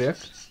bespreek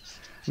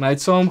en hy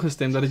het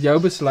saamgestem dat dit jou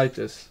besluit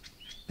is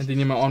indien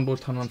jy my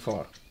aanbod gaan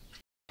aanvaar.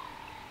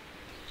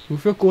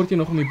 Hoeveel kort jy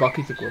nog om die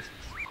bakkie te koop?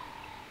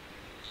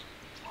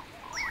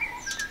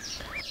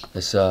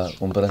 Dis 'n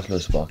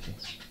onbringloose bakkie.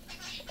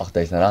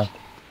 R8,000.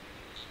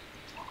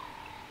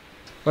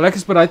 Wel ek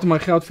is bereid om my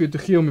geld vir jou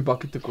te gee om die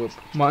bakkie te koop,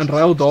 maar in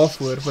ruil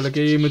daarvoor wil ek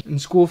hê jy moet in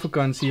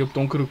skoolvakansie hier op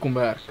Donkerhoek kom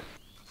werk.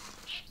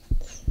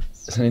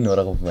 Is nie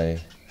nodig om my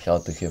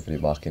geld te gee vir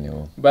die bakkie nie,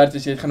 hoor.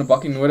 Bertus, jy gaan 'n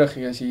bakkie nodig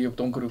hê as jy hier op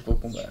Donkerhoek wil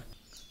kom werk.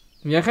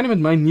 En jy gaan nie met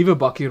my nuwe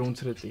bakkie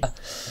rondrit nie.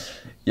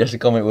 Jy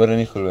kan my ore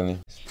nie glo nie.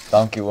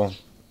 Dankie, oom.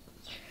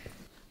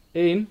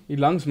 En hier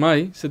langs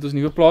my sit ons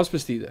nuwe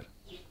plaasbestuurder.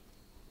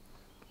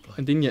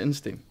 Indien jy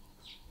instem.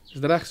 Is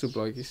dit reg so,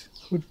 plaatjies?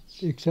 Goed,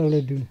 ek sal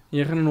dit doen.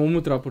 Jy gaan aan hom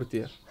moet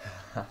rapporteer.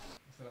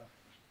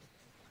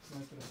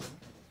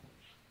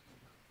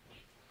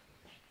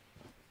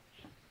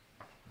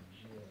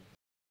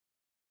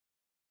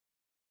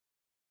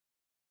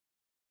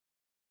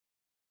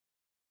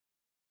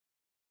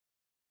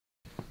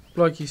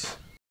 Plaatjies.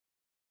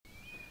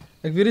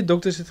 Ek weet die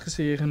dokters het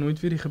gesê jy gaan nooit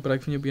weer die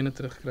gebruik van jou bene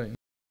terugkry nie.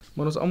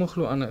 Maar ons almal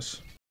glo anders.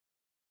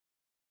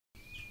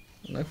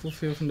 En ek wil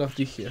vir jou vandag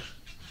die gee.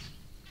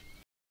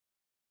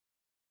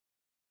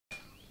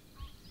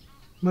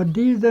 Maar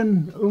die dan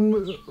om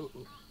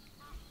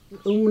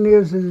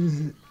meneer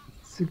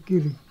se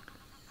kiri.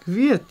 Ek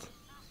weet.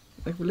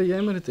 Ek wil hê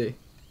jy moet dit hê.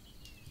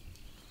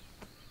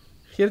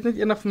 Gee dit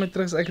net eendag vir my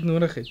terug as ek dit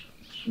nodig het.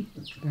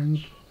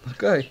 Dankie.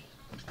 Okay.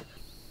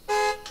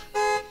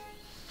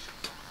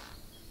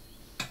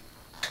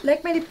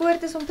 Lyk my die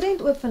poort is omtrent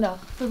oop vandag.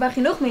 Verwag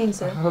jy nog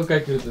mense? Ek gaan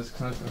kyk hoe dit is. Ek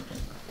gaan terug.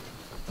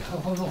 Ek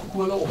gaan nog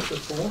kole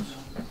opsit vir ons.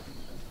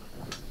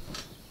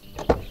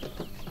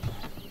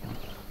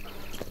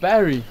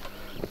 Barry,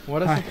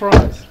 what a Hi.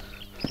 surprise.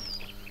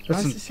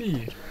 Listen, Nice to see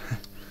you.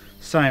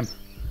 Same.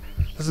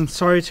 Listen,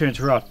 sorry to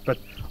interrupt, but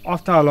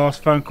after our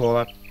last phone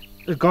call,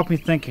 it got me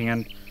thinking,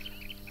 and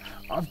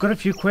I've got a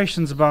few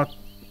questions about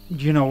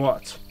you know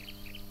what.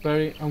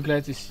 Barry, I'm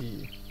glad to see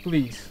you.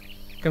 Please,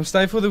 come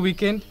stay for the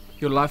weekend.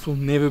 Your life will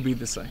never be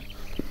the same.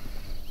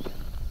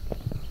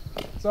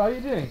 So how are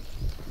you doing?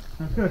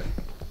 Oh, good.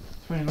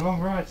 It's been a long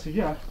ride, so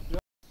yeah.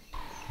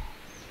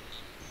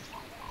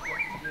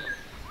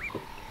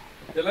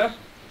 Julle,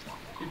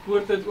 die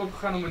poort het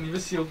oopgegaan om 'n nuwe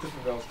seël te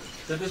verwelkom.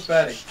 Dit is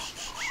Barry.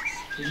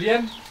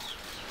 Helene,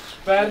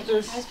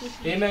 Bertus,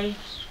 Henning,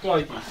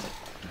 plaatjies.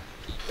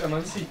 Ja,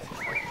 man sien.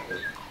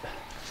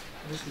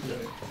 Dis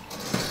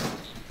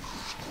goed.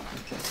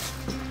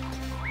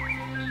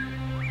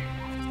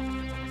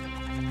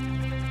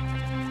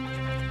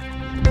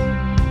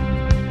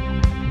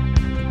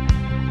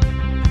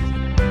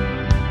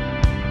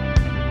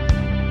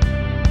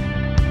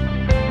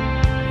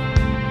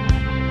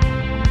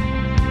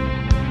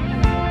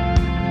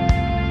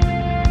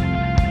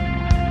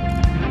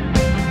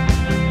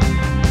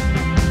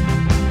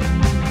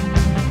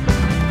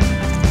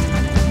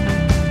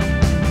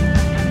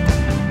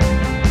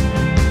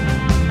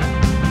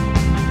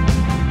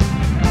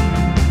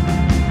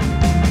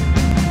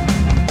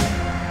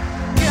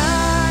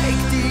 Kyk,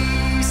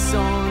 die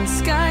son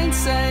skyn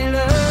sy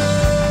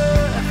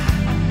lig.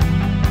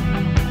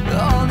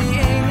 Al die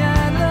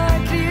engele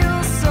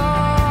kriel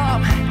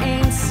saam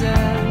en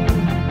sing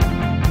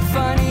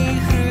van die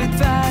groot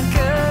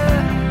werke,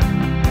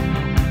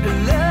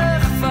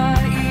 lig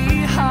van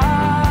u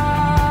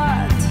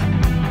hart.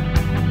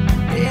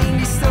 En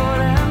die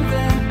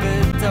stormwind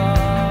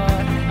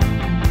bedaar,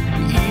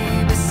 u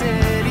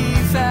besit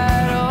die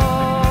wêreld.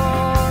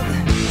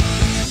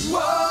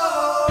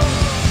 Wow,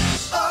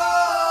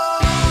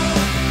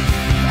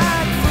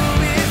 ek voel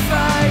weer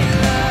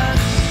veilig.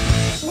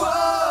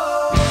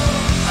 Wow,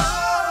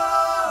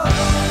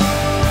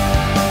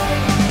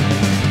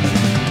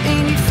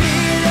 en die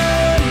vrede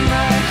in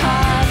my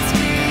hart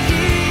skree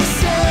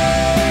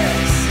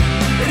Jesus,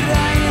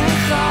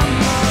 reinig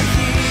almal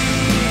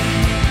hier.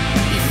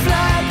 Die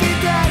vlekke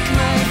dek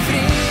my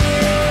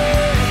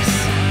vrees,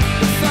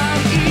 van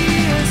u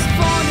is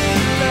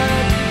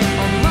wonderlik,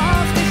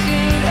 almagtig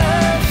en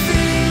 'n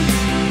vriend.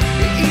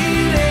 U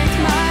red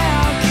my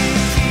elke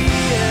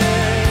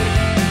keer,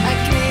 ek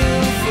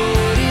kniel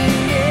voor u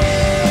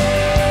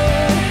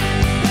neer.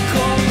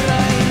 Kom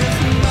reinig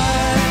my.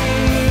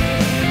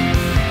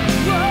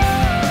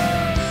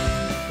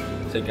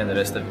 Sy kan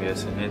rustig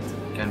wees en net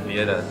kan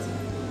weet dat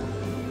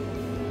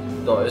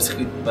daar is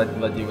goed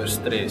wat jy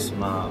oorstres,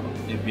 maar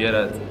jy weet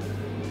dat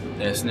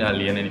jy is nie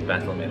alleen in die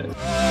battle met dit.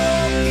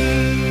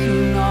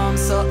 Uw naam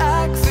sal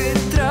ek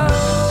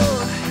vertrou.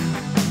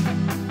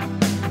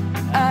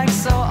 Ek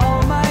sal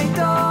al my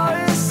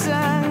dae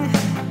sing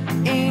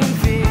en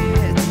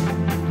weet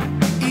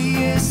u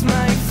is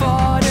my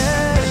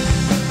Vader.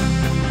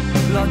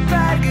 Laat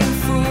berge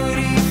voor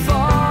u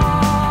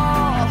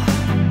val,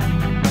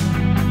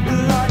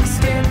 laat die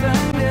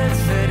skepping dit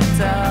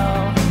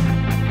vertel.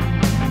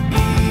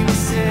 U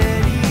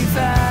besit die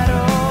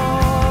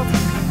wêreld.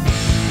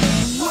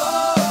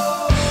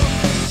 Wow,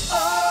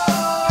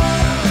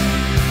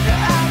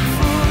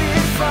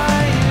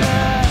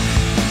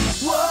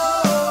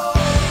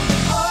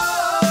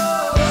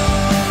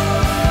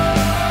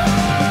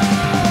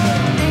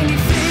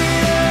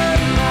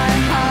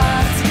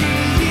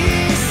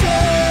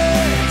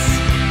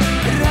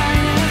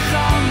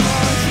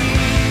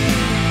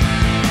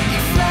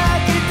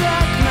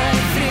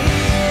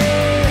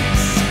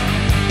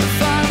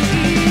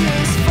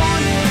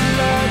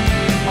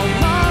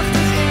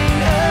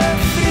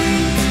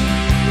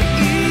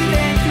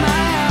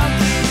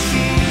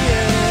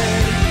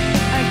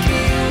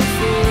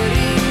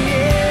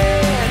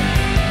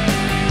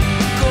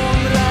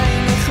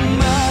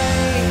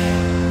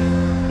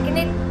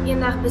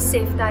 ek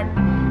besef dat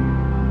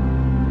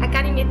ek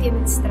kan nie meer teen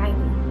dit stry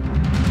nie.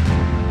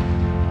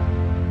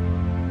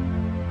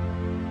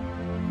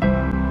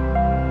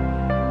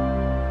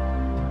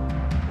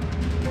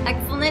 Ek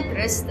voel net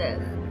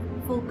rustig,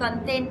 voel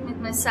content met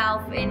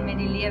myself en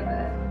met die lewe.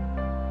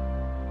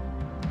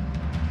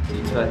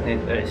 Iets wat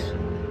net is.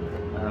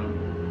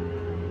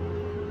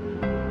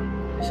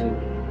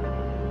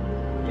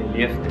 Jy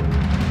leef dit.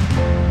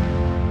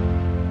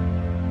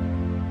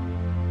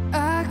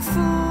 Ek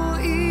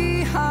voel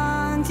u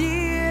hand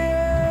hier.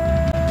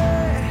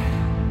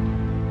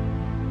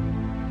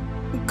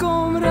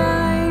 Kom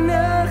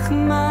reinig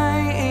my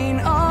en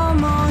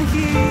almal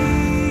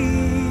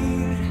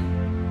hier.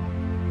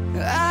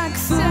 Ek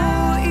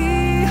voel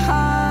u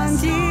hand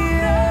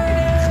hier.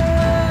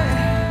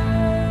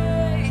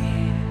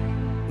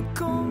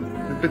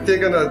 Dit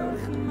beteken dat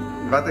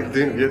wat ek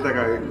doen, weet ek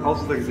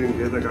alles wat ek doen,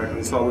 weet ek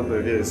gaan saam met my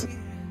wees.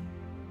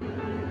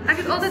 Ek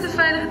het altyd 'n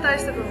veilige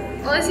tuiste behou.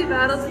 Al is die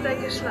wêreld baie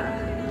keer sleg,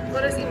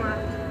 daar is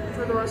iemand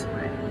wat daar is vir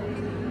my.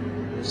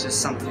 There's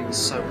just something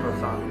so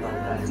profound about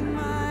that.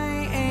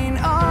 En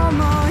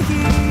almal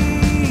hier.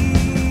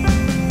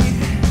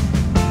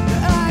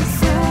 Ek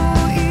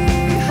voel u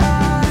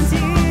hand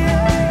hier.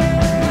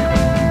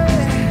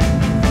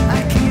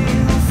 Ek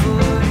kniel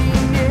voor u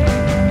neer.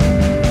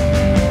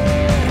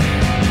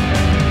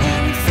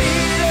 En ek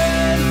voel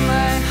in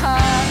my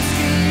hart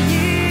vir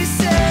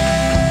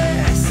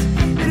Jesus.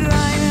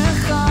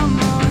 Reinig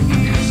almal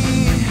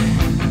hier.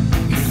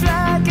 U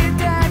vlekke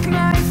dek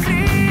my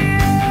vrees.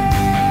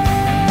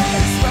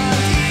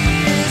 Want u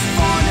is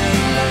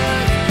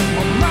wonderlik,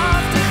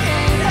 almagtig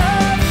en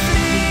 'n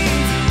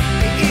vriend.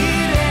 U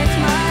red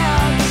my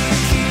elke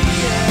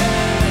keer.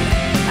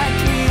 Ek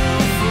kniel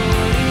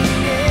voor u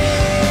neer.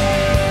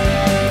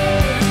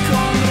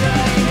 Kom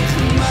reinig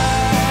my.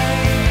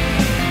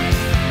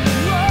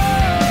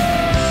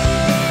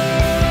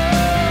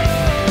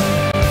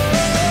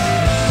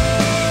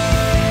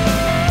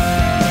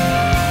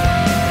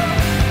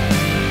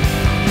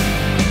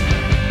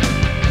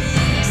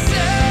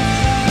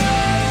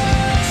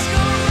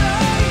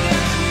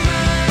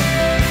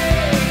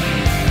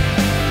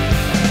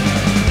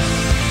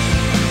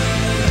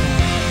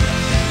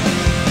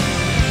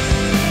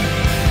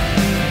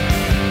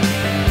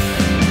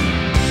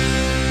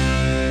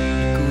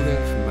 Die cool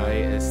ding vir my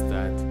is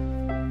dat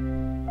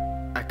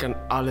ek kan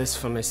alles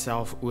van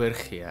myself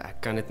oorgee.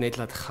 Ek kan dit net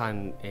laat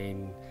gaan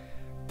en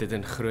dit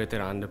in groter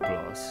hande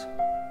plaas.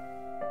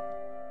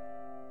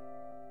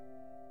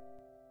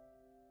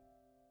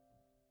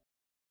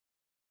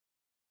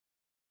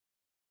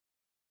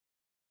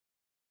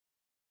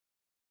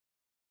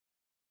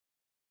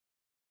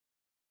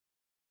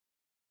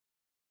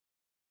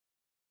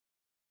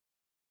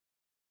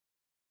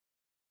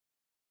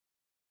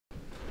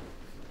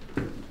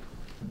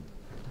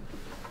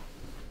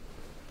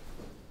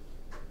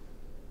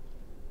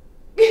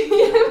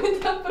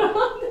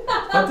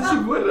 Wat is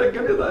die woorde? Ek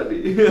kan dit daar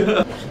nie.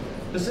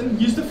 Listen,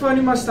 use the phone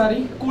in my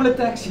study. Call a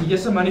taxi.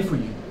 Here's some money for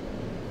you.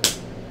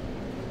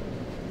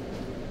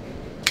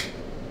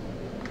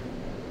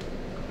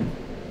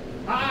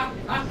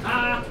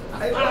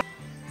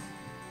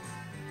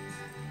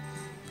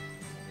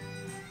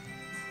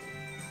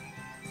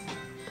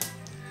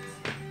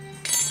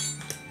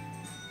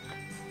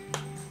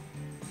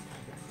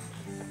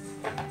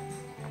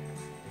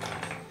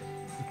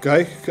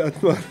 Kyk,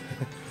 kat maar.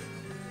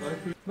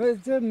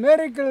 It's a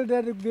miracle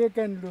dat ek weer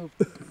kan loop.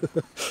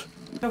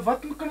 Nou wat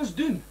kan ons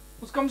doen?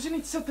 Ons kan mos nie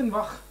net sit en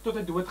wag tot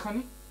hy doodgaan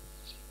nie.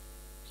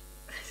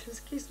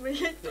 Ekskuus my,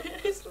 jy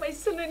is my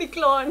sinne nie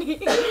klaar nie.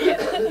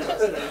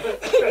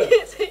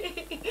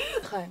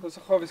 Ons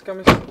gaan weer kan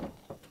mens.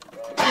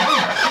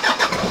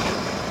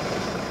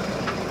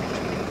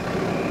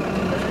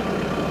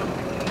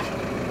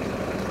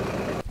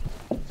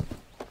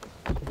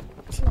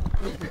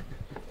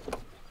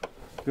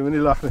 Doe me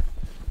nie lag nie.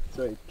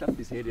 Sorry, clap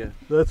his head here.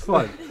 That's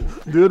fine.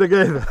 Do it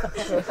again.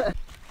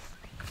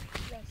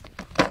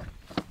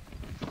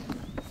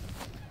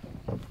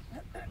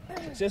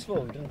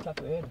 Successful, you didn't clap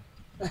your head.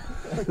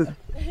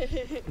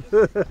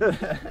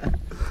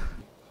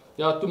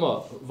 Ja, toe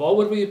maar,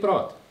 waaroor wil jy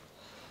praat?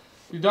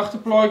 Die dag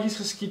toe plaatjies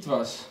geskiet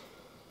was.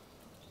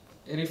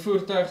 En die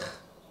voertuig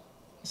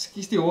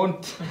skiet die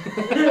hond.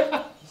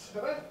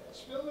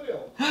 Speel met jou.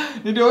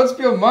 Nee, die hond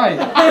speel my.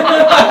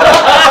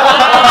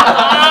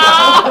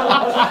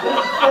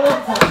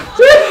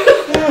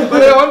 Maar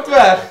die hond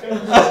weg.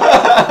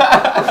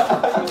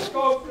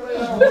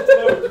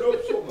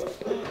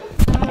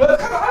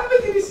 Wat gaan aan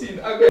met hierdie sien?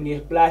 Okay.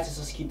 Meneer Plaatjes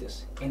as skiet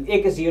is. En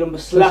ek is hier om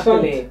beslag te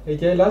lê. Het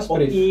jy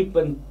lasbrief?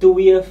 Op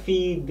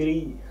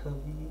I.243.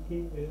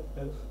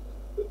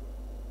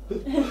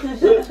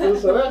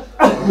 Dis reg.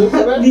 Dis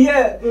reg.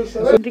 Nee.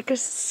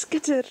 Rikus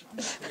skitter.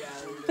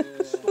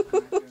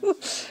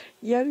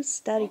 Jou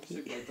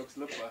sterretjie. Dit is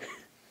met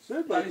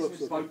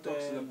botox-lippe.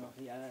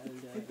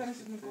 Ek kan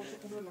dit met kos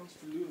onlangs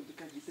verloor om te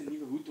kyk wie 'n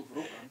nuwe hoed of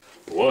rok aan.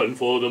 1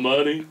 for the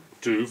money,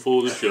 2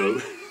 for the show.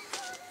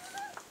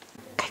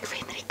 Kyk vir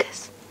Rikus.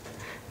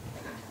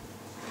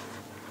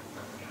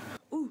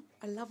 Oeh,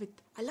 'n love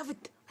it. I love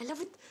it. I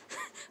love it.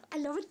 I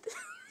love it.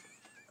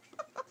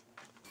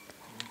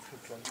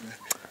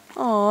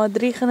 Oh,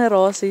 3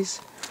 generasies.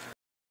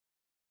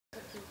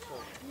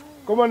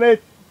 Kom maar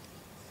net.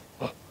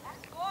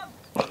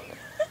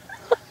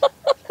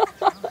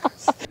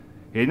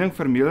 Henning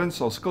Vermeulen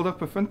sal skuldig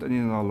bevind in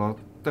die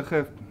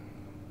nalatige...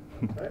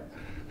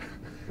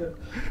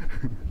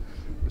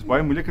 Dis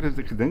baie moeiliker as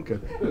ek gedink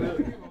het.